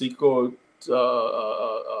 Sekou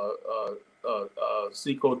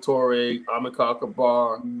Toure, Amilcar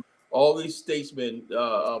Cabral, all these statesmen,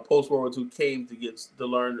 post-World War II, came to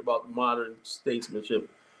learn about modern statesmanship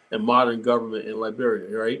and modern government in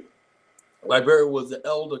Liberia, right? Liberia was the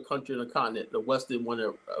elder country in the continent. The West didn't want it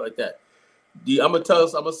like that. I'm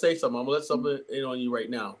gonna say something. I'm gonna let something in on you right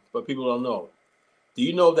now, but people don't know. Do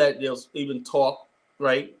you know that there's even talk,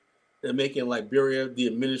 right? They're making Liberia the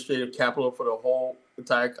administrative capital for the whole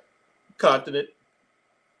entire continent.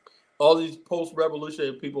 All these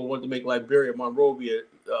post-revolutionary people wanted to make Liberia Monrovia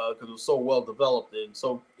because it was so well developed and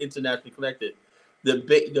so internationally connected.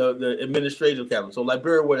 The administrative capital. So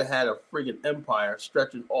Liberia would have had a friggin' empire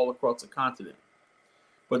stretching all across the continent.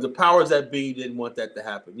 But the powers that be didn't want that to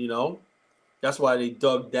happen, you know? That's why they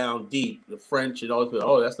dug down deep. The French and all this,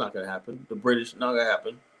 oh, that's not going to happen. The British, not going to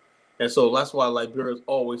happen. And so that's why Liberia is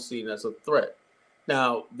always seen as a threat.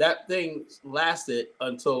 Now, that thing lasted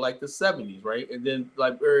until like the 70s, right? And then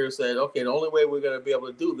Liberia said, okay, the only way we're going to be able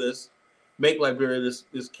to do this, make Liberia this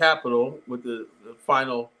capital with the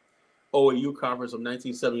final OAU conference of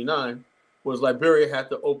 1979, was Liberia had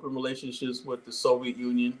to open relationships with the Soviet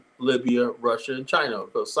Union, Libya, Russia, and China,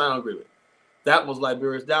 the Sino Agreement. That was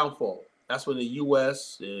Liberia's downfall. That's when the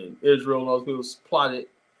U.S. and Israel and all those people plotted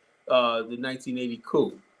the 1980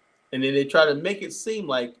 coup. And then they tried to make it seem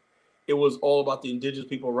like it was all about the indigenous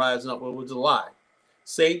people rising up, when it was a lie.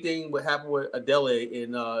 Same thing what happened with Adele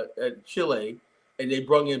in Chile, and they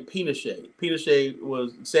brought in Pinochet. Pinochet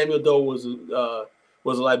was, Samuel Doe was a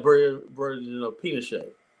Liberian version of Pinochet.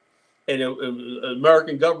 And the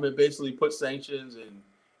American government basically put sanctions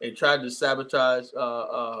and tried to sabotage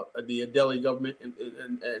the Adele government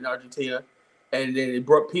in Argentina. And then they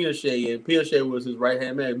brought Pinochet in. Pinochet was his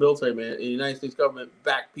right-hand man, military man. And the United States government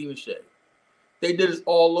backed Pinochet. They did this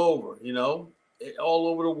all over, you know, all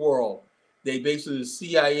over the world. They basically, the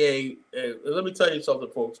CIA, and let me tell you something,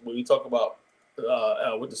 folks, when we talk about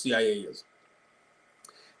what the CIA is.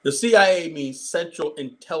 The CIA means Central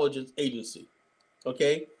Intelligence Agency,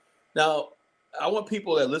 okay? Now, I want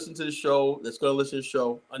people that listen to the show, that's going to listen to the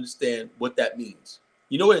show, understand what that means.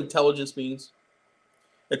 You know what intelligence means?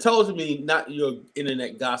 Intelligence means not your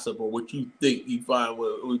internet gossip or what you think you find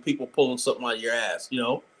with people pulling something out of your ass, you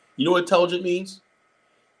know? You know what intelligent means?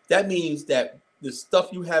 That means that the stuff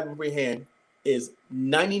you have in your hand is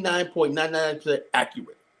 99.99%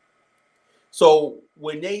 accurate. So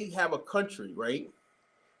when they have a country, right,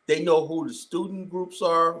 they know who the student groups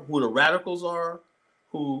are, who the radicals are,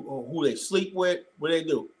 who they sleep with, what they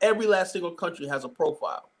do. Every last single country has a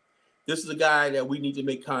profile. This is a guy that we need to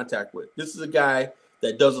make contact with. This is a guy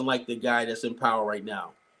that doesn't like the guy that's in power right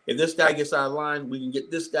now. If this guy gets out of line, we can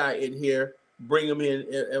get this guy in here, bring him in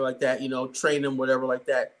and like that, you know, train him, whatever like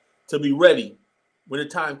that, to be ready when the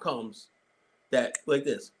time comes. That like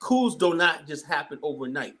this. Coups do not just happen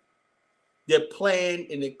overnight. They're planned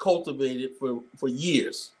and they're cultivated for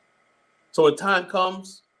years. So when time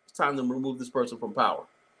comes, it's time to remove this person from power.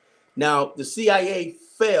 Now, the CIA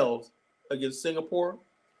failed against Singapore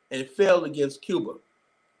and it failed against Cuba.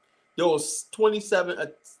 There was 27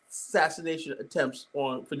 assassination attempts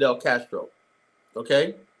on Fidel Castro.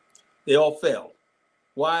 Okay? They all failed.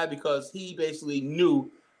 Why? Because he basically knew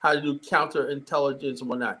how to do counterintelligence and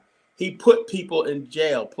whatnot. He put people in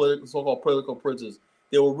jail, so-called political prisoners.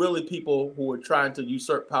 They were really people who were trying to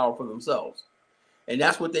usurp power for themselves. And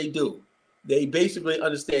that's what they do. They basically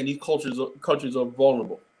understand these countries are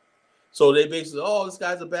vulnerable. So they basically, oh, this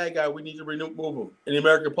guy's a bad guy. We need to remove him. And the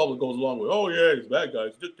American public goes along with, oh, yeah, he's a bad guy.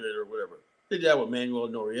 He's a dictator or whatever. They did that with Manuel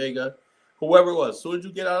Noriega, whoever it was. As soon as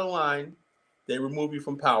you get out of line, they remove you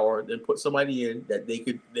from power, then put somebody in that they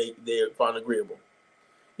found agreeable.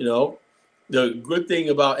 You know, the good thing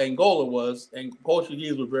about Angola was, and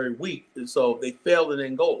Portuguese were very weak, and so they failed in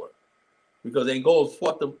Angola because Angola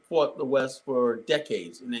fought the West for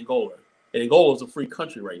decades in Angola, and Angola is a free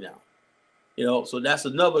country right now. You know, so that's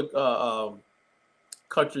another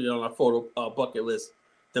country on our photo bucket list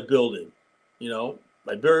to build in. You know,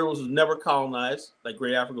 Liberia was never colonized, like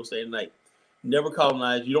Great Africa was saying tonight. never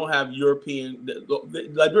colonized. You don't have European.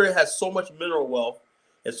 Liberia has so much mineral wealth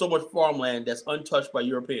and so much farmland that's untouched by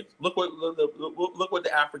Europeans. Look what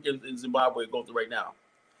the Africans in Zimbabwe go through right now.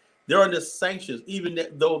 They're under sanctions, even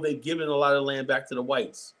though they've given a lot of land back to the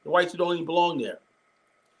whites. The whites who don't even belong there.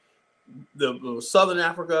 The Southern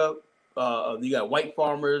Africa, you got white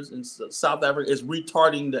farmers, and South Africa is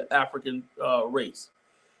retarding the African race.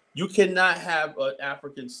 You cannot have an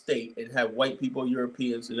African state and have white people,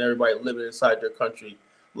 Europeans, and everybody living inside your country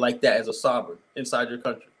like that as a sovereign inside your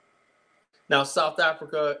country. Now, South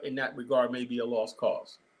Africa, in that regard, may be a lost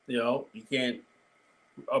cause. You know, you can't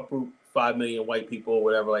uproot 5 million white people or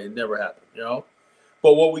whatever. Like, it never happened, you know.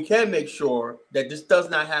 But what we can make sure that this does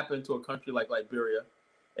not happen to a country like Liberia.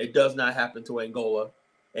 It does not happen to Angola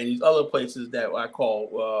and these other places that I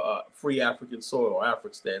call free African soil or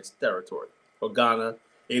Afrikstan territory, or Ghana,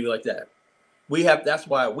 anything like that. That's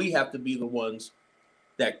why we have to be the ones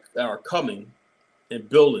that are coming and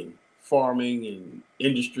building farming and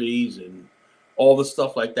industries and all the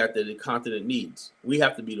stuff like that that the continent needs. We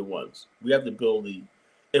have to be the ones. We have to build the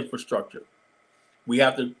infrastructure. We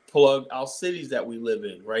have to plug our cities that we live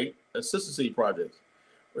in, right? Sister city projects.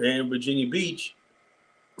 In Virginia Beach,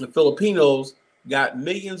 the Filipinos got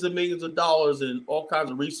millions and millions of dollars and all kinds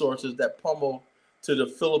of resources that pummel to the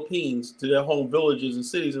Philippines, to their home villages and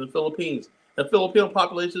cities in the Philippines. The Filipino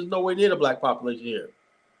population is nowhere near the black population here.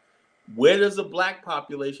 Where does the black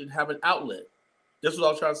population have an outlet? This is what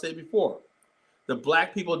I was trying to say before. The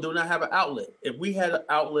black people do not have an outlet. If we had an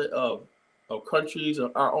outlet of countries,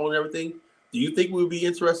 of our own everything, do you think we would be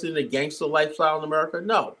interested in a gangster lifestyle in America?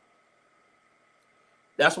 No.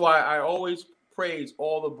 That's why I always praise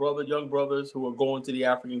all the young brothers who are going to the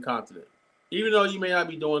African continent. Even though you may not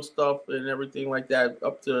be doing stuff and everything like that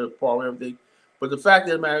up to par and everything, but the fact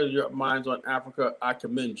that it matters your mind's on Africa, I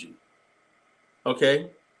commend you. Okay?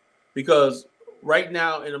 Because right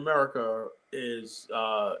now in America is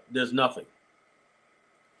there's nothing.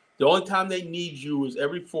 The only time they need you is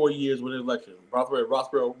every 4 years when there's election.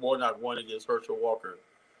 Rothbard Warnock won against Herschel Walker.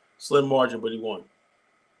 Slim margin, but he won.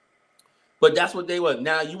 But that's what they want.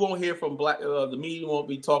 Now you won't hear from the media won't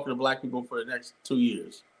be talking to black people for the next 2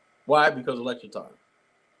 years. Why? Because election time.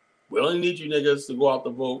 We only need you niggas to go out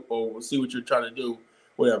to vote or see what you're trying to do,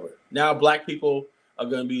 whatever. Now black people are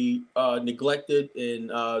going to be neglected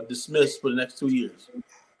and dismissed for the next 2 years.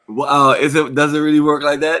 Wow, does it really work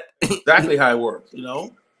like that? Exactly how it works, you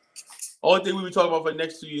know. Only thing we be talking about for the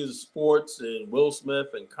next 2 years is sports and Will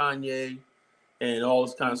Smith and Kanye and all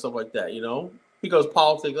this kind of stuff like that, you know, because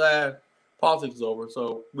politics is over,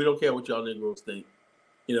 so we don't care what y'all Negroes think,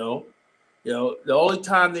 you know. The only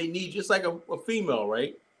time they need, just like a female,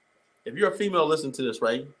 right? If you're a female, listen to this,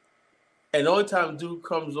 right? And the only time dude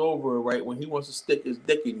comes over, right, when he wants to stick his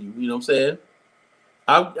dick in you, you know what I'm saying?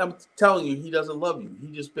 I'm telling you, he doesn't love you.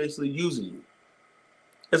 He's just basically using you.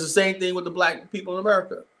 It's the same thing with the black people in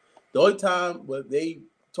America. The only time when they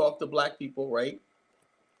talk to black people, right,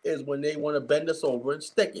 is when they want to bend us over and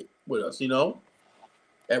stick it with us, you know?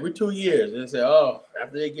 Every 2 years. And they say, oh,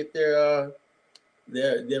 after they get their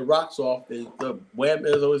rocks off, the wham,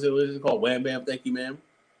 is always what is it called? Wham bam, thank you, ma'am.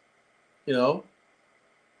 You know?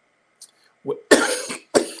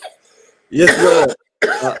 Yes, brother.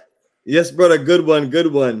 Yes, brother. Good one. Good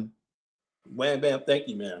one. Wham bam, thank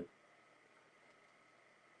you, ma'am.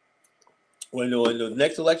 When the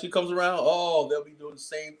next election comes around, oh, they'll be doing the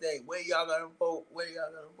same thing. Where y'all gonna vote? Where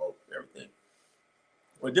y'all gonna vote? Everything.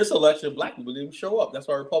 With this election, black people didn't even show up. That's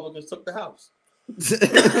why Republicans took the House. We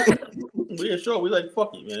didn't show up. We like,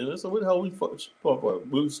 fuck it, man. So what the hell we fuck?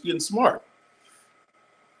 We was getting smart.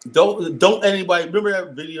 Don't anybody remember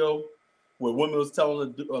that video where women was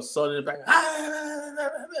telling a son in the back,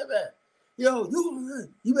 yo,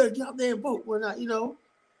 you better get out there and vote. We're not, you know,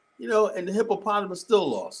 and the hippopotamus still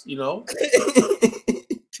lost, you know.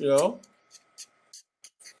 You know,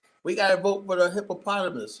 we gotta vote for the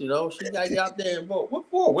hippopotamus, you know. She gotta get out there and vote. What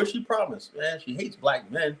for? What she promised? Man, she hates black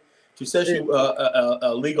men. She says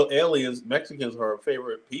illegal aliens, Mexicans are her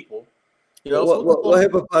favorite people. You know, what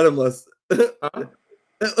hippopotamus? Huh?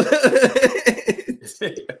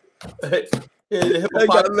 I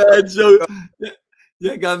got mad jokes.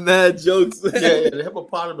 Yeah, got mad jokes. Yeah, the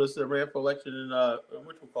hippopotamus that ran for election in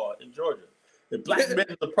in Georgia. The black man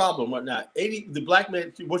is the problem, whatnot. The black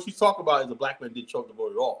man, what she's talking about is the black man didn't show up to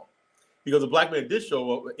vote at all, because the black man did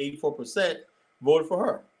show up. 84% voted for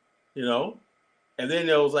her, you know. And then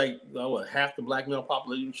there was like half the black male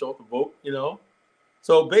population show up to vote, you know.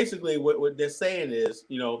 So basically, what they're saying is,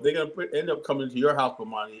 you know, they're gonna end up coming to your house,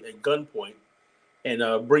 Bomani, at gunpoint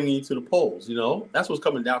and bringing you to the polls. You know, that's what's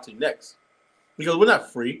coming down to next, because we're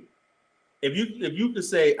not free. If you could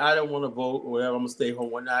say I don't want to vote or whatever, I'm gonna stay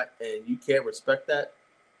home or not, and you can't respect that,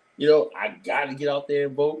 you know, I gotta get out there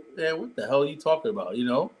and vote. Man, what the hell are you talking about? You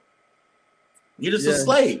know, you're just a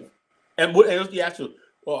slave. And what else the actual?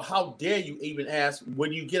 Well, how dare you even ask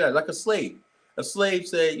when you get out like a slave? A slave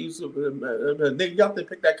said, "You nigga, you out there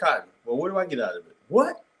pick that cotton." Well, what do I get out of it?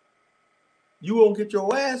 What? You won't get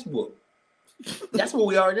your ass whooped. That's what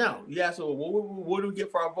we are now. You ask, well, what do we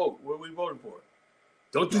get for our vote? What are we voting for?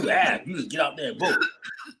 Don't you ask. You just get out there and vote.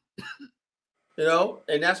 You know,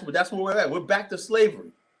 and that's where we're at. We're back to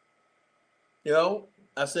slavery. You know,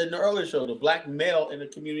 I said in the earlier show, the black male in the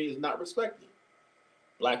community is not respected.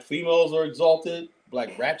 Black females are exalted.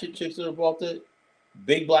 Black ratchet chicks are exalted.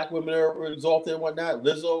 Big black women are exalted and whatnot.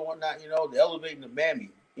 Lizzo and whatnot. You know, they're elevating the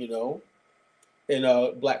mammy. You know, in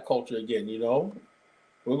black culture again. You know,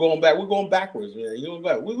 we're going back. We're going backwards, man. You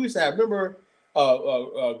know, we used to have. Remember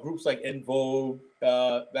groups like En Vogue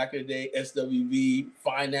back in the day, SWV,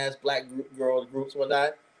 fine ass black girls groups,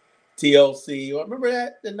 whatnot. TLC. Remember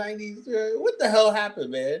that? The 90s? What the hell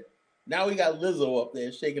happened, man? Now we got Lizzo up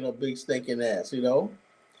there shaking her big stinking ass, you know?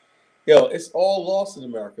 Yo, it's all lost in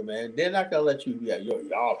America, man. They're not gonna let you,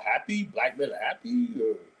 y'all happy? Black men are happy?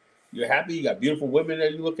 You're happy? You got beautiful women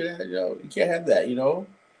that you're looking at? You can't have that, you know?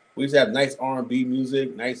 We used to have nice R&B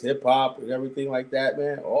music, nice hip hop and everything like that,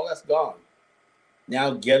 man. All that's gone.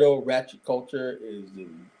 Now ghetto ratchet culture is the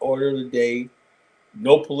order of the day.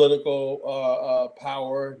 No political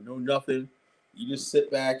power, no nothing. You just sit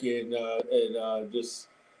back and just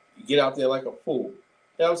get out there like a fool.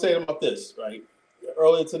 And I was saying about this, right?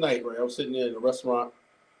 Earlier tonight, right? I was sitting there in a restaurant,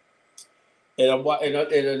 and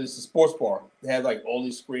it's a sports bar. They had like all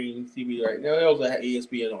these screens, TV, right? Now they also had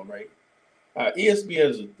ESPN on, right? ESPN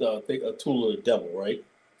is a tool of the devil, right?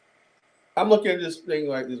 I'm looking at this thing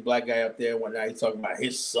like this black guy up there and whatnot. He's talking about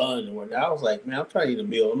his son and whatnot. I was like, man, I'm trying to eat a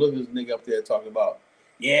meal. I'm looking at this nigga up there talking about,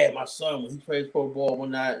 yeah, my son, when he plays football and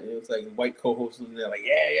whatnot. And it's like a white co-host in there, like,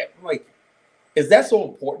 yeah. I'm like, is that so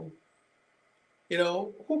important? You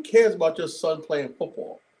know, who cares about your son playing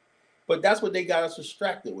football? But that's what they got us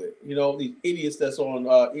distracted with. You know, these idiots that's on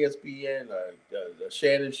ESPN,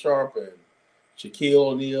 Shannon Sharp and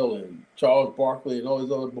Shaquille O'Neal and Charles Barkley and all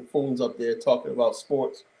these other buffoons up there talking about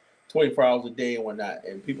sports 24 hours a day and whatnot.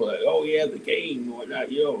 And people are like, oh, yeah, the game and whatnot.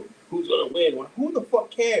 Who's going to win? Who the fuck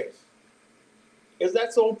cares? Is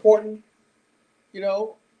that so important? You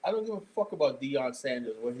know, I don't give a fuck about Deion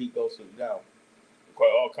Sanders, where he goes to now.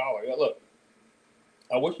 Oh, Kala, look,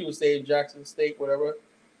 I wish he would stay in Jackson State, whatever.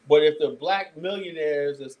 But if the black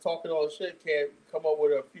millionaires that's talking all the shit can't come up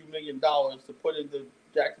with a few $1 million to put into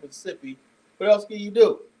Jackson, Mississippi, what else can you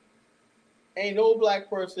do? Ain't no black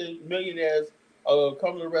person, millionaires,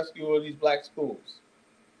 come to the rescue of these black schools.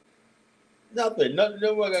 Nothing.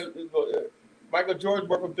 Michael Jordan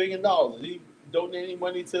worth $1 billion. Is he donate any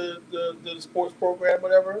money to the sports program,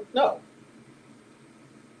 whatever? No.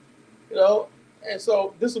 You know, and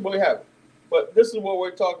so this is what we have. But this is what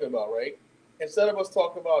we're talking about, right? Instead of us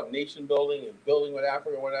talking about nation building and building with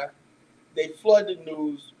Africa and whatnot, they flood the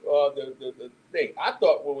news, the thing. I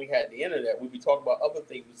thought when we had the internet, we'd be talking about other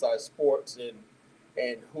things besides sports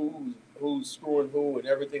and who's screwing who and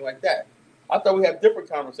everything like that. I thought we had different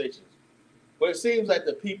conversations. But it seems like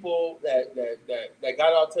the people that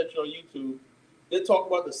got our attention on YouTube, they talk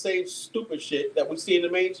about the same stupid shit that we see in the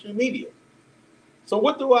mainstream media. So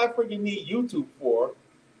what do I freaking need YouTube for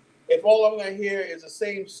if all I'm going to hear is the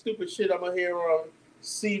same stupid shit I'm going to hear on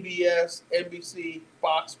CBS, NBC,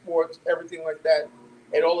 Fox Sports, everything like that,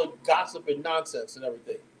 and all the gossip and nonsense and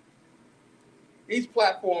everything? These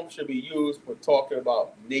platforms should be used for talking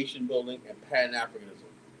about nation building and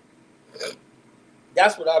Pan-Africanism.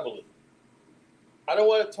 That's what I believe. I don't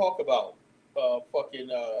want to talk about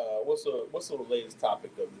what's the latest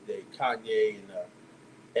topic of the day? Kanye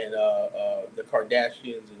and the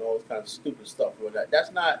Kardashians and all this kind of stupid stuff.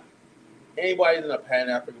 That's not anybody in a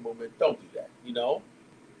Pan-African movement. Don't do that. You know,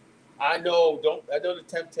 I know the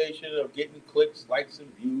temptation of getting clicks, likes,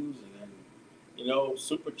 and views, and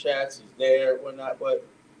super chats is there, whatnot. But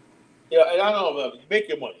and I don't know, make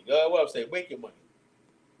your money. What I'm saying, make your money,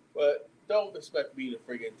 but don't expect me to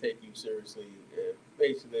friggin' take you seriously.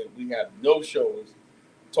 Basically, we have no shows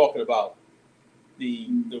talking about the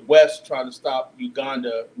West trying to stop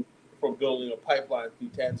Uganda from building a pipeline through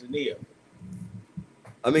Tanzania.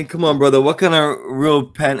 I mean, come on, brother. What kind of real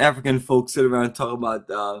Pan-African folks sit around and talk about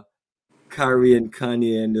Kyrie and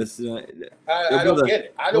Kanye and this? I don't get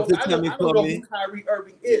it. I don't know who Kyrie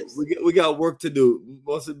Irving is. We got work to do.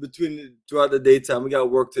 Mostly throughout the daytime, we got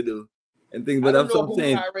work to do and things. But that's what I'm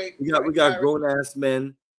saying. We got grown ass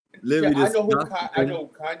men. Literally, I know who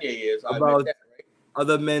Kanye is. I about that, right?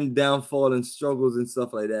 other men downfall and struggles and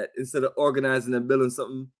stuff like that, instead of organizing and building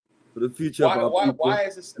something for the future of our people. Why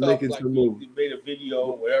is it stuff like you made a video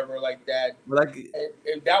or whatever like that? Like,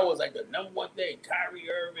 and that was like the #1 thing. Kyrie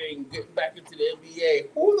Irving getting back into the NBA.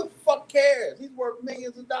 Who the fuck cares? He's worth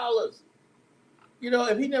millions of dollars. You know,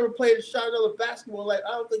 if he never played a shot another basketball, like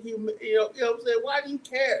I don't think he, you know what I'm saying? Why do you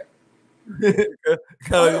care?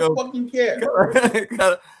 Why the fuck you care?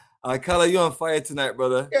 Kala, you on fire tonight,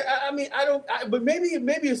 brother. Yeah, I mean, but maybe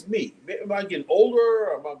it's me. Am I getting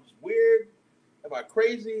older? Am I just weird? Am I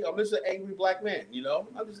crazy? I'm just an angry black man, you know?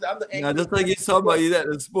 I'm the angry. Nah, just like you saw about you at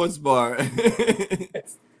the sports bar.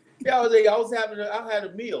 Yeah, I had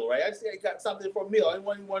a meal, right? I got something for a meal. I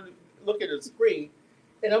didn't want to look at the screen.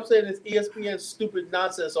 And I'm saying this ESPN stupid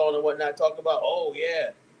nonsense on and whatnot, talking about, oh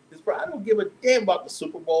yeah, I don't give a damn about the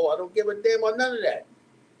Super Bowl. I don't give a damn about none of that.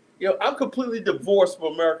 You know, I'm completely divorced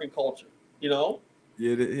from American culture, you know?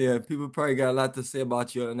 Yeah, people probably got a lot to say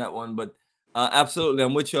about you on that one, but absolutely,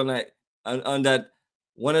 I'm with you on that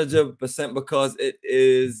 100%, because it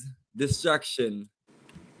is distraction.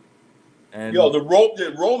 And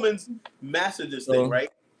the Romans mastered this thing,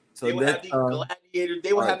 right? So they would have these gladiators.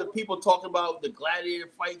 They would have the people talking about the gladiator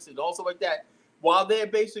fights and all stuff like that, while they're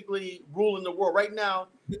basically ruling the world. Right now,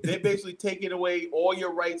 they're basically taking away all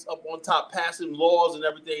your rights up on top, passing laws and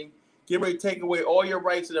everything. Get ready to take away all your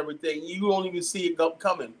rights and everything. You don't even see it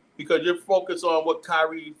coming because you're focused on what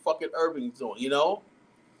Kyrie fucking Irving's doing, you know?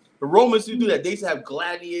 The Romans used to do that. They used to have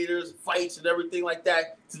gladiators, fights, and everything like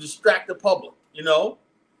that to distract the public, you know?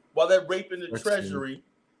 While they're raping the treasury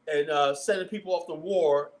and sending people off to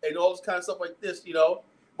war and all this kind of stuff like this, you know,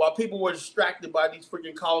 while people were distracted by these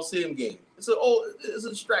freaking Coliseum games. It's a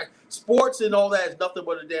distraction. Sports and all that is nothing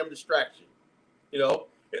but a damn distraction, you know?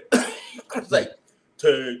 It's like,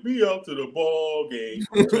 take me out to the ball game,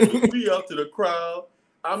 take me out to the crowd.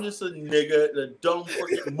 I'm just a nigga, a dumb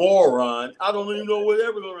freaking moron. I don't even know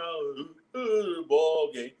whatever going on. The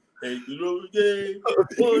ball game. Hey, you know the game.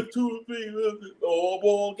 1, 2, 3, all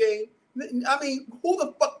ball game. I mean, who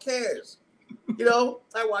the fuck cares? You know,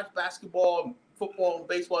 I watch basketball, and football, and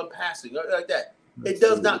baseball, and passing like that. It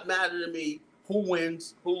does not matter to me who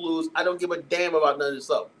wins, who loses. I don't give a damn about none of this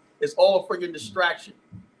stuff. It's all a freaking distraction,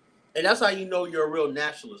 and that's how you know you're a real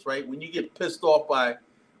nationalist, right? When you get pissed off by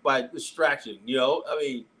distraction. You know, I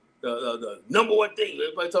mean, the #1 thing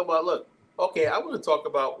everybody talk about. Look, okay, I want to talk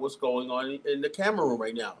about what's going on in the Cameroon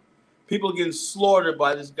right now. People getting slaughtered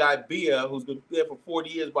by this guy Bia, who's been there for 40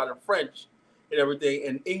 years by the French and everything,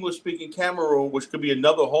 and English-speaking Cameroon, which could be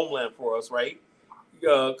another homeland for us, right?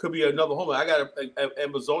 Could be another homeland. I got an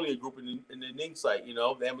Amazonia group in the Ning site, you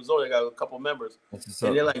know. The Amazonia got a couple members, and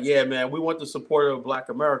they're like, "Yeah, man, we want the support of Black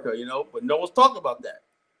America," you know. But no one's talking about that.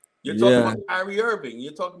 You're talking about Kyrie Irving.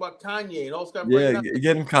 You're talking about Kanye and all this kind of stuff. Yeah,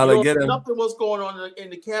 get him, Kala, get him. Nothing what's going on in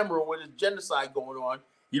the Cameroon where there's genocide going on.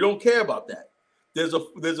 You don't care about that. There's a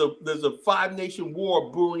 5-nation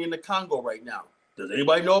war brewing in the Congo right now. Does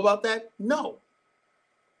anybody know about that? No.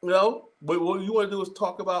 You know, but what you want to do is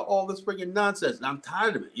talk about all this freaking nonsense, and I'm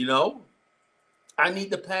tired of it. You know, I need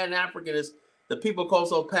the Pan-Africanists, the people call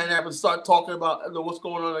themselves Pan-Africans, start talking about what's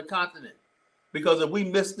going on the continent, because if we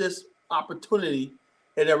miss this opportunity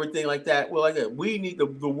and everything like that, well, like that, we need the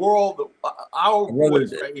world, our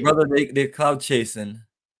voice right here. Brother, they're cloud chasing.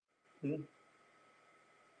 Mm-hmm.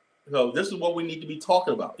 So this is what we need to be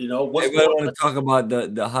talking about. You know, what's going on? Want to talk about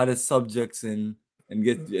the hottest subjects and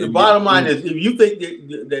get the bottom line is, if you think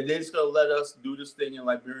that they're just gonna let us do this thing in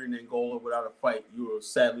Liberia and Angola without a fight, you are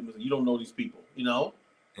sadly, you don't know these people. You know,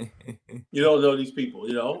 you don't know these people.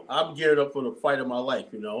 You know, I'm geared up for the fight of my life.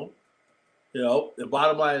 You know, the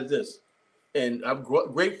bottom line is this, and I'm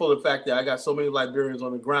grateful for the fact that I got so many Liberians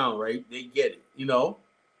on the ground. Right, they get it. You know,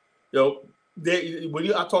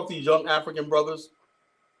 I talk to these young African brothers,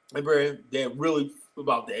 they're really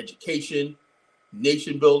about the education,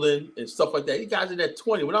 nation building, and stuff like that. These guys in their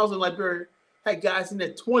 20s. When I was in Liberia, I had guys in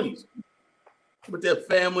their 20s with their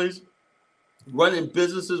families, running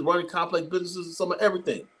businesses, running complex businesses, and some of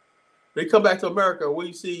everything. They come back to America. What do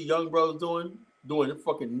you see young brothers doing? Doing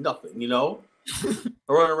fucking nothing, you know?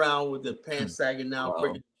 Running around with their pants sagging now,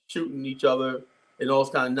 freaking shooting each other, and all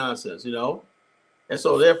this kind of nonsense, you know? And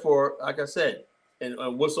so, therefore, like I said, and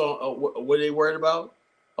what's on? What are they worried about?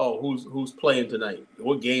 Oh, who's playing tonight?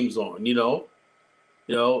 What game's on? You know,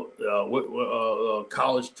 what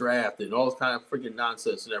college draft and all this kind of freaking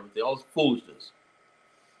nonsense and everything, all this foolishness.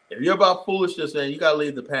 If you're about foolishness, man, you gotta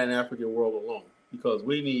leave the Pan-African world alone, because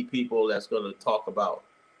we need people that's gonna talk about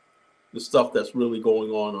the stuff that's really going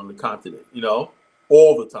on the continent. You know,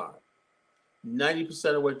 all the time.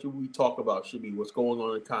 90% of what we talk about should be what's going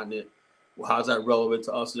on the continent, Well, how's that relevant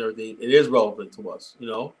to us and everything? It is relevant to us, you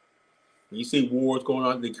know. When you see wars going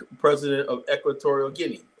on, the president of Equatorial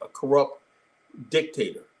Guinea, a corrupt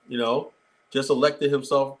dictator, you know, just elected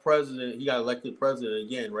himself president. He got elected president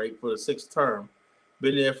again, right, for the 6th term.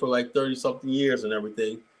 Been there for like 30-something years and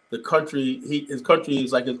everything. The country, his country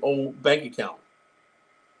is like his own bank account.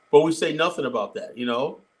 But we say nothing about that, you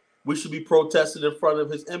know. We should be protesting in front of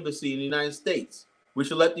his embassy in the United States. We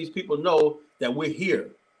should let these people know that we're here.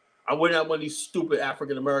 We're not one of these stupid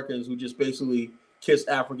African Americans who just basically kiss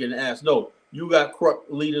African ass. No, you got corrupt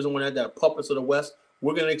leaders and that are puppets of the West.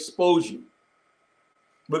 We're going to expose you.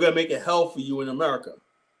 We're going to make it hell for you in America.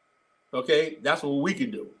 Okay? That's what we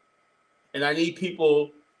can do. And I need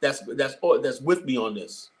people that's with me on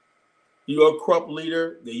this. You're a corrupt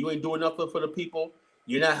leader, that you ain't doing nothing for the people.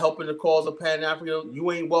 You're not helping the cause of Pan-African. You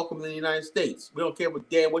ain't welcome in the United States. We don't care what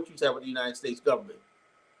you have with the United States government.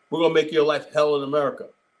 We're going to make your life hell in America.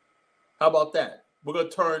 How about that? We're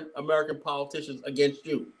going to turn American politicians against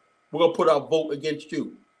you. We're going to put our vote against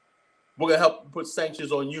you. We're going to help put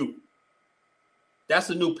sanctions on you. That's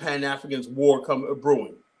the new Pan-Africans war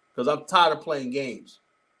brewing, because I'm tired of playing games.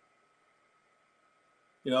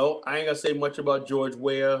 You know, I ain't going to say much about George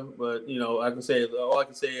Weah, but, you know, all I can say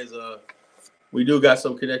is we do got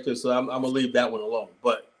some connections, so I'm going to leave that one alone.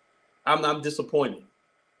 But I'm disappointed.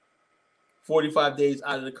 45 days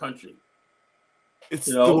out of the country. It's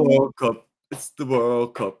the World Cup. It's the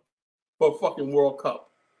World Cup. For fucking World Cup.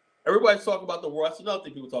 Everybody's talking about the World. That's another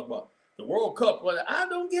thing people talk about. The World Cup. But I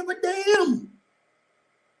don't give a damn.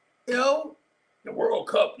 You know? The World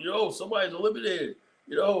Cup. You know, somebody's eliminated.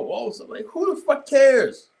 You know, all something like, who the fuck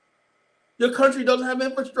cares? Your country doesn't have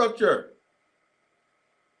infrastructure.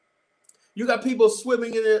 You got people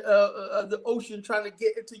swimming in the ocean trying to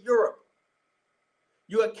get into Europe.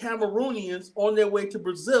 You got Cameroonians on their way to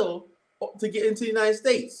Brazil to get into the United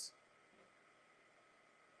States.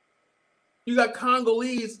 You got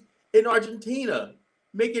Congolese in Argentina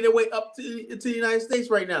making their way up to the United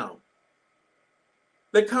States right now.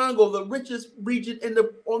 The Congo, the richest region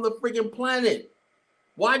on the friggin' planet.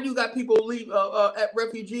 Why do you got people leave at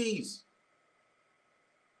refugees?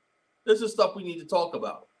 This is stuff we need to talk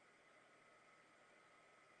about.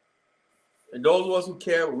 And those of us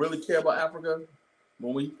who really care about Africa,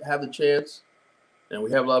 when we have the chance and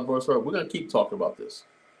we have a lot of births, we're going to keep talking about this.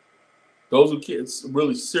 Those who are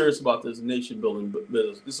really serious about this nation building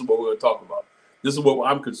business, this is what we're going to talk about. This is what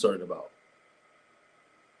I'm concerned about.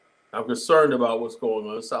 I'm concerned about what's going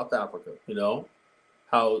on in South Africa, you know,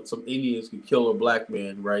 how some Indians can kill a black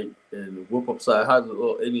man, right, and how the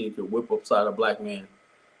little Indian can whip upside a black man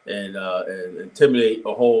and intimidate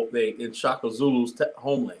a whole thing in Shaka Zulu's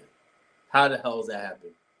homeland. How the hell does that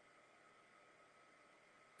happen?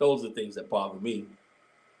 Those are things that bother me.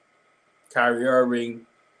 Kyrie Irving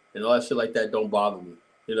and all that shit like that don't bother me.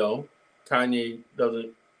 You know, Kanye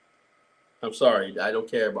doesn't. I'm sorry, I don't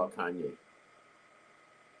care about Kanye.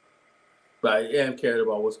 But I am caring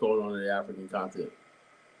about what's going on in the African continent.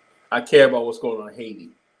 I care about what's going on in Haiti.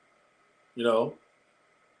 You know,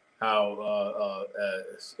 how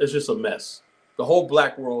it's just a mess. The whole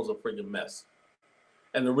black world is a freaking mess.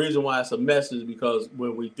 And the reason why it's a mess is because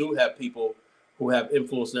when we do have people who have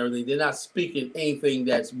influence and everything, they're not speaking anything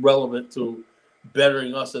that's relevant to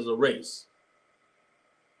bettering us as a race.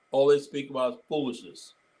 All they speak about is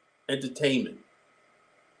foolishness, entertainment,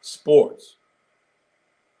 sports.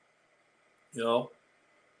 You know,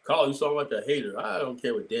 Kyle, you sound like a hater. I don't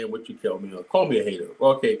care what you call me. Call me a hater.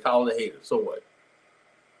 Okay, call it a hater. So what?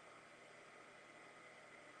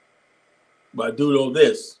 But I do know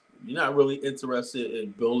this. You're not really interested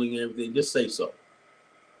in building everything, just say so.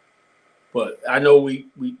 But I know we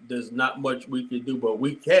there's not much we can do, but what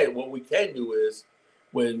we can do is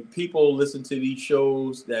when people listen to these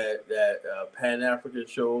shows that Pan-African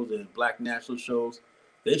shows and Black national shows,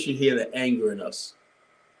 they should hear the anger in us.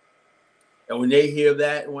 And when they hear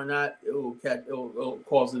that and whatnot, it'll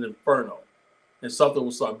cause an inferno and something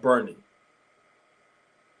will start burning.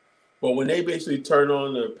 But when they basically turn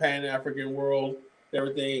on the Pan-African world,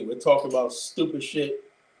 everything, we're talking about stupid shit.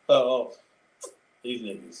 These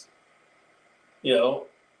niggas. You know,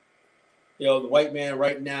 the white man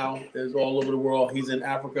right now is all over the world. He's in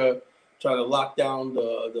Africa trying to lock down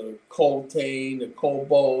the coltan, the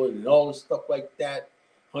cobalt, and all this stuff like that.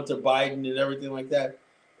 Hunter Biden and everything like that.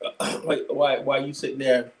 Why you sitting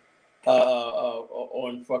there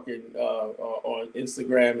on fucking on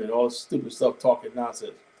Instagram and all this stupid stuff talking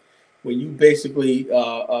nonsense? When you basically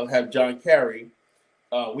have John Kerry,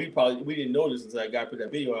 we didn't know this until I got put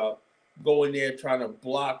that video out. Go in there trying to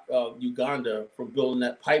block Uganda from building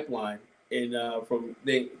that pipeline and from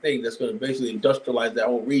the thing that's going to basically industrialize that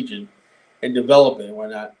whole region and developing and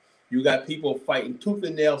whatnot. You got people fighting tooth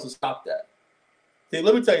and nails to stop that. See,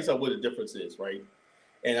 let me tell you something. What the difference is, right?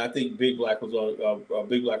 And I think Big Black was on.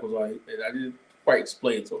 Big Black was on, and I didn't quite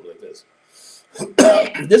explain to him like this.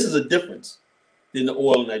 This is a difference than the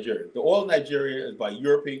oil in Nigeria. The oil in Nigeria is by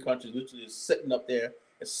European countries, literally just sitting up there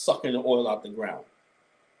and sucking the oil out the ground.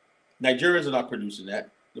 Nigerians are not producing that.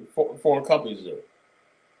 The foreign companies do.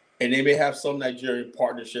 And they may have some Nigerian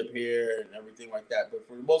partnership here and everything like that. But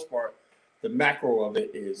for the most part, the macro of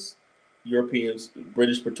it is Europeans,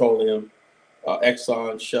 British Petroleum,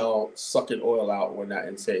 Exxon, Shell, sucking oil out and whatnot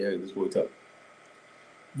and say, hey, this is what's up.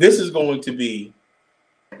 This is going to be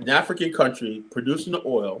an African country producing the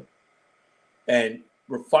oil and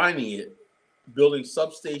refining it, building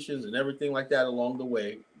substations and everything like that along the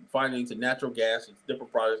way, refining to natural gas and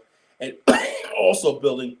different products, and also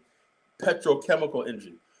building petrochemical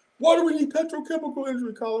industry. Why do we need petrochemical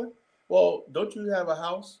industry, Colin? Well, don't you have a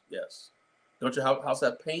house? Yes. Don't your house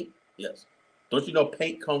have paint? Yes. Don't you know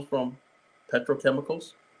paint comes from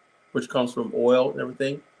petrochemicals, which comes from oil and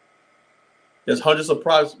everything? There's hundreds of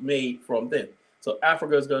products made from them. So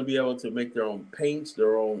Africa is going to be able to make their own paints,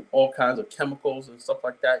 their own all kinds of chemicals and stuff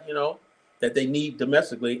like that, you know, that they need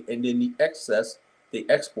domestically, and then the excess they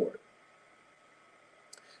export.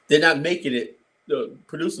 They're not making it,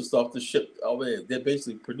 producing stuff to ship over there. They're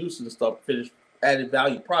basically producing the stuff, finished added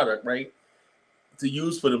value product, right, to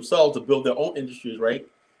use for themselves to build their own industries, right?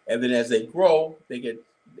 And then as they grow, they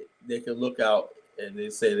can look out and they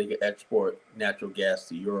say they can export natural gas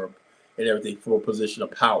to Europe and everything from a position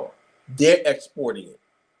of power. They're exporting it,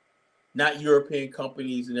 not European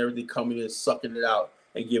companies and everything coming in, sucking it out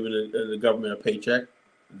and giving the government a paycheck.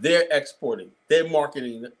 They're exporting. They're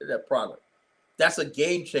marketing that product. That's a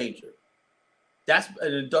game changer. That's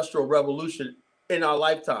an industrial revolution in our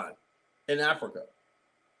lifetime in Africa.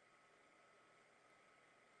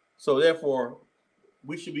 So therefore,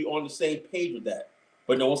 we should be on the same page with that.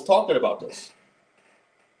 But no one's talking about this.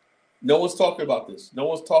 No one's talking about this. No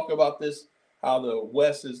one's talking about this, how the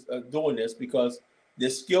West is doing this, because they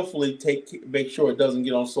skillfully make sure it doesn't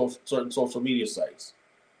get on certain social media sites.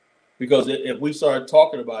 Because if we start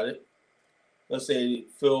talking about it, let's say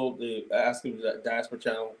Phil, the African Diaspora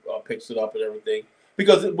channel, picks it up and everything.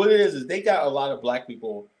 Because what it is they got a lot of black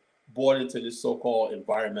people bought into this so-called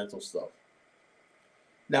environmental stuff.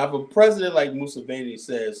 Now, if a president like Museveni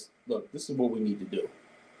says, look, this is what we need to do.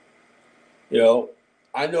 You know,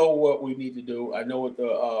 I know what we need to do. I know what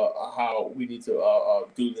how we need to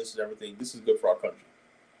do this and everything. This is good for our country.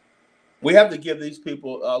 We have to give these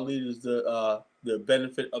people, leaders, the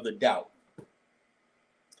benefit of the doubt.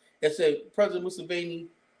 And say, President Museveni,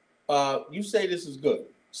 you say this is good.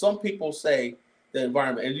 Some people say the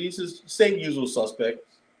environment, and these is same usual suspects,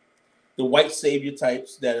 the white savior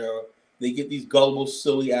types they get these gullible,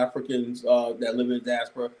 silly Africans that live in the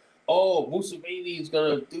diaspora. Oh, Museveni is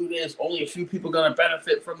going to do this. Only a few people are going to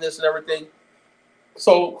benefit from this and everything.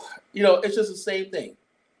 So, you know, it's just the same thing.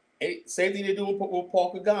 Same thing they do with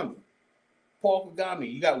Paul Kagame. Paul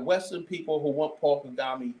Kagame, you got Western people who want Paul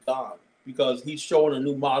Kagame gone because he's showing a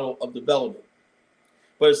new model of development.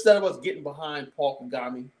 But instead of us getting behind Paul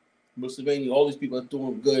Kagame, Museveni, all these people are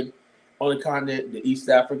doing good on the continent, the East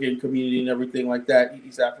African community and everything like that,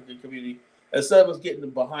 East African community, instead of us getting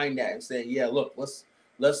behind that and saying, yeah, look, let's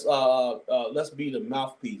be the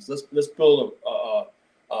mouthpiece. Let's build a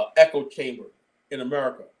echo chamber in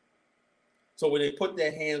America. So when they put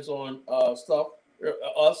their hands on stuff,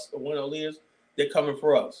 us, one of the leaders, they're coming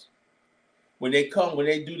for us. When they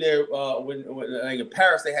do their when like in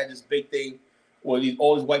Paris, they had this big thing where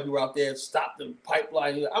all these white people out there stop the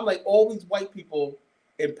pipeline. I'm like, all these white people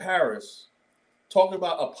in Paris talking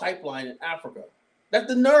about a pipeline in Africa. That's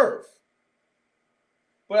the nerve.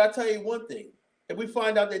 But I tell you one thing. If we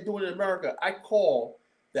find out they're doing it in America, I call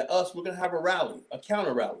that we're going to have a rally, a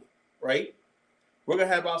counter rally, right? We're going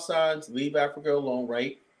to have our signs, leave Africa alone,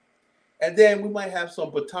 right? And then we might have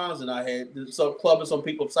some batons in our head, some clubbing some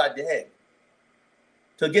people upside the head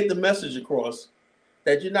to get the message across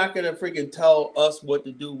that you're not going to freaking tell us what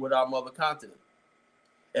to do with our mother continent.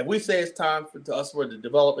 If we say it's time for the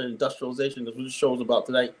development and industrialization, that's what the show's about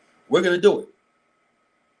tonight, we're going to do it.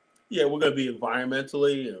 Yeah, we're going to be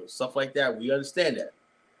environmentally, stuff like that. We understand that.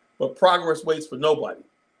 But progress waits for nobody.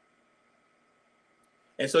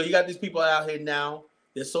 And so you got these people out here now,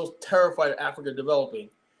 they're so terrified of Africa developing.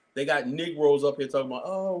 They got Negroes up here talking about,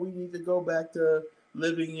 oh, we need to go back to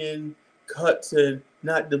living in cuts and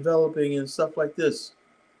not developing and stuff like this.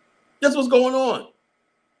 That's what's going on.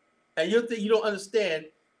 And you don't understand,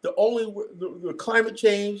 the climate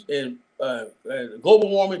change and global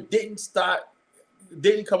warming didn't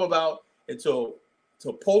come about until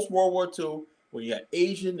to post-World War II, when you had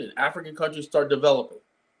Asian and African countries start developing.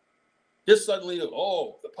 Just suddenly,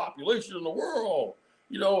 oh, the population in the world,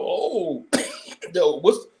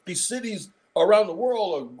 what's these cities around the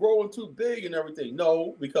world are growing too big and everything.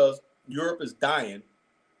 No, because Europe is dying.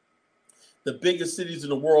 The biggest cities in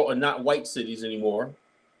the world are not white cities anymore.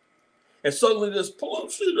 And suddenly there's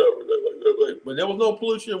pollution. But there was no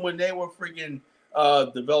pollution when they were freaking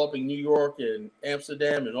developing New York and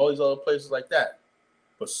Amsterdam and all these other places like that.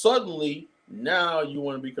 But suddenly, now you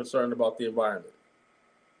want to be concerned about the environment.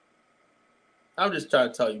 I'm just trying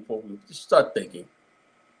to tell you, folks, just start thinking.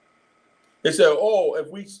 They said, oh, if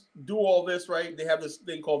we do all this, right, they have this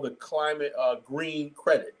thing called the climate green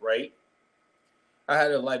credit, right? I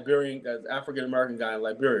had a Liberian, African-American guy in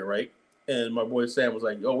Liberia, right? And my boy Sam was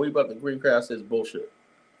like, oh, what about the green credit? I said, it's bullshit.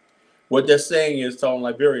 What they're saying is, telling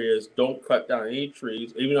Liberia is don't cut down any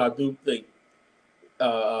trees, even though I do think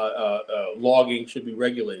logging should be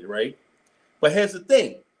regulated, right? But here's the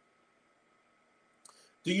thing.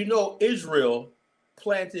 Do you know Israel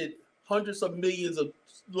planted hundreds of millions of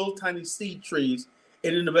little tiny seed trees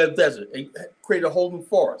in the desert and created a whole new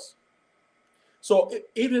forest? So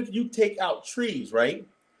even if you take out trees, right,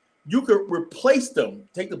 you could replace them,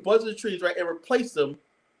 take the buds of the trees, right, and replace them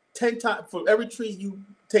 10 times. For every tree you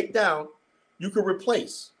take down, you could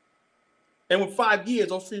replace. And with 5 years,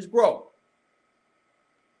 those trees grow.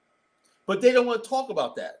 But they don't want to talk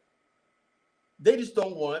about that. They just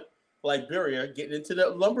don't want Liberia getting into the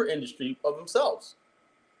lumber industry of themselves.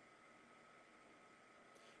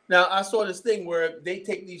 Now, I saw this thing where they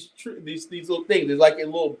take these little things, they're like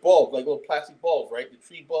in little bulbs, like little plastic bulbs, right? The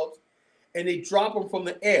tree bulbs, and they drop them from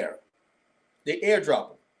the air. They airdrop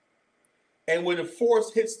them. And when the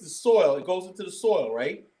force hits the soil, it goes into the soil,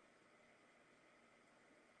 right?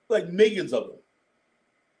 Like millions of them.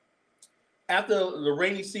 After the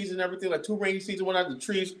rainy season and everything, like 2 rainy seasons went out, the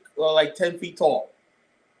trees are like 10 feet tall.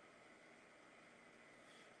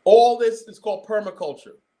 All this is called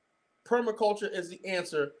permaculture. Permaculture is the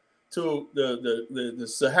answer to the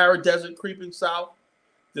Sahara Desert creeping south.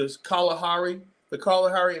 There's Kalahari. The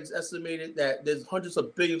Kalahari is estimated that there's hundreds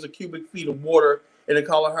of billions of cubic feet of water in the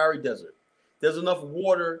Kalahari Desert. There's enough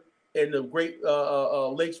water in the Great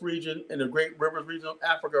Lakes region and the Great Rivers region of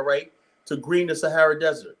Africa, right, to green the Sahara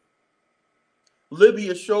Desert.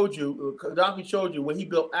 Libya showed you, Gaddafi showed you when he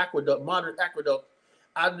built modern aqueduct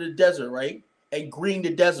out of the desert, right, and greened the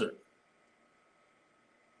desert.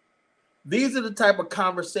 These are the type of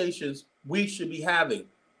conversations we should be having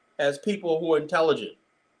as people who are intelligent.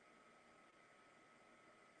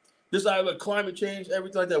 This idea of climate change,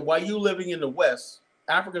 everything like that. While you living in the West,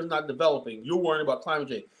 Africa is not developing. You're worrying about climate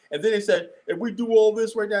change. And then they said, if we do all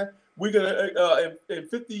this right now, we're gonna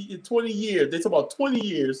in 20 years. They talk about 20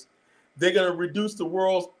 years. They're gonna reduce the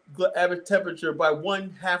world's average temperature by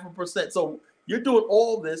 0.5%. So you're doing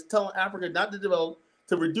all this, telling Africa not to develop,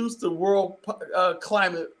 to reduce the world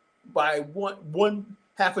climate by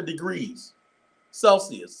 1/2 degrees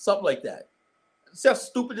Celsius, something like that. See how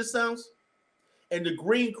stupid this sounds? And the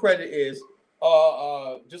green credit is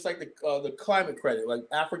just like the climate credit. Like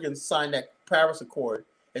Africans signed that Paris Accord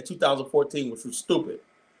in 2014, which was stupid.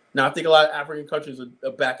 Now I think a lot of African countries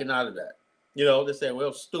are backing out of that. They're saying,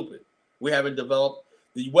 well, stupid. We haven't developed.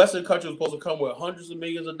 The Western countries were supposed to come with hundreds of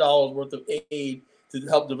millions of dollars worth of aid to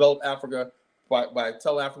help develop Africa by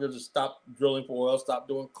telling Africans to stop drilling for oil, stop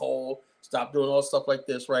doing coal, stop doing all stuff like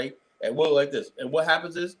this, right? And we're like this. And what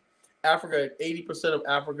happens is Africa, 80% of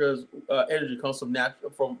Africa's energy comes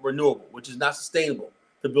from renewable, which is not sustainable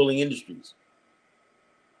to building industries.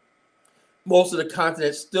 Most of the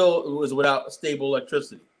continent still is without stable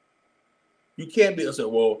electricity. You can't be say,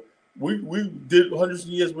 well, we did hundreds of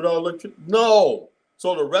years without electricity. No.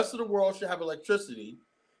 So the rest of the world should have electricity.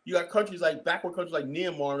 You got countries like backward countries like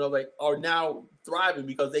Myanmar and are now thriving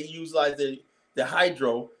because they utilize the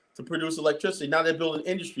hydro to produce electricity. Now they're building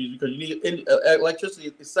industries because you need electricity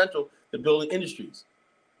is essential to building industries.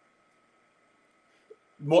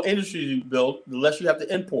 The more industries you build, the less you have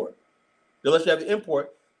to import. The less you have to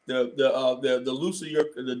import, the looser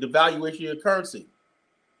the devaluation of your currency.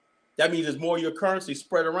 That means there's more of your currency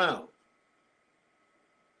spread around.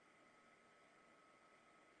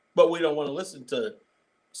 But we don't want to listen to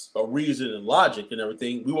a reason and logic and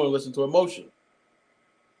everything. We want to listen to emotion.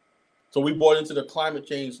 So we bought into the climate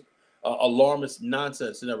change alarmist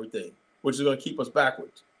nonsense and everything, which is going to keep us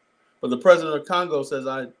backwards. But the president of Congo says,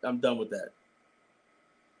 I'm done with that.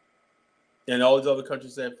 And all these other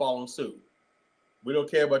countries say following suit. We don't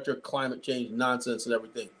care about your climate change nonsense and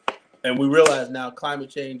everything. And we realize now climate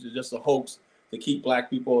change is just a hoax to keep black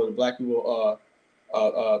people and black people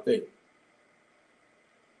thing.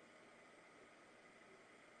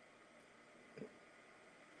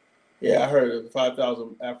 Yeah, I heard of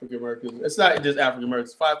 5,000 African Americans. It's not just African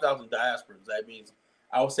Americans, 5,000 diasporans. That means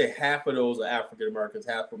I would say half of those are African Americans,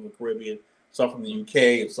 half from the Caribbean, some from the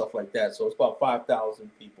UK and stuff like that. So it's about 5,000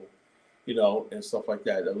 people, you know, and stuff like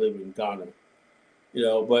that that live in Ghana. You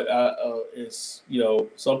know, but it's, you know,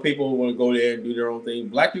 some people want to go there and do their own thing.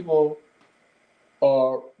 Black people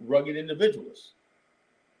are rugged individualists.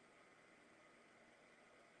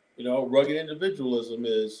 You know, rugged individualism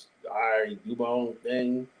is I do my own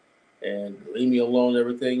thing and leave me alone,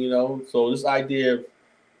 everything, you know. So this idea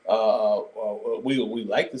of we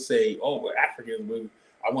like to say, oh, we're Africans,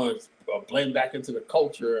 I want to blend back into the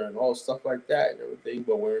culture and all stuff like that and everything.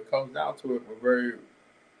 But when it comes down to it, we're very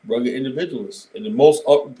rugged individualists, and the most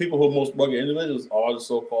people who are most rugged individuals are the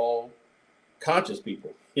so-called conscious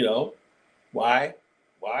people. You know, why?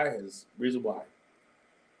 Why is reason why?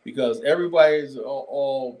 Because everybody's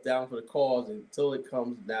all down for the cause until it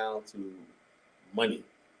comes down to money.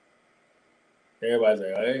 Everybody's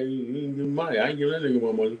like, hey, you give me money. I ain't giving that nigga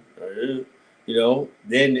more money. You know,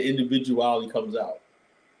 then the individuality comes out.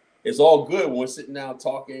 It's all good when we're sitting down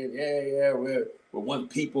talking. Yeah, we're one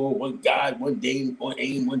people, one God, one aim,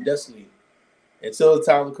 one destiny. Until the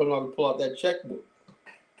time to come out and pull out that checkbook.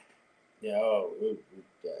 Yeah,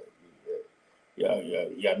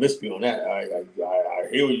 yeah, miss me on that. I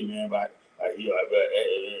hear you, man, but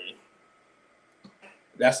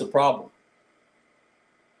that's the problem.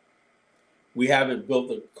 We haven't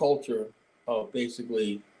built a culture of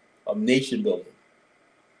basically of nation building.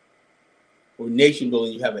 With nation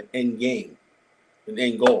building, you have an end game, an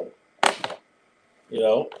end goal. You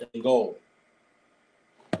know, end goal.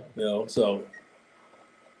 You know, so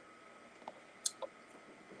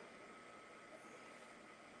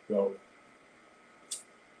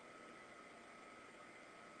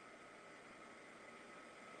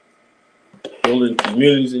building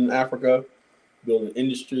communities in Africa, building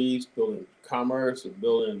industries, building commerce, and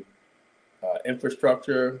building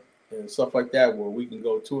infrastructure and stuff like that, where we can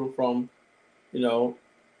go to and from. You know,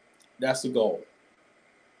 that's the goal.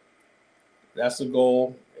 That's the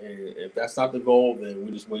goal. And if that's not the goal, then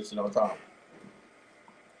we're just wasting our time.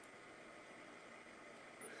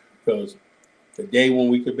 Because the day when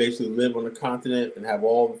we could basically live on the continent and have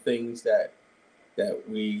all the things that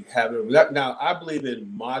we have now, I believe in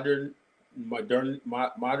modernization,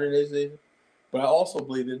 but I also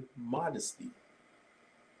believe in modesty.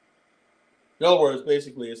 In other words,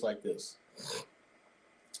 basically, it's like this: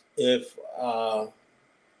 if I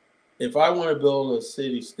want to build a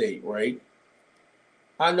city-state, right?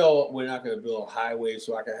 I know we're not going to build a highway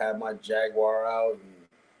so I can have my Jaguar out and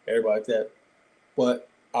everybody like that, but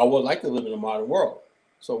I would like to live in a modern world.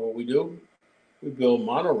 So what we do, we build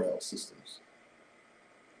monorail systems.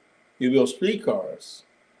 We build streetcars.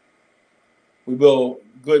 We build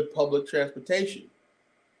good public transportation.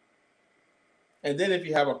 And then if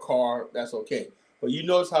you have a car, that's okay. But you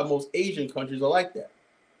notice how most Asian countries are like that.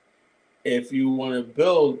 If you want to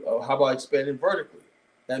build, how about expanding vertically?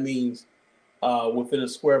 That means within a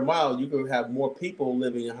square mile, you could have more people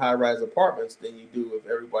living in high-rise apartments than you do if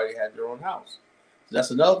everybody had their own house. So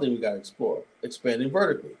that's another thing we got to explore, expanding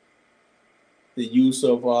vertically. The use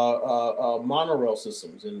of monorail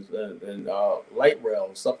systems and light rail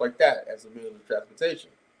and stuff like that as a means of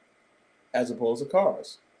transportation, as opposed to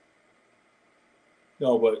cars.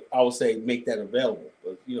 No, but I would say make that available.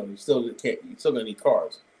 But you know, you still gonna need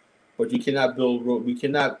cars, but you cannot build road. We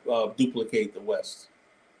cannot duplicate the West.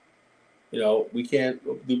 You know, we can't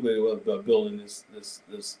duplicate building this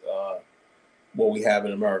what we have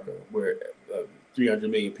in America, where 300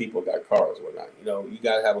 million people got cars or whatnot. You know, you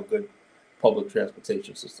got to have a good public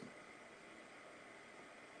transportation system.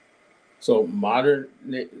 So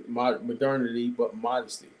modernity, but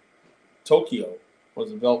modesty. Tokyo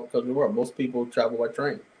was developed because of the world. Most people travel by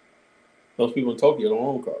train. Most people in Tokyo don't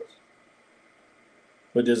own cars.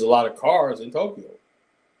 But there's a lot of cars in Tokyo.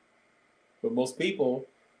 But most people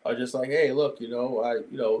are just like, hey, look, you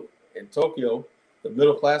know, in Tokyo, the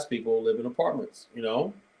middle class people live in apartments, you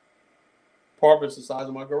know. Apartments the size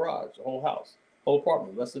of my garage, the whole house, whole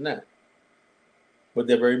apartment, less than that. But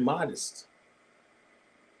they're very modest.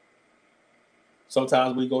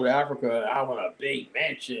 Sometimes we go to Africa and I want a big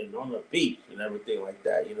mansion on the beach and everything like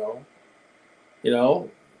that, you know.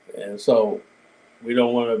 And so we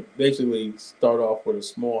don't want to basically start off with a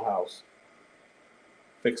small house,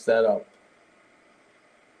 fix that up.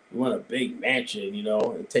 We want a big mansion, you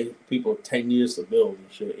know, and take people 10 years to build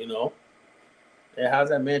and shit, you know. And how's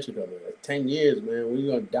that mansion coming? Like 10 years, man. When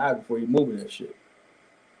you gonna die before you move in that shit?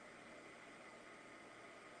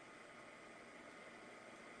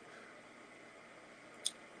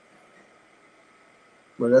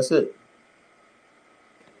 But that's it.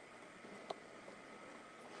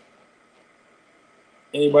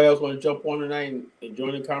 Anybody else want to jump on tonight and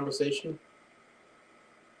join the conversation?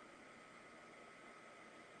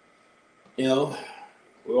 You know,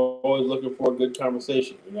 we're always looking for a good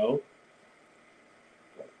conversation, you know.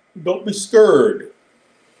 Don't be scared.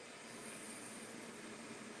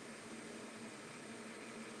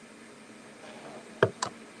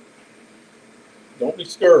 Don't be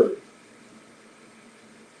scared.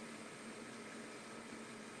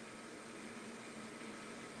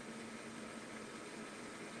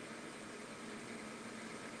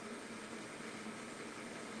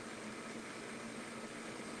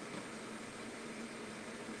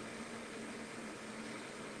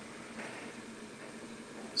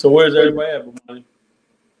 So where's everybody at, Bomani?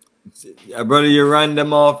 Yeah, brother, you ran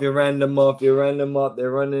them off, you ran them off, you ran them off. They're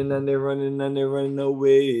running and they're running and they're running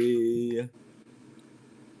away.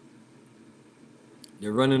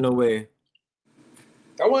 They're running away.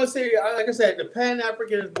 I want to say, like I said, the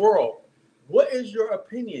Pan-African world. What is your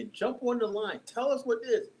opinion? Jump on the line. Tell us what it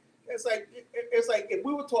is. It's like if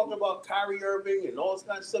we were talking about Kyrie Irving and all this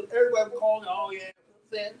kind of stuff, everybody would call, oh yeah,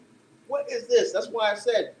 saying, what is this? That's why I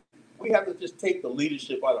said we have to just take the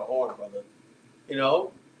leadership by the horn, brother. You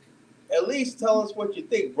know, at least tell us what you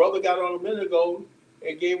think. Brother got on a minute ago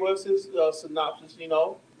and gave us his synopsis, you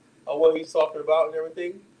know, of what he's talking about and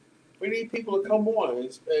everything. We need people to come on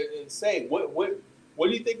and say what do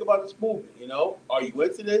you think about this movement? You know, are you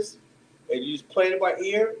into this? Are you just playing it by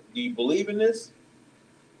ear? Do you believe in this?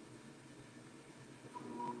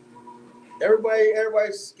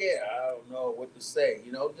 Everybody's scared. I don't know what to say.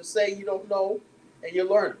 You know, just say you don't know and you're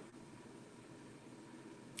learning.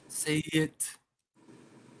 Say it.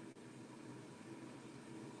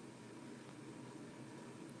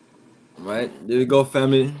 Right, there we go,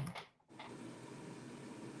 family.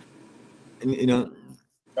 And you know,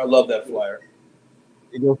 I love that flyer.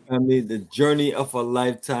 there you go, family. The journey of a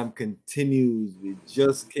lifetime continues. We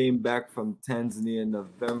just came back from Tanzania in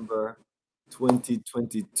November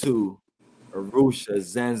 2022. Arusha,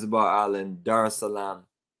 Zanzibar Island, Dar es Salaam.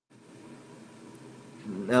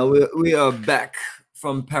 Now we are back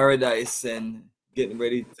from paradise and getting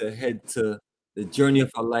ready to head to the journey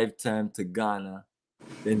of a lifetime to Ghana,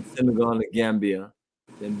 then Senegal and Gambia,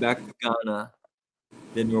 then back to Ghana,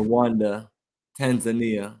 then Rwanda,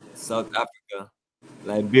 Tanzania, South Africa,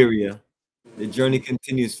 Liberia. The journey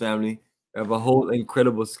continues, family. We have a whole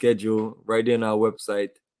incredible schedule right in our website,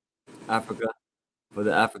 Africa for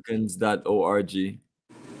the Africans.org.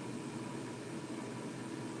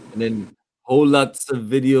 And then whole lots of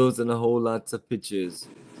videos and a whole lots of pictures.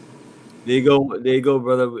 There you go,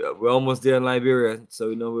 brother. We're almost there in Liberia, so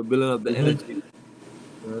you know we're building up the energy.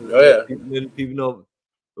 Oh yeah, Letting people know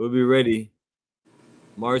we'll be ready.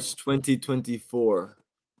 March 2024.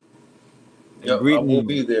 And yep, I will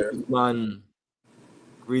be greetings, there. man.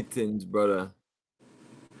 Greetings, brother.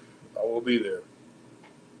 I will be there.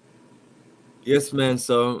 Yes, man.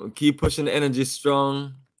 So keep pushing the energy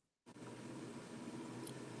strong,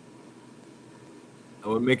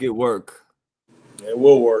 and we'll make it work. It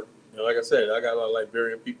will work. You know, like I said, I got a lot of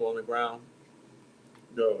Liberian people on the ground.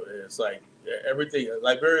 No, it's like everything.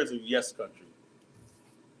 Liberia is a yes country.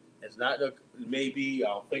 It's not a maybe.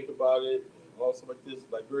 I'll think about it. Also, like this,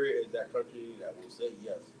 Liberia is that country that will say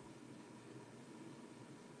yes.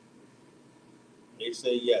 They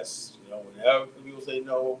say yes. You know, whenever people say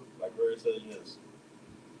no, Liberia says yes.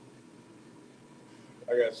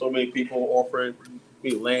 I got so many people offering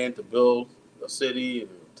me land to build a city and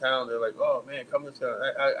a town. They're like, "Oh man, come to town."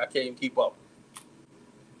 I can't even keep up.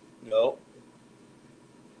 You know,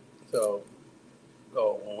 so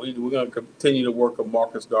we're going to continue to work on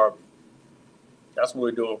Marcus Garvey. That's what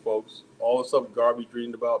we're doing, folks. All the stuff Garvey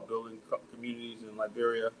dreamed about, building communities in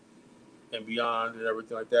Liberia and beyond, and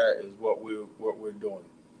everything like that, is what we're doing.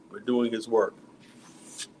 We're doing his work.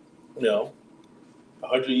 You know,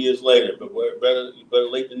 100 years later, but we're better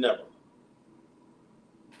late than never.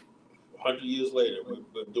 100 years later,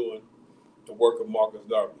 we're doing the work of Marcus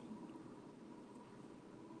Garvey.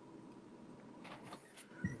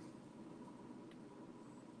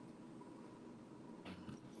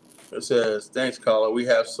 It says, thanks, Kala. We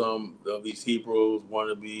have some of these Hebrews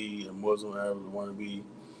wannabe and Muslim Arabs wannabe.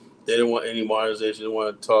 They don't want any modernization. They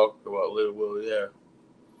want to talk about little will. Yeah.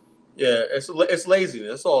 Yeah, it's laziness.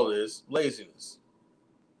 That's all it is. Laziness.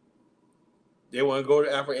 They want to go to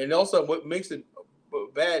Africa. And also what makes it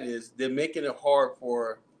bad is they're making it hard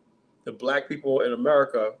for the black people in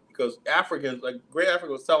America because Africans, like Great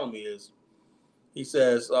Africa was telling me is, he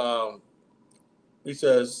says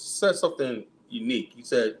said something unique. He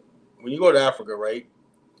said, when you go to Africa, right,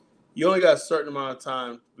 you only got a certain amount of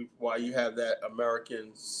time while you have that American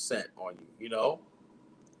scent on you, you know?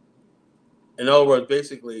 In other words,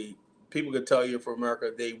 basically, people can tell you from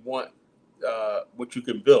America they want what you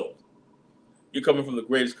can build. You're coming from the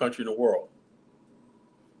greatest country in the world.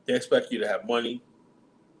 They expect you to have money,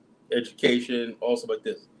 education, all stuff like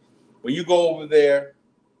this. When you go over there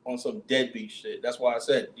on some deadbeat shit, that's why I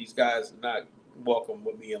said these guys are not welcome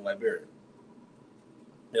with me in Liberia.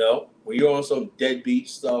 You know, when you're on some deadbeat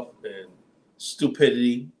stuff and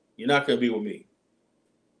stupidity, you're not going to be with me.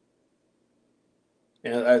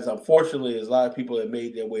 And as unfortunately, there's a lot of people that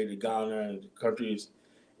made their way to Ghana and countries,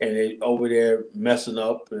 and they over there messing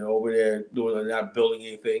up and over there doing not building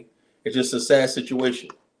anything. It's just a sad situation.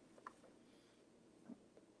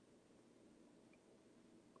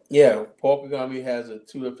 Yeah, Paul Kagame has a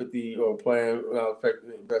 250 or plan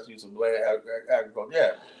best use of land agriculture.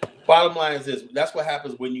 Yeah. Bottom line is this: that's what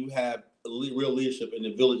happens when you have real leadership and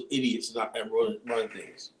the village idiots not run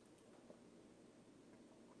things.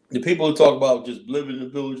 The people who talk about just living the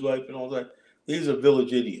village life and all that, these are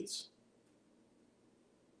village idiots.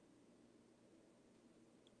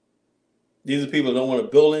 These are people that don't want to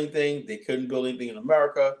build anything. They couldn't build anything in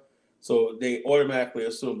America, so they automatically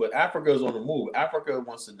assume. But Africa is on the move. Africa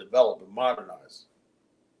wants to develop and modernize.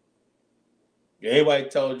 If anybody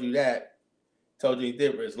tells you that, tells you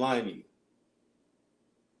different, is lying to you.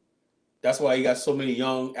 That's why you got so many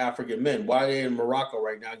young African men. Why are they in Morocco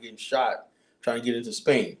right now getting shot, trying to get into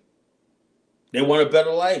Spain? They want a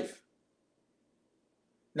better life.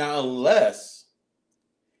 Now, unless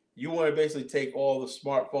you want to basically take all the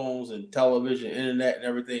smartphones and television, internet, and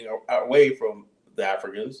everything away from the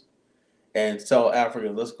Africans and tell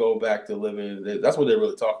Africans, let's go back to living. That's what they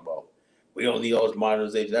really talk about. We don't need all this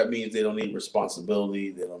modernization. That means they don't need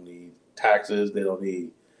responsibility. They don't need taxes. They don't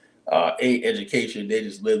need education. They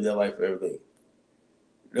just live their life for everything.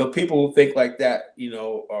 You know, people who think like that, you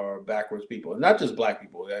know, are backwards people. And not just black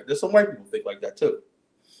people. There's some white people who think like that too.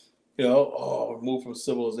 You know, oh, we're moved from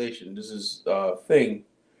civilization. This is a thing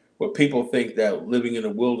where people think that living in the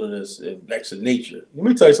wilderness and next to nature. Let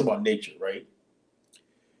me tell you something about nature, right?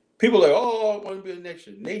 People are like, oh, I want to be in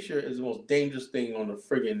nature. Nature is the most dangerous thing on the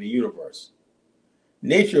friggin' the universe.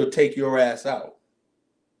 Nature will take your ass out.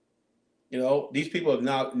 You know, these people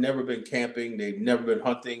have never been camping. They've never been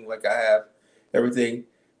hunting like I have. Everything.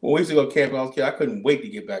 When we used to go camping, I couldn't wait to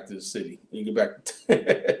get back to the city and get back.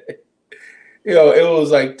 You know, it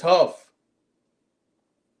was like tough.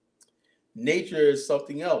 Nature is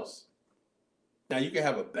something else. Now you can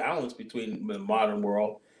have a balance between the modern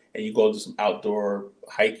world and you go to some outdoor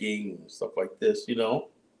hiking and stuff like this, you know.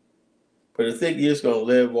 But the thing you're just gonna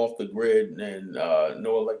live off the grid and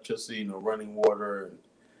no electricity, no running water,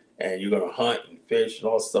 and you're gonna hunt and fish and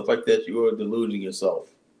all stuff like that, you are deluding yourself.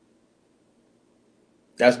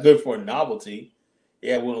 That's good for a novelty.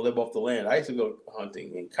 Yeah, we want to live off the land. I used to go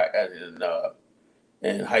hunting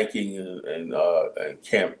and hiking and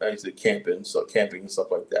camp. I used to camping and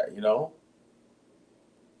stuff like that, you know.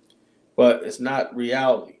 But it's not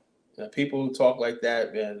reality. People who talk like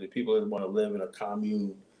that, man, the people that want to live in a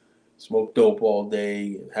commune, smoke dope all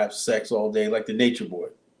day, and have sex all day, like the Nature Boy.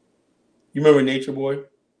 You remember Nature Boy?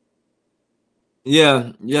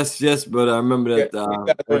 Yeah, yes, but I remember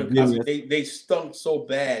that. They stunk so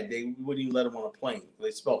bad they wouldn't even let them on a plane. They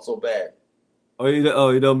smelled so bad. Oh,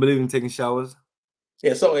 you don't believe in taking showers?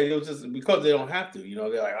 Yeah, so it was just because they don't have to. You know,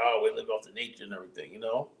 they're like, oh, we live off the nature and everything. You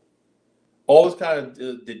know, all this kind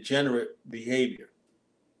of degenerate behavior,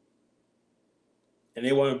 and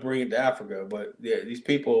they want to bring it to Africa. But yeah, these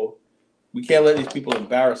people, we can't let these people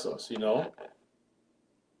embarrass us. You know.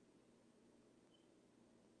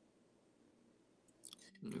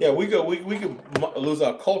 Yeah, we could lose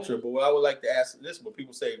our culture, but what I would like to ask this: when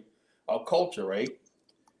people say our culture, right?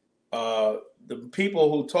 The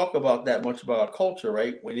people who talk about that much about our culture,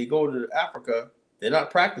 right? When they go to Africa, they're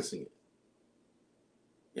not practicing it.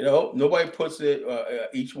 You know, nobody puts it.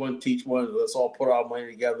 Each one teach one. Let's all put our money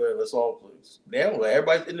together. Let's all. They don't.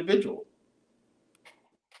 Everybody's individual.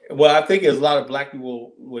 Well, I think there's a lot of black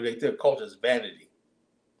people when they think culture is vanity.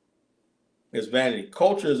 It's vanity.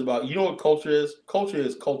 Culture is about. You know what culture is? Culture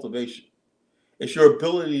is cultivation. It's your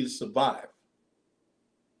ability to survive.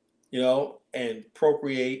 You know, and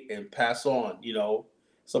procreate and pass on. You know,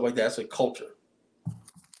 stuff like that. That's a culture.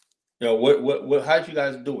 You know, what? How did you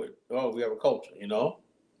guys do it? Oh, we have a culture. You know.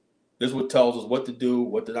 This is what tells us what to do,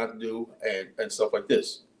 what to not do, and stuff like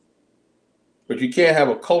this. But you can't have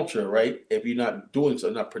a culture, right, if you're not doing so,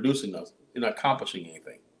 not producing nothing, you're not accomplishing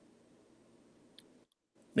anything.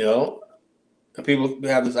 You know, and people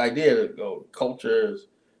have this idea that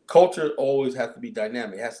culture always has to be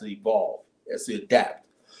dynamic, it has to evolve, it has to adapt.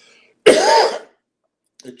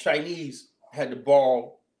 The Chinese had to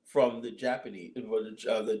borrow from the Japanese.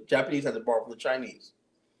 The Japanese had to borrow from the Chinese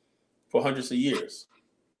for hundreds of years.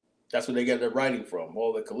 That's where they get their writing from,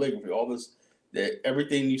 all the calligraphy, all this,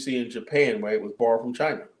 everything you see in Japan, right, was borrowed from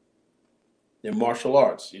China. Their martial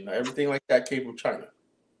arts, everything like that came from China.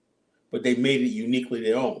 But they made it uniquely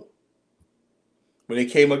their own. When they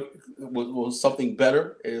came up with something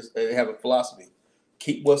better, they have a philosophy.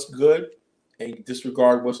 Keep what's good and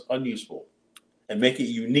disregard what's unuseful and make it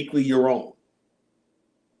uniquely your own.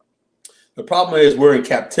 The problem is we're in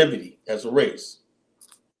captivity as a race.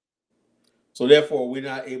 So therefore, we're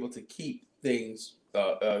not able to keep things,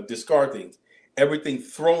 discard things. Everything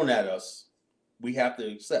thrown at us, we have to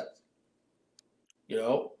accept.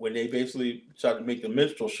 When they basically tried to make the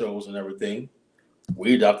minstrel shows and everything,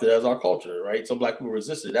 we adopted it as our culture, right? Some black people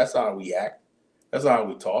resisted. That's not how we act. That's not how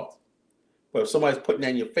we talk. But if somebody's putting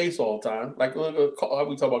that in your face all the time, like how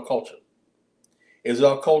we talk about culture. Is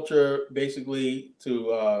our culture basically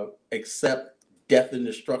to accept death and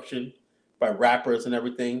destruction by rappers and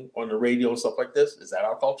everything on the radio and stuff like this? Is that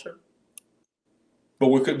our culture? But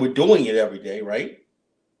we're doing it every day, right?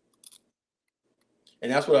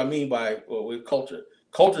 And that's what I mean by with culture.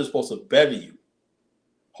 Culture is supposed to better you.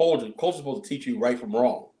 Culture is supposed to teach you right from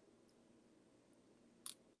wrong.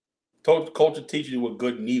 Culture teaches you what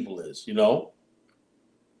good and evil is,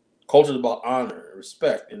 Culture is about honor and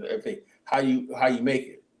respect and everything. How you make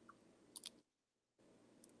it.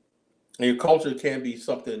 And your culture can't be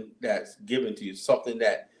something that's given to you, something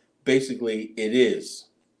that basically it is.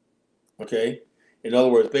 Okay? In other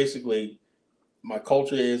words, basically, my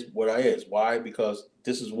culture is what I is. Why? Because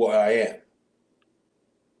this is what I am.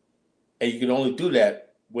 And you can only do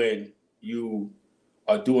that when you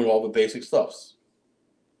are doing all the basic stuffs.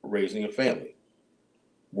 Raising a family,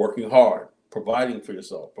 working hard, providing for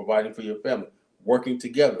yourself, providing for your family, working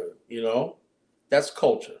together, that's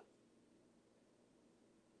culture.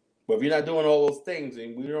 But if you're not doing all those things,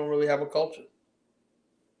 then we don't really have a culture.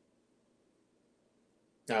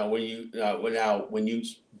 Now, when you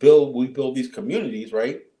build these communities,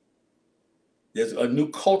 right? There's a new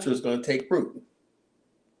culture that's going to take root.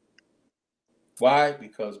 Why?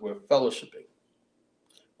 Because we're fellowshipping.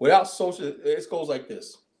 Without social, it goes like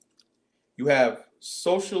this. You have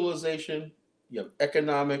socialization, you have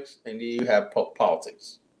economics, and then you have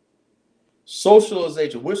politics.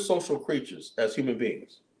 Socialization, we're social creatures as human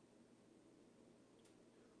beings.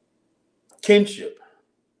 Kinship,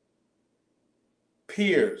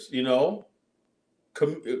 peers,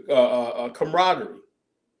 camaraderie.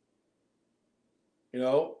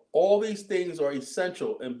 All these things are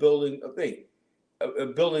essential in building a thing,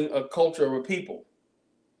 building a culture of a people.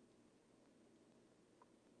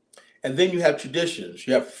 And then you have traditions,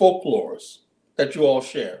 you have folklores that you all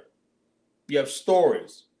share. You have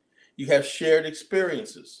stories, you have shared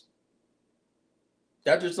experiences.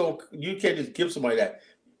 You can't just give somebody that.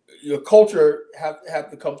 Your culture have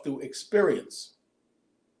to come through experience.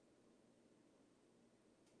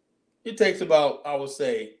 It takes about, I would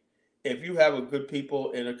say, if you have a good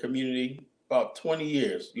people in a community, about 20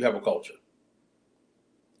 years, you have a culture.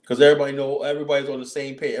 Because everybody's on the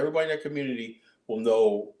same page. Everybody in that community will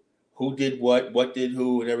know who did what did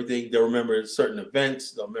who, and everything. They'll remember certain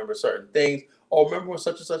events. They'll remember certain things. Oh, remember when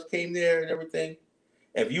such and such came there and everything?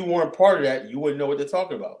 If you weren't part of that, you wouldn't know what they're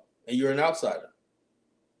talking about. And you're an outsider.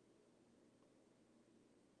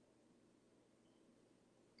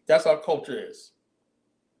 That's how culture is.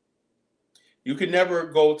 You can never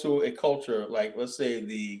go to a culture like, let's say,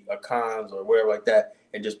 the Akans or wherever like that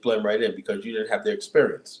and just blend right in because you didn't have their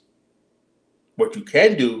experience. What you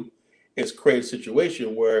can do is create a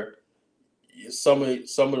situation where some of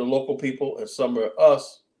the local people and some of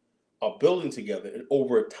us are building together, and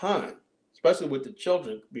over time, especially with the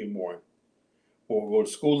children being born, we'll go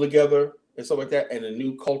to school together and stuff like that, and a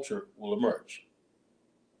new culture will emerge.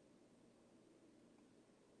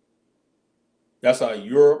 That's how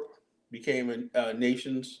Europe became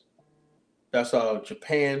nations. That's how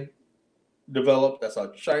Japan developed. That's how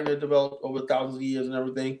China developed over thousands of years and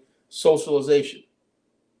everything. Socialization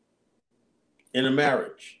in a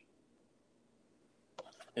marriage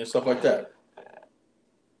and stuff like that.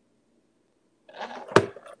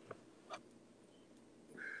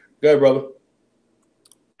 Go ahead, brother.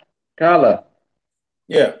 Kala.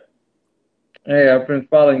 Yeah. Hey, I've been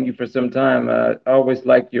following you for some time. I always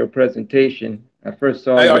liked your presentation. I first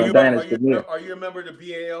saw you on Dynasty. Are you a member of the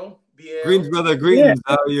BAO? Greetings, brother. Greetings.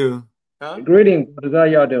 Yeah. How are you? Huh? Greetings. How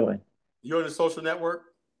y'all doing? You're on the social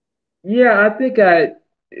network? Yeah, I think I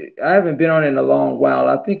haven't been on it in a long while.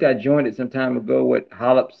 I think I joined it some time ago with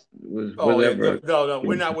Hollops was Oh, whatever. Yeah. No,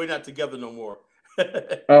 we're not together no more.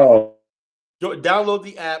 Oh. Download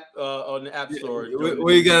the app on the App Store.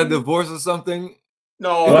 Where you got a divorce or something?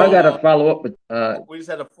 No, well, I got to follow up with. We just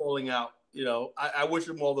had a falling out. You know, I wish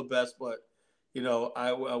him all the best, but you know,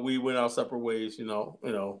 we went our separate ways. You know.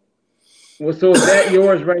 Well, so is that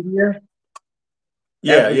yours right here?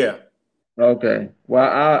 Yeah, yeah. Okay. Well,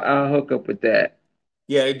 I'll hook up with that.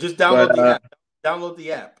 Yeah, just download the app. Download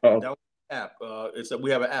the app. Download the app.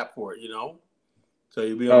 We have an app for it. You know, so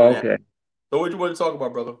you'll be on. Okay. So what you want to talk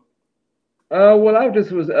about, brother? Well, I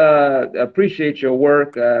just was appreciate your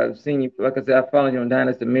work. I've seen you, like I said, I followed you on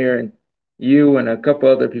Dynasty Mirror, and you and a couple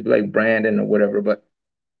other people like Brandon or whatever. But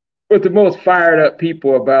the most fired up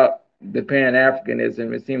people about the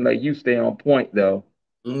Pan-Africanism, it seems like you stay on point though,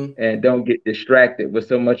 and don't get distracted with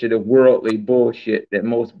so much of the worldly bullshit that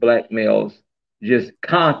most black males just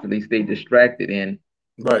constantly stay distracted in.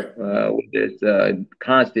 Right. With this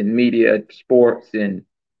constant media, sports, and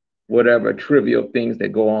whatever trivial things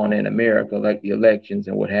that go on in America, like the elections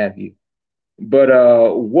and what have you. But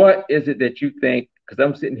what is it that you think, because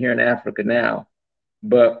I'm sitting here in Africa now,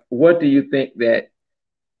 but what do you think that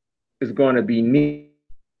is going to be needed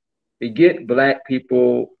to get black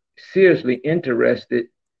people seriously interested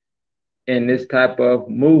in this type of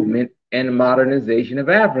movement and modernization of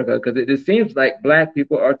Africa? Because it seems like black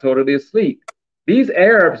people are totally asleep. These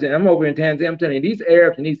Arabs, and I'm over in Tanzania, I'm telling you, these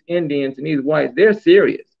Arabs and these Indians and these whites, they're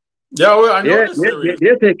serious. Yeah, well, I know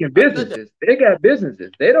they're taking businesses. They got businesses.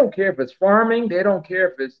 They don't care if it's farming. They don't care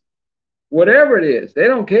if it's whatever it is. They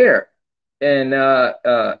don't care. And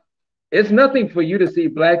it's nothing for you to see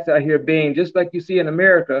blacks out here being just like you see in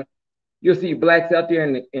America. You'll see blacks out there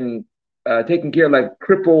in taking care of like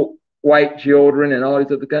crippled white children and all these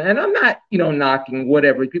other kinds. And I'm not, knocking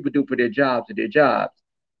whatever people do for their jobs or their jobs.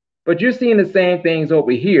 But you're seeing the same things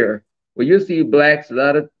over here where you see blacks, a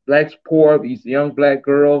lot of blacks poor, these young black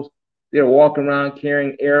girls. They're walking around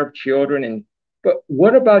carrying Arab children. But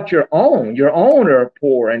what about your own? Your own are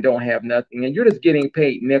poor and don't have nothing, and you're just getting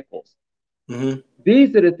paid nickels.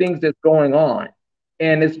 These are the things that's going on.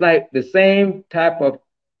 And it's like the same type of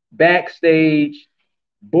backstage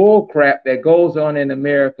bull crap that goes on in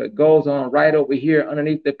America goes on right over here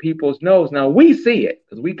underneath the people's nose. Now, we see it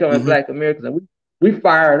because we come as black Americans and we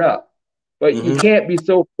fire it up. But you can't be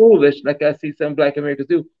so foolish like I see some black Americans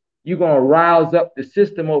do. You're going to rouse up the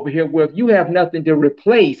system over here where if you have nothing to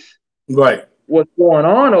replace what's going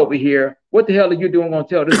on over here, what the hell are you doing going to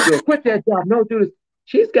tell this girl, quit that job, no, do this.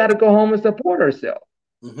 She's got to go home and support herself.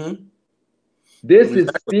 This is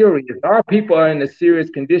serious. Our people are in a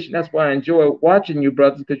serious condition. That's why I enjoy watching you,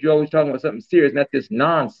 brothers, because you're always talking about something serious, not this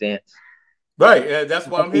nonsense. Right. That's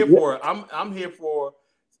what I'm here for. I'm here for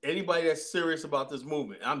anybody that's serious about this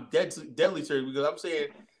movement. I'm deadly serious because I'm saying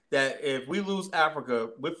that if we lose Africa,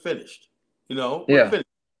 we're finished. We're finished.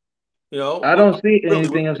 I don't see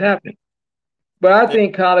anything else happening. But I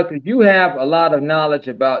think, Kala, because you have a lot of knowledge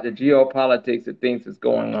about the geopolitics of things that's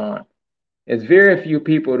going on. There's very few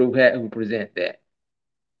people who present that.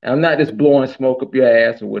 And I'm not just blowing smoke up your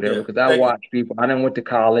ass or whatever, because I watch people. I done went to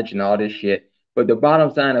college and all this shit. But the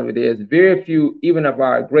bottom line of it is very few, even of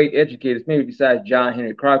our great educators, maybe besides John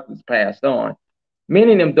Henry Clark, who's passed on,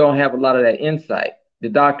 many of them don't have a lot of that insight. The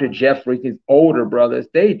Dr. Jeffrey, his older brothers,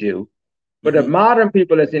 they do. But the modern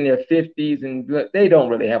people that's in their 50s, and they don't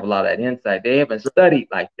really have a lot of that insight. They haven't studied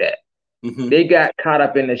like that. They got caught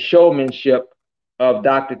up in the showmanship of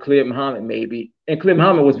Dr. Khalid Muhammad, maybe. And Khalid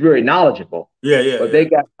Muhammad was very knowledgeable. But they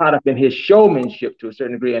got caught up in his showmanship to a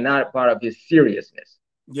certain degree and not a part of his seriousness.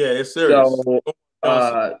 Yeah, it's serious. So,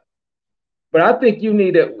 but I think you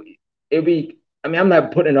need I'm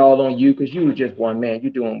not putting it all on you because you were just one man.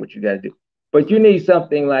 You're doing what you got to do. But you need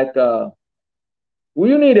something like,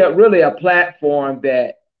 you need really a platform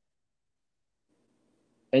that,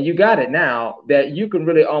 and you got it now, that you can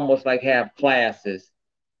really almost like have classes.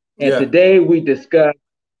 And today we discuss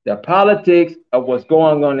the politics of what's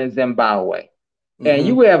going on in Zimbabwe. And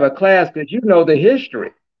you have a class because you know the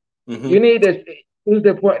history. You need to use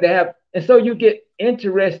the point to have, and so you get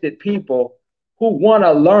interested people who want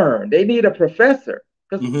to learn. They need a professor.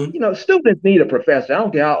 Because, students need a professor. I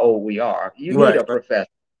don't care how old we are. You need a professor.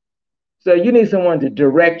 So you need someone to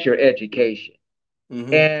direct your education.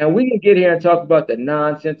 And we can get here and talk about the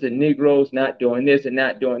nonsense of Negroes not doing this and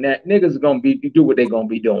not doing that. Niggas are going to do what they're going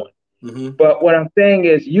to be doing. But what I'm saying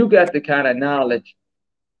is you got the kind of knowledge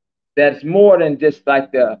that's more than just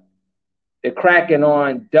like the cracking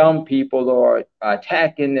on dumb people or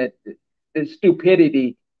attacking the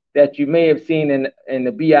stupidity that you may have seen in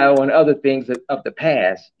the BAIO and other things of the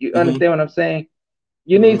past. You understand what I'm saying?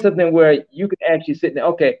 You need something where you can actually sit there.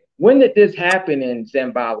 Okay, when did this happen in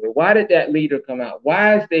Zimbabwe? Why did that leader come out?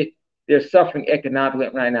 Why is the they're suffering economically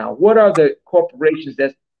right now. What are the corporations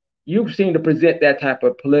that you've seen to present that type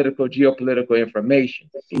of political, geopolitical information?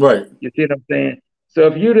 Right. You see what I'm saying? So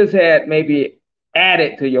if you just had maybe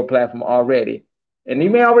added to your platform already, and you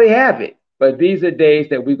may already have it, but these are days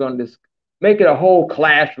that we're going to make it a whole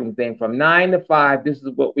classroom thing from 9 to 5. This is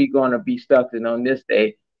what we're going to be stuck in on this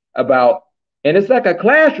day about. And it's like a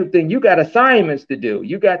classroom thing. You got assignments to do.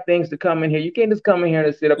 You got things to come in here. You can't just come in here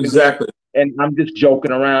and sit up exactly. And I'm just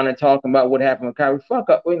joking around and talking about what happened with Kyrie. Fuck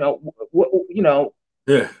up,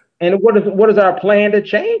 Yeah. And what is our plan to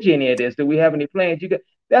change any of this? Do we have any plans?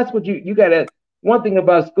 That's what you got to. One thing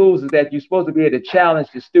about schools is that you're supposed to be able to challenge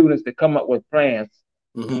the students to come up with plans,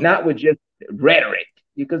 not with just rhetoric,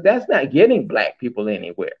 because that's not getting Black people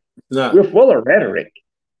anywhere. No. We're full of rhetoric,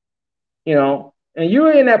 and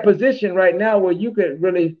you're in that position right now where you could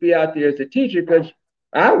really be out there as a teacher, because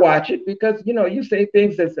I watch it, because you say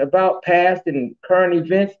things that's about past and current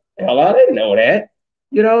events. Hell, I didn't know that.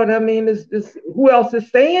 You know what I mean? Who else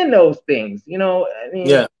is saying those things?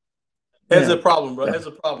 Yeah. There's a problem, bro. There's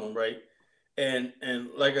a problem, right? And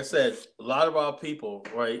like I said, a lot of our people,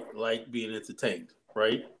 right, like being entertained,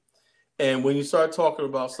 right? And when you start talking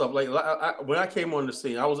about stuff like when I came on the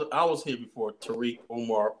scene, I was here before Tariq,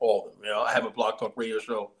 Omar, all of them. I have a Blog Talk radio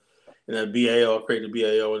show, and then BAO, created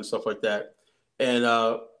BAO and stuff like that. And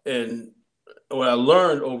what I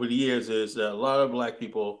learned over the years is that a lot of Black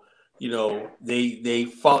people, they want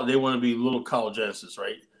to be little Kala Genesis,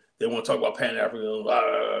 right? They want to talk about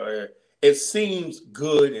Pan-African. It seems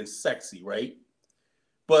good and sexy, right?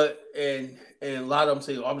 But and a lot of them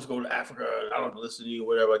say, I'm just going to Africa. I don't listen to you,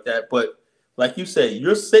 whatever like that. But like you said,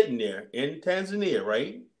 you're sitting there in Tanzania,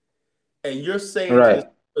 right? And you're saying, right.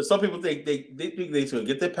 Some people think they think they're going to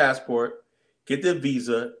get their passport, get their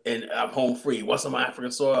visa, and I'm home free. What's on my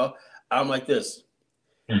African soil? I'm like this.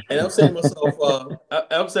 And I'm saying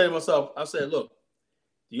to myself, I said, look,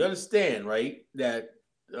 do you understand, right, that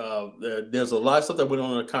there's a lot of stuff that went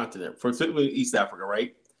on the continent, particularly East Africa,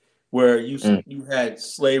 right, where you had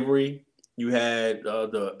slavery, you had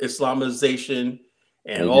the Islamization,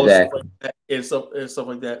 and all this stuff like that, and stuff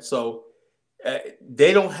like that. So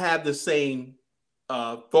they don't have the same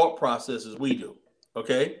thought process as we do.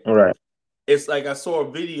 Okay, all right. It's like I saw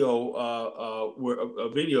a video, I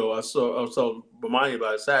saw Bomani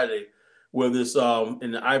about Saturday, where this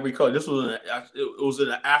in the Ivory Coast, it was in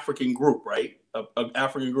an African group, right? An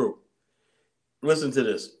African group. Listen to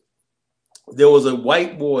this. There was a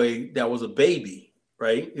white boy that was a baby,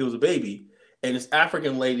 right? He was a baby, and this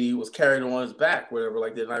African lady was carrying him on his back, whatever,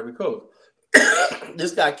 like that in Ivory Coast.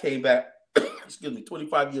 This guy came back,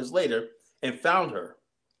 25 years later, and found her.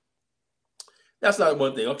 That's not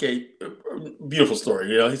one thing. Okay, beautiful story.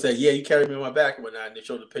 He said, yeah, he carried me on my back and whatnot, and they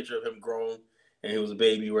showed a picture of him grown, and he was a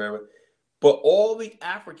baby, wherever. But all the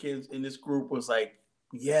Africans in this group was like,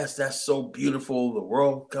 yes, that's so beautiful, the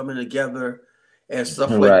world coming together and stuff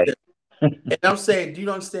like that. And I'm saying, do you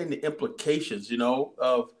understand the implications,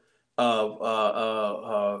 of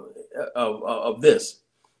this?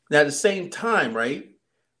 Now, at the same time, right,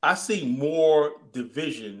 I see more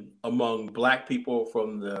division among Black people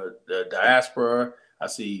from the diaspora. I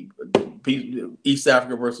see East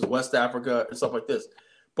Africa versus West Africa and stuff like this.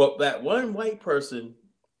 But that one white person,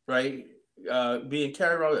 right, being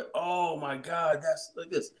carried around with, oh my God, that's like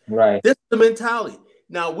this. Right. This is the mentality.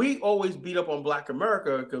 Now, we always beat up on Black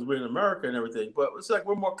America because we're in America and everything, but it's like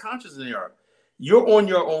we're more conscious than they are. You're on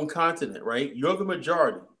your own continent, right? You're the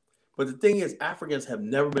majority. But the thing is, Africans have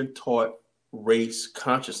never been taught race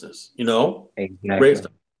consciousness, Exactly. Race.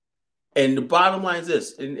 And the bottom line is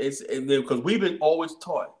this, and it's because we've been always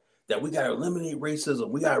taught that we got to eliminate racism.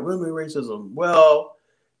 We got to eliminate racism. Well,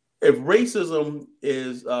 if racism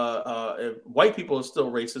is, if white people are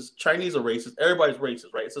still racist, Chinese are racist, everybody's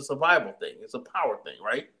racist, right? It's a survival thing. It's a power thing,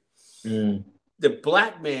 right? The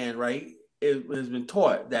Black man, right, has been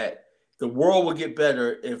taught that the world will get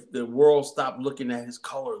better if the world stopped looking at his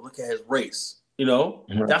color, look at his race.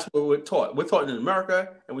 That's what we're taught. We're taught in America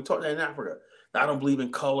and we're taught in Africa. Now, I don't believe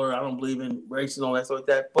in color. I don't believe in race and all that stuff like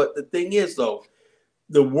that. But the thing is, though,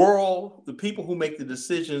 the world, the people who make the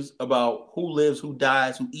decisions about who lives, who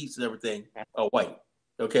dies, who eats and everything are white.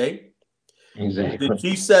 Okay? Exactly. The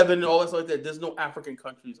G7, all that stuff like that, there's no African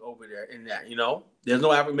countries over there in that, There's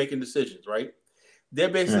no African making decisions, right? They're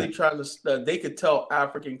basically trying to, they could tell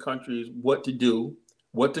African countries what to do,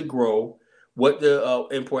 what to grow, what to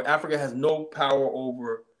import. Africa has no power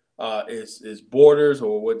over its borders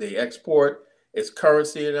or what they export, its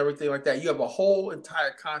currency and everything like that. You have a whole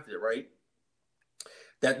entire continent, right?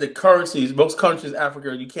 That the currencies, most countries in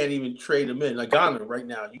Africa, you can't even trade them in. Like Ghana right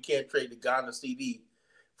now, you can't trade the Ghana CD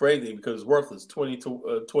for anything because it's worthless,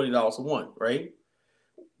 $20 to one, right?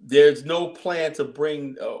 There's no plan to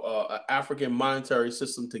bring an African monetary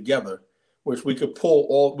system together, which we could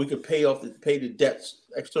we could pay the debts,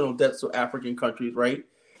 external debts to African countries, right?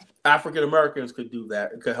 African Americans could do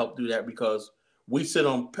that, could help do that because we sit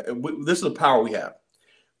on, this is the power we have.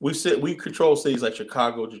 We control cities like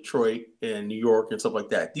Chicago, Detroit, and New York and stuff like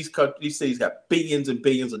that. These cities have billions and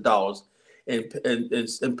billions of dollars in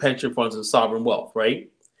pension funds and sovereign wealth, right?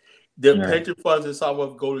 The pension funds and sovereign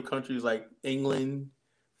wealth go to countries like England,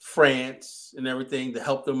 France, and everything to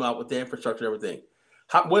help them out with their infrastructure and everything.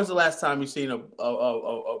 When's the last time you've seen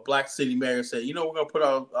a black city mayor say, you know, we're going to put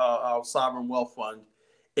our sovereign wealth fund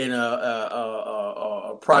in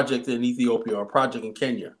a project in Ethiopia or a project in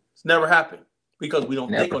Kenya? It's never happened because we don't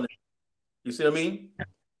think on it. You see what I mean?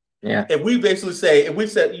 Yeah. If we basically say, if we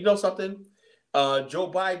said, you know something, Joe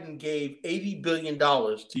Biden gave $80 billion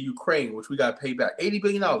to Ukraine, which we got to pay back. $80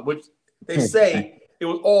 billion, which they say it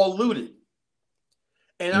was all looted.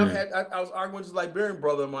 And I was arguing with this Liberian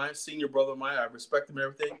brother of mine, senior brother of mine. I respect him and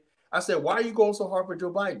everything. I said, why are you going so hard for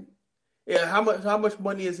Joe Biden? Yeah, how much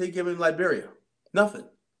money is he giving Liberia? Nothing.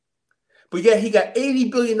 But yet he got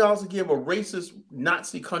 $80 billion to give a racist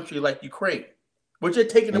Nazi country like Ukraine, which they're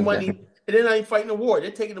taking the money and they're not even fighting the war.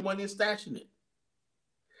 They're taking the money and stashing it.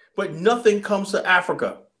 But nothing comes to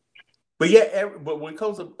Africa. But yet, but when it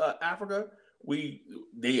comes to Africa, we're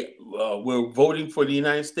voting for the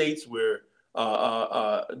United States. We're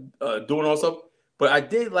doing all stuff. But I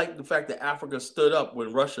did like the fact that Africa stood up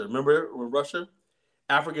when Russia. Remember when Russia,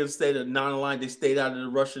 Africans stayed non-aligned. They stayed out of the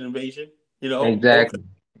Russian invasion. You know exactly.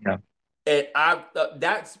 Yeah. And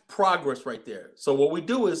that's progress right there. So what we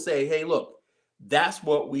do is say, hey, look, that's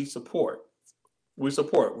what we support. We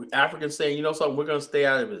support Africans saying, you know something, we're going to stay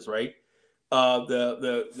out of this, right?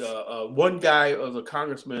 The one guy, the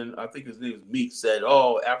congressman, I think his name is Meek, said,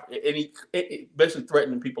 basically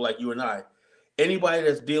threatening people like you and I. Anybody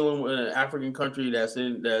that's dealing with an African country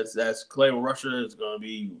that's claiming Russia is going to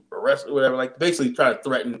be arrested, whatever. Like basically trying to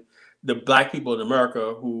threaten the black people in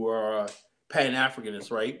America who are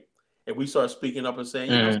Pan-Africanists, right? And we start speaking up and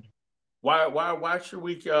saying, you know, why should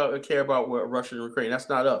we care about Russia and Ukraine? That's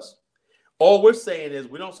not us. All we're saying is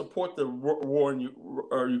we don't support the war in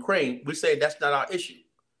Ukraine. We say that's not our issue.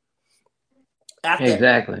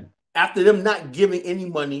 After them not giving any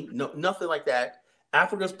money, nothing like that.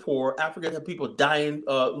 Africa's poor. Africa have people dying,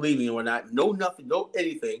 leaving and whatnot. No nothing, no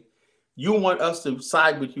anything. You want us to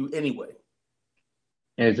side with you anyway.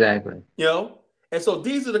 Exactly. You know? And so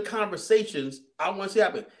these are the conversations I want to see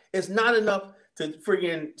happen. It's not enough to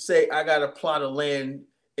friggin' say, I got a plot of land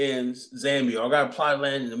in Zambia, or I got a plot of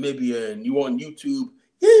land in Namibia, and you on YouTube,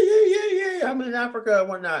 yeah, I'm in Africa and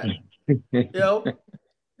whatnot. You know?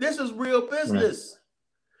 This is real business.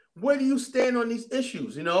 Where do you stand on these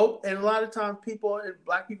issues, you know? And a lot of times people,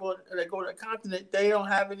 black people that go to the continent, they don't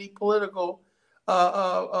have any political,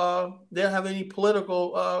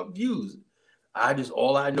 views.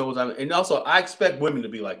 All I know is and also I expect women to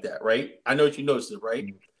be like that, right? I know that you noticed it,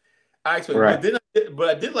 right? I expect, but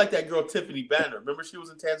I did like that girl Tiffany Banner. Remember she was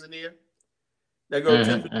in Tanzania? That girl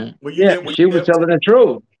Tiffany. She was telling the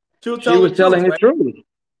truth. She was telling the truth.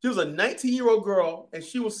 She was a 19-year-old girl, and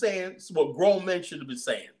she was saying what grown men should have been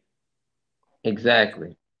saying.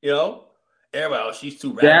 Exactly. You know, everybody, she's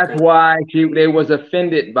too radical. That's why they was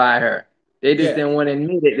offended by her. They just didn't want to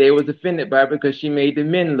admit it. They was offended by her because she made the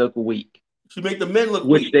men look weak. She made the men look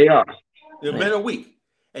weak. Which they are. The men are weak.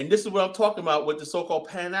 And this is what I'm talking about with the so-called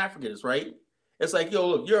Pan-Africans, right? It's like, yo,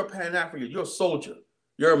 look, you're a Pan-African. You're a soldier.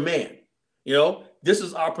 You're a man. You know, this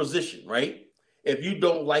is our position, right? If you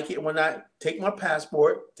don't like it or not, take my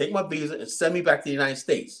passport, take my visa, and send me back to the United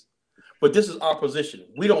States. But this is our position.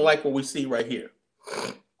 We don't like what we see right here.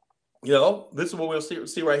 You know, this is what we'll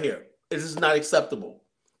see right here. This is not acceptable.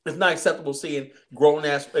 It's not acceptable seeing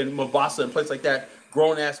grown-ass in Mombasa and places like that,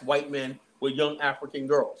 grown-ass white men with young African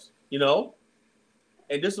girls, you know?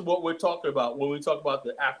 And this is what we're talking about when we talk about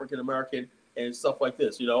the African-American and stuff like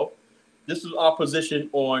this, you know? This is our position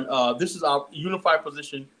on, this is our unified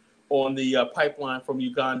position on the pipeline from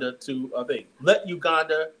Uganda to, let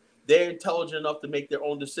Uganda, they're intelligent enough to make their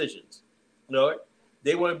own decisions. You know,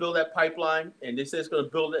 they want to build that pipeline and they say it's going to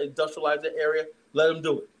build it, industrialize that area, let them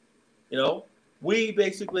do it. You know, we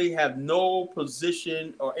basically have no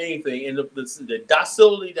position or anything. And the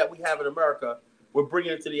docility that we have in America, we're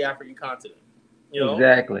bringing it to the African continent. You know?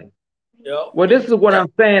 Exactly. You know? Well, this is what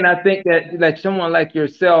I'm saying. I think that like someone like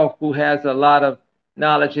yourself who has a lot of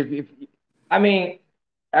knowledge, I mean,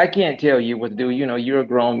 I can't tell you what to do. You know, you're a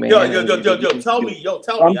grown man. Tell me.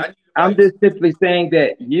 I'm just simply saying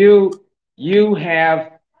that you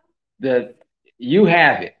have you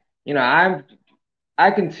have it. You know,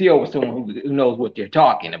 I can tell with someone who knows what they're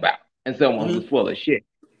talking about and someone who's full of shit.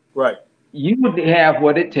 Right. You would have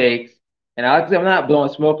what it takes. And I'm not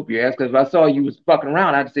blowing smoke up your ass, because if I saw you was fucking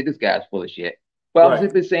around, I'd say this guy's full of shit. But I'm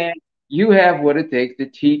simply saying you have what it takes to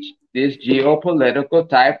teach this geopolitical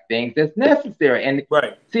type things that's necessary. And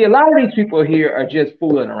see, a lot of these people here are just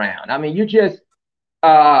fooling around. I mean, you just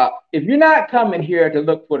if you're not coming here to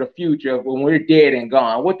look for the future when we're dead and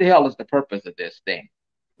gone, what the hell is the purpose of this thing?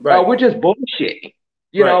 We're just bullshitting.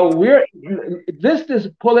 You know,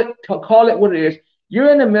 call it what it is.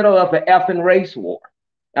 You're in the middle of an effing race war.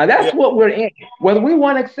 Now that's what we're in, whether we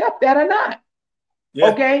want to accept that or not.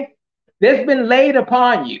 Okay, that's been laid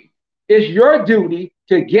upon you. It's your duty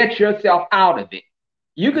to get yourself out of it.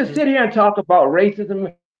 You can sit here and talk about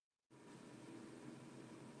racism.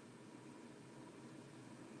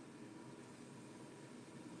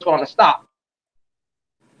 It's going to stop.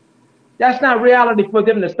 That's not reality for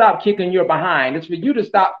them to stop kicking your behind. It's for you to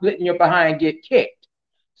stop letting your behind get kicked.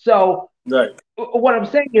 So what I'm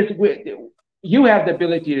saying is you have the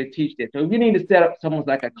ability to teach this. So you need to set up something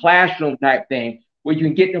like a classroom type thing where you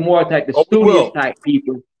can get the more type of studious type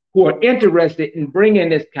people who are interested in bringing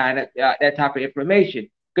this kind of that type of information.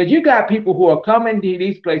 Because you got people who are coming to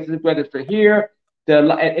these places, whether it's for here,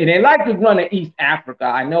 and they like to run to East Africa.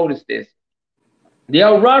 I noticed this.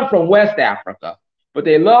 They'll run from West Africa, but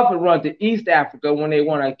they love to run to East Africa when they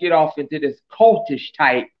want to get off into this cultish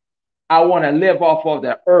type. I want to live off of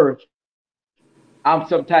the earth. I'm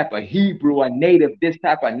some type of Hebrew, a native, this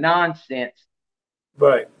type of nonsense.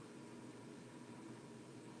 Right.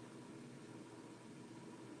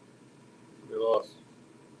 We lost.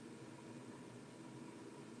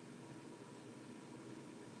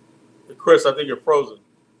 Chris, I think you're frozen.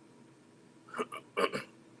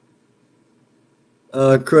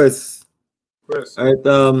 Chris. Chris. All right.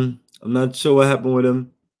 I'm not sure what happened with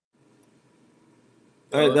him.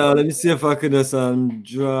 All right. Let me see if I can just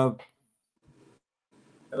drop.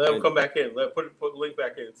 And let him come back in. Put the link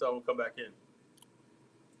back in. Tell him to come back in.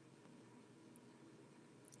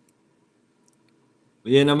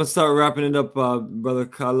 Yeah, and I'm gonna start wrapping it up, brother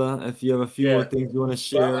Kala. If you have a few more things you want to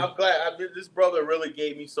share. Well, I'm glad. This brother really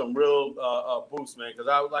gave me some real boost, man. Because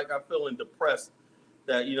I'm feeling depressed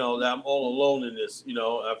that that I'm all alone in this.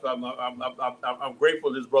 I'm grateful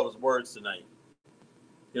for this brother's words tonight.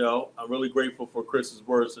 I'm really grateful for Chris's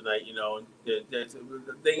words tonight. And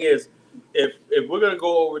the thing is, if we're gonna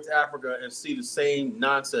go over to Africa and see the same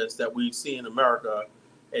nonsense that we see in America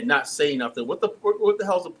and not say nothing, what the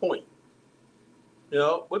hell's the point?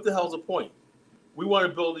 What the hell's the point? We want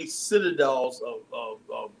to build these citadels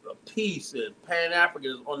of peace and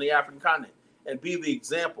Pan-Africans on the African continent and be the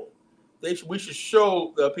example. We should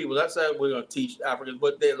show the people. That's how we're going to teach Africans,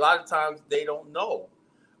 but a lot of times they don't know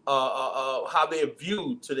how they're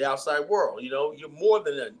viewed to the outside world. You're more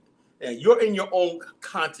than that. And you're in your own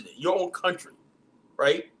continent, your own country,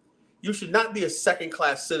 right? You should not be a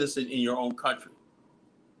second-class citizen in your own country.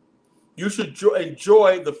 You should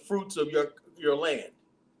enjoy the fruits of your land.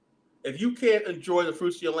 If you can't enjoy the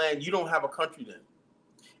fruits of your land, you don't have a country then.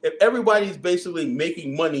 If everybody's basically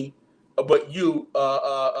making money, but you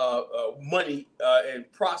money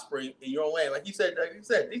and prospering in your land, like you said,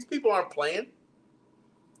 these people aren't playing.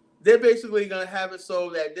 They're basically going to have it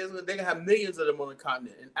so that they're going to have millions of them on the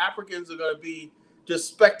continent, and Africans are going to be just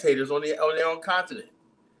spectators on their own continent,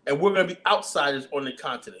 and we're going to be outsiders on the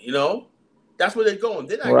continent. That's where they're going.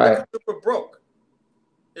 They're not coming for broke.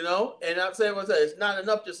 And I'm saying, it's not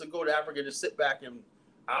enough just to go to Africa to sit back and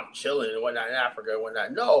I'm chilling and whatnot in Africa and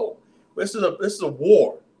whatnot. No, this is a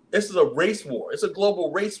war. This is a race war. It's a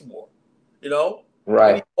global race war.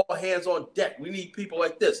 Right. We need all hands on deck. We need people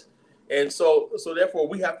like this, and so therefore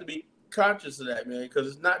we have to be conscious of that, man, because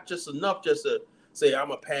it's not just enough just to say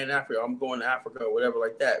I'm a Pan-African, I'm going to Africa or whatever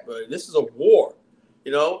like that. But this is a war,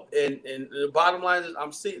 and the bottom line is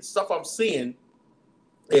I'm seeing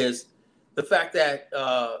is the fact that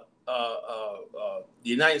the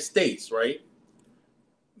United States, right,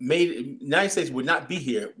 United States would not be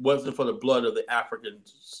here wasn't for the blood of the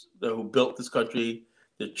Africans who built this country,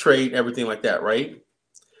 the trade, everything like that, right?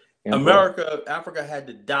 Africa had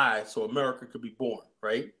to die so America could be born,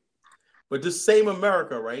 right? But this same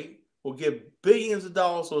America, right, will give billions of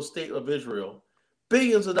dollars to the state of Israel,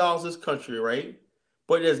 billions of dollars to this country, right?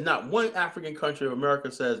 But there's not one African country of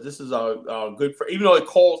America says this is our good friend, even though it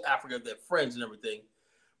calls Africa their friends and everything.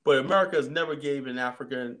 But America has never gave an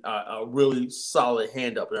African a really solid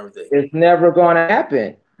hand up and everything. It's never going to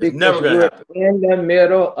happen. It's never going to happen. In the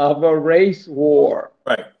middle of a race war.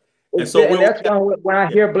 Right. And so that's why when I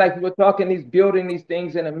hear black people building these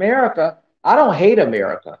things in America, I don't hate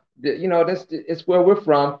America. You know, it's where we're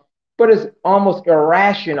from, but it's almost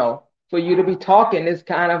irrational for you to be talking this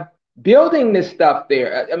kind of building this stuff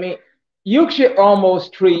there. I mean, you should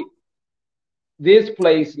almost treat this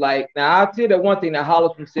place like, now I'll tell you the one thing that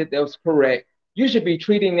Holliston said that was correct. You should be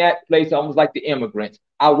treating that place almost like the immigrants.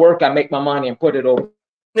 I work, I make my money, and put it over.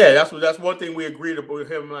 Yeah, that's one thing we agreed with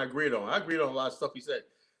him and I agreed on. I agreed on a lot of stuff he said.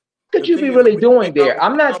 What could you be really doing there?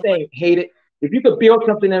 I'm not saying hate it. If you could build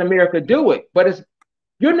something in America, do it. But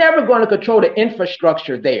you're never going to control the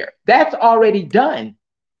infrastructure there. That's already done.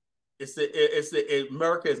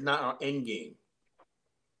 America is not our end game.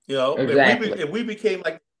 You know, exactly. If we became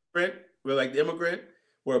like we're like the immigrant,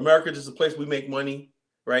 where America is just a place we make money,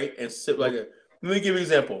 right? And sit like a. Let me give you an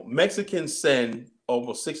example. Mexicans send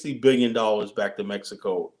almost $60 billion back to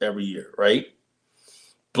Mexico every year, right?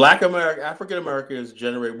 African Americans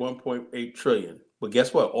generate 1.8 trillion. But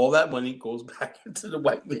guess what? All that money goes back into the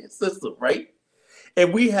white man system, right?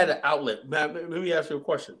 And we had an outlet. Matt, let me ask you a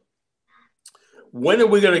question. When are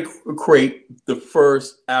we going to create the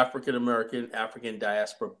first African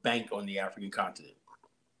diaspora bank on the African continent?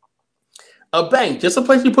 A bank, just a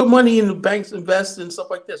place you put money in, the banks invest and stuff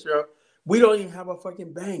like this. You know? We don't even have a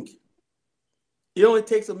fucking bank. It only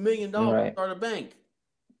takes $1 million to start a bank.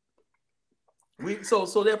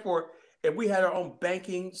 So therefore, if we had our own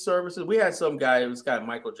banking services, we had some guy, this guy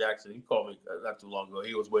Michael Jackson, he called me not too long ago.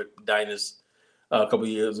 He was with Dynas a couple of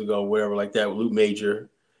years ago, whatever like that, with Luke Major.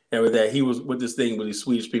 And with that, he was with this thing with these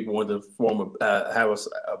Swedish people wanted to form have a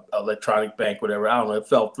electronic bank, whatever. I don't know. It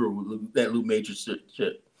fell through that Luke Major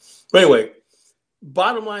shit. But anyway,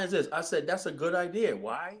 bottom line is this. I said, that's a good idea.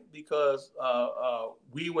 Why? Because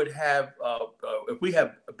we would have, if we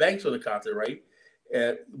have banks on the continent, right?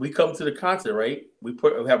 We come to the continent, right? We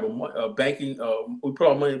have a banking, we put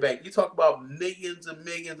our money in the bank. You talk about millions and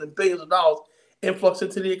millions and billions of dollars influx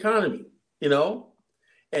into the economy, you know?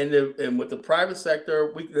 And with the private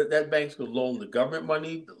sector, that banks could loan the government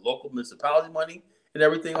money, the local municipality money, and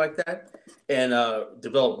everything like that, and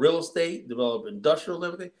develop real estate, develop industrial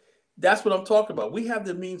and everything. That's what I'm talking about. We have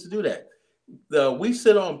the means to do that. We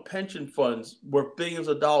sit on pension funds worth billions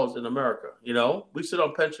of dollars in America. You know, we sit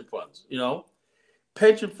on pension funds. You know,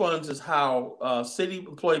 pension funds is how city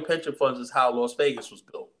employee pension funds is how Las Vegas was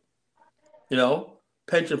built. You know,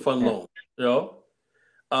 pension fund loans. You know.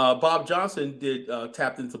 Bob Johnson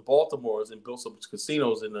tapped into Baltimore's and built some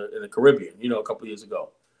casinos in the Caribbean, you know, a couple of years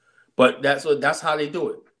ago. But that's how they do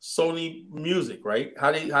it. Sony Music, right?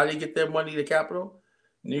 How they get their money to capital?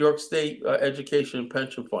 New York State Education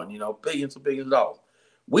Pension Fund, you know, billions and billions of dollars.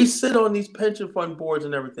 We sit on these pension fund boards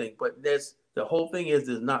and everything, but the whole thing is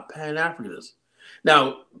there's not Pan-Africanism.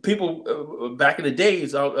 Now, people back in the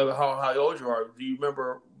days, how old you are? Do you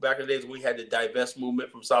remember back in the days when we had the divest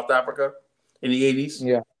movement from South Africa? In the 80s?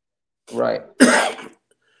 Yeah, right.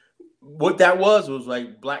 What that was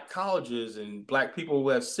like black colleges and black people who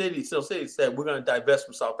have cities said, we're going to divest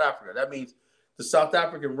from South Africa. That means the South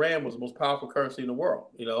African rand was the most powerful currency in the world,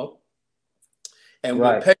 you know? And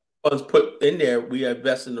when pension funds put in there, we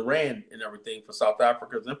invest in the rand and everything for South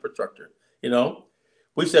Africa's infrastructure, you know?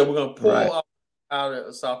 We said we're going to pull out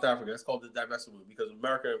of South Africa. That's called the divestment because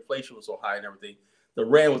American inflation was so high and everything. The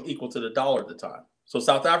rand was equal to the dollar at the time. So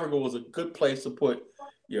South Africa was a good place to put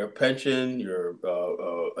your pension, your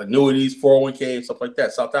annuities, 401k, and stuff like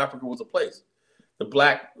that. South Africa was a place.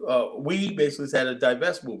 We basically had a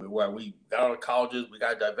divest movement where we got out of colleges, we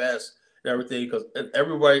got to divest and everything because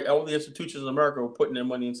all the institutions in America were putting their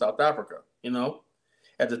money in South Africa, you know,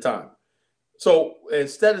 at the time. So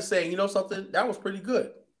instead of saying, you know something, that was pretty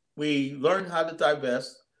good. We learned how to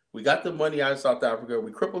divest. We got the money out of South Africa.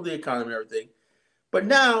 We crippled the economy and everything. But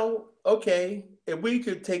now, okay, if we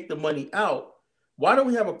could take the money out, why don't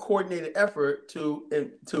we have a coordinated effort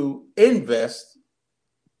to invest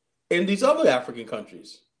in these other African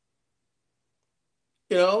countries?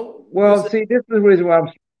 You know? Well, see, this is the reason why I'm.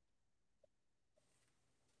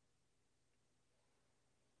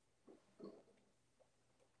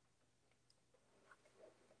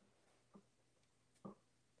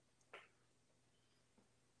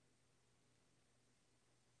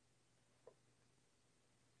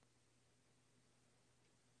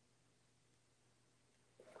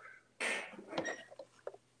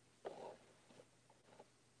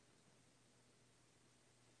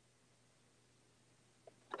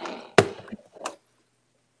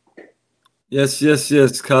 Yes,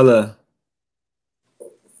 Kala.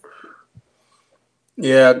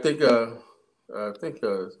 Yeah, I think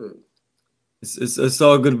it's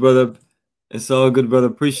all good, brother. It's all good, brother.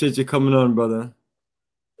 Appreciate you coming on, brother.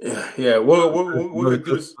 Yeah. We're gonna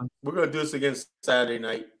do this. We're gonna do this again Saturday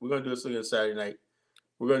night.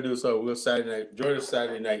 We're gonna do so. We'll Saturday night. Join us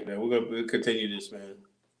Saturday night, man. We'll continue this, man.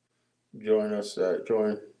 Join us.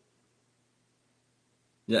 Join.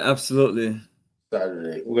 Yeah, absolutely.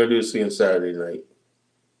 Saturday. We're gonna do this again Saturday night.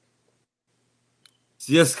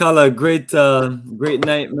 Yes, Kala, great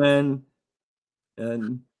night, man.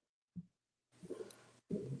 And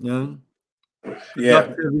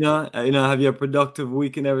productive, have your productive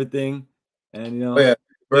week and everything. And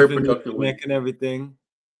very productive week and everything.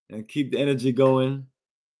 And keep the energy going.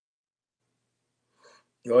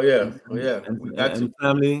 Oh yeah. And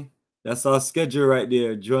family, that's our schedule right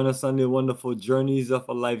there. Join us on the wonderful journeys of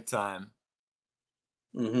a lifetime.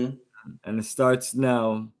 Mm-hmm. And it starts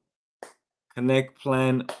now. Connect,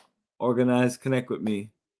 plan, organize, connect with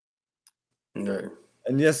me. Okay.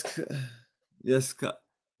 And yes,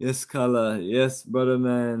 Kala, yes, brother,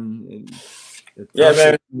 man. Yeah,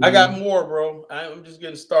 man. I got more, bro. I'm just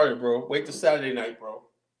getting started, bro. Wait till Saturday night, bro.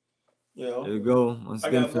 There you go.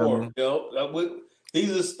 I got more. These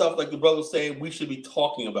are the stuff like the brother was saying we should be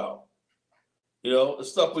talking about. The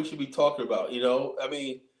stuff we should be talking about. I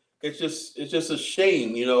mean, it's just a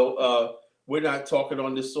shame. We're not talking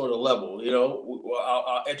on this sort of level.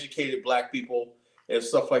 Our educated Black people and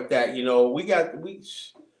stuff like that.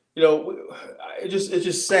 It's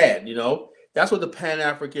just sad. That's what the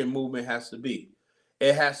Pan-African movement has to be.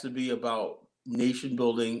 It has to be about nation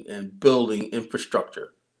building and building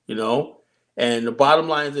infrastructure. And the bottom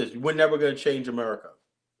line is this: we're never going to change America.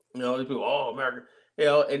 These people, America.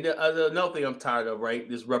 And another thing I'm tired of, right?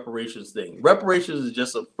 This reparations thing. Reparations is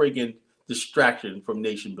just a freaking distraction from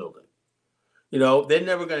nation building. They're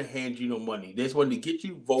never going to hand you no money. They just want to get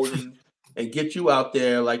you voting and get you out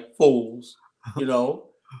there like fools, to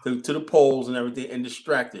the polls and everything and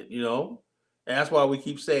distracted, And that's why we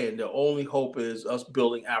keep saying the only hope is us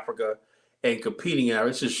building Africa and competing in Africa.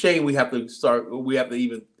 It's a shame we have to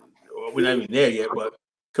even, we're not even there yet, but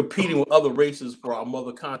competing with other races for our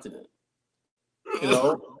mother continent.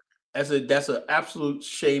 That's an absolute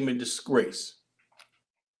shame and disgrace.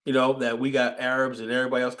 That we got Arabs and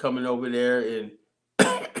everybody else coming over there and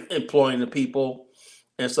employing the people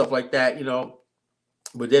and stuff like that,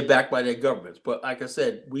 but they're backed by their governments. But like I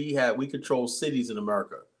said, we control cities in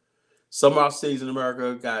America. Some of our cities in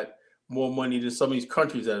America got more money than some of these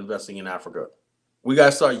countries that are investing in Africa. We got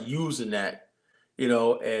to start using that,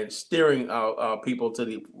 and steering our people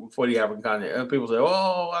for the African continent. And people say,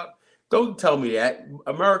 don't tell me that.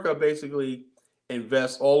 America basically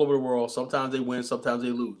invests all over the world. Sometimes they win, sometimes they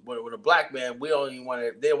lose. But with a Black man, they don't even want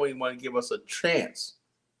to give us a chance.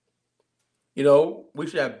 We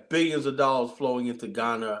should have billions of dollars flowing into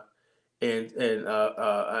Ghana and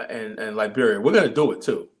Liberia. We're gonna do it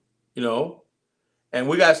too, and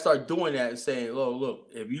we gotta start doing that and saying, look,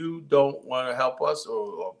 if you don't want to help us,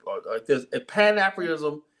 or if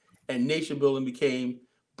Pan-Africanism and nation building became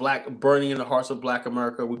burning in the hearts of Black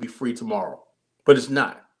America, we'd be free tomorrow. But it's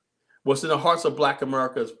not. What's in the hearts of Black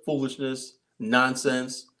America is foolishness,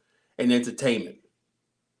 nonsense, and entertainment.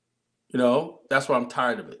 That's why I'm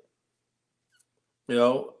tired of it.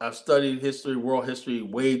 I've studied history, world history,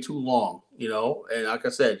 way too long, and like I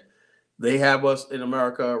said, they have us in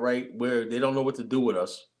America, right, where they don't know what to do with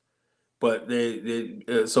us, but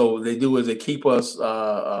so they do is they keep us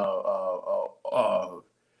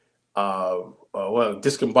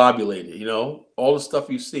discombobulated. All the stuff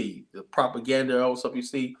you see, the propaganda, all the stuff you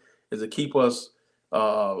see is to keep us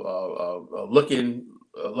looking,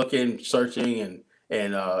 searching, and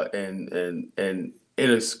in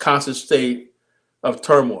a constant state of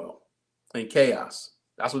turmoil and chaos.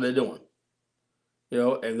 That's what they're doing.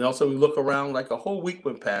 And also we look around, like a whole week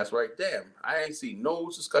went past, right? Damn, I ain't seen no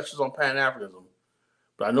discussions on Pan-Africanism,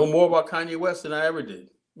 but I know more about Kanye West than I ever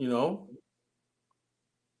did. I'm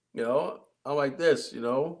like this.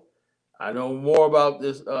 I know more about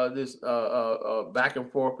this back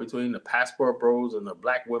and forth between the passport bros and the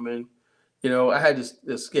Black women. I had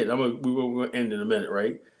this skit. We will end in a minute,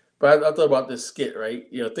 right? But I thought about this skit, right?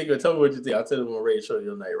 Tell me what you think. I'll tell you on the radio show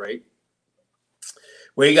the other night, right?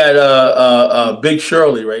 Where you got Big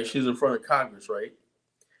Shirley, right? She's in front of Congress, right?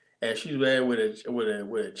 And she's there with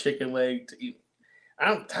a chicken leg to eat.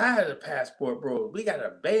 I'm tired of the passport, bro. We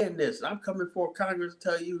gotta ban this. I'm coming for Congress to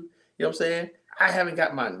tell you, what I'm saying? I haven't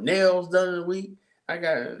got my nails done in a week. I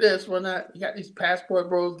got this, whatnot. You got these passport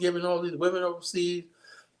bros giving all these women overseas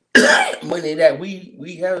money that we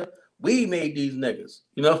made these niggas,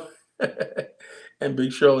 And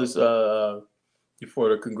Big Shirley's before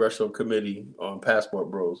the Congressional Committee on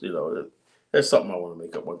Passport Bros, there's something I want to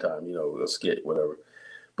make up one time, a skit, whatever.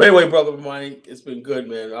 But anyway, brother Bomani, it's been good,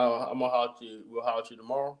 man. I'm gonna holler at you. We'll holler at you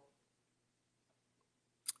tomorrow.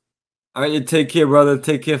 All right, you take care, brother.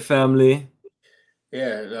 Take care, family.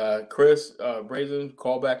 Yeah, Chris, Brazen,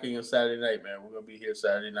 call back in on Saturday night, man. We're gonna be here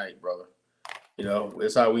Saturday night, brother. You know,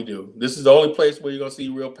 it's how we do. This is the only place where you're gonna see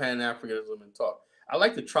real Pan-Africanism and talk. I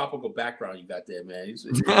like the tropical background you got there, man.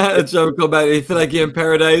 Tropical back. You feel like you're in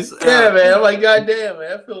paradise. Yeah, man. I'm like, goddamn,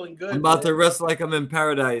 man. I'm feeling good. I'm about to rest like I'm in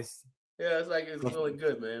paradise. Yeah, it's feeling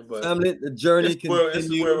good, man. But family, the journey continues. This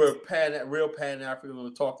is where we're real Pan-African.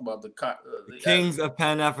 We're talking about the kings of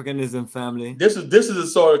Pan-Africanism, family. This is the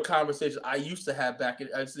sort of conversation I used to have back in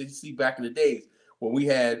the days when we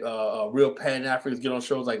had real Pan-Africans get on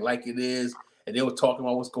shows like It Is, and they were talking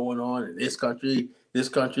about what's going on in this country.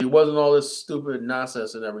 It wasn't all this stupid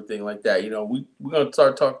nonsense and everything like that. You know, we're gonna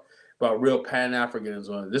start talking about real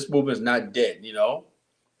Pan-Africanism. This movement is not dead. You know,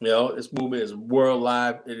 this movement is world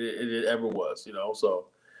live. It ever was. You know, so.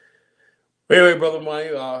 Anyway, Brother Mani,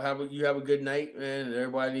 you have a good night, man, and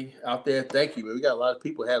everybody out there. Thank you, man. We got a lot of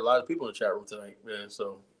people. Had a lot of people in the chat room tonight, man.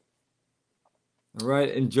 So, all right,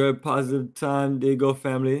 enjoy a positive time. There you go,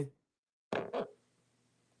 family.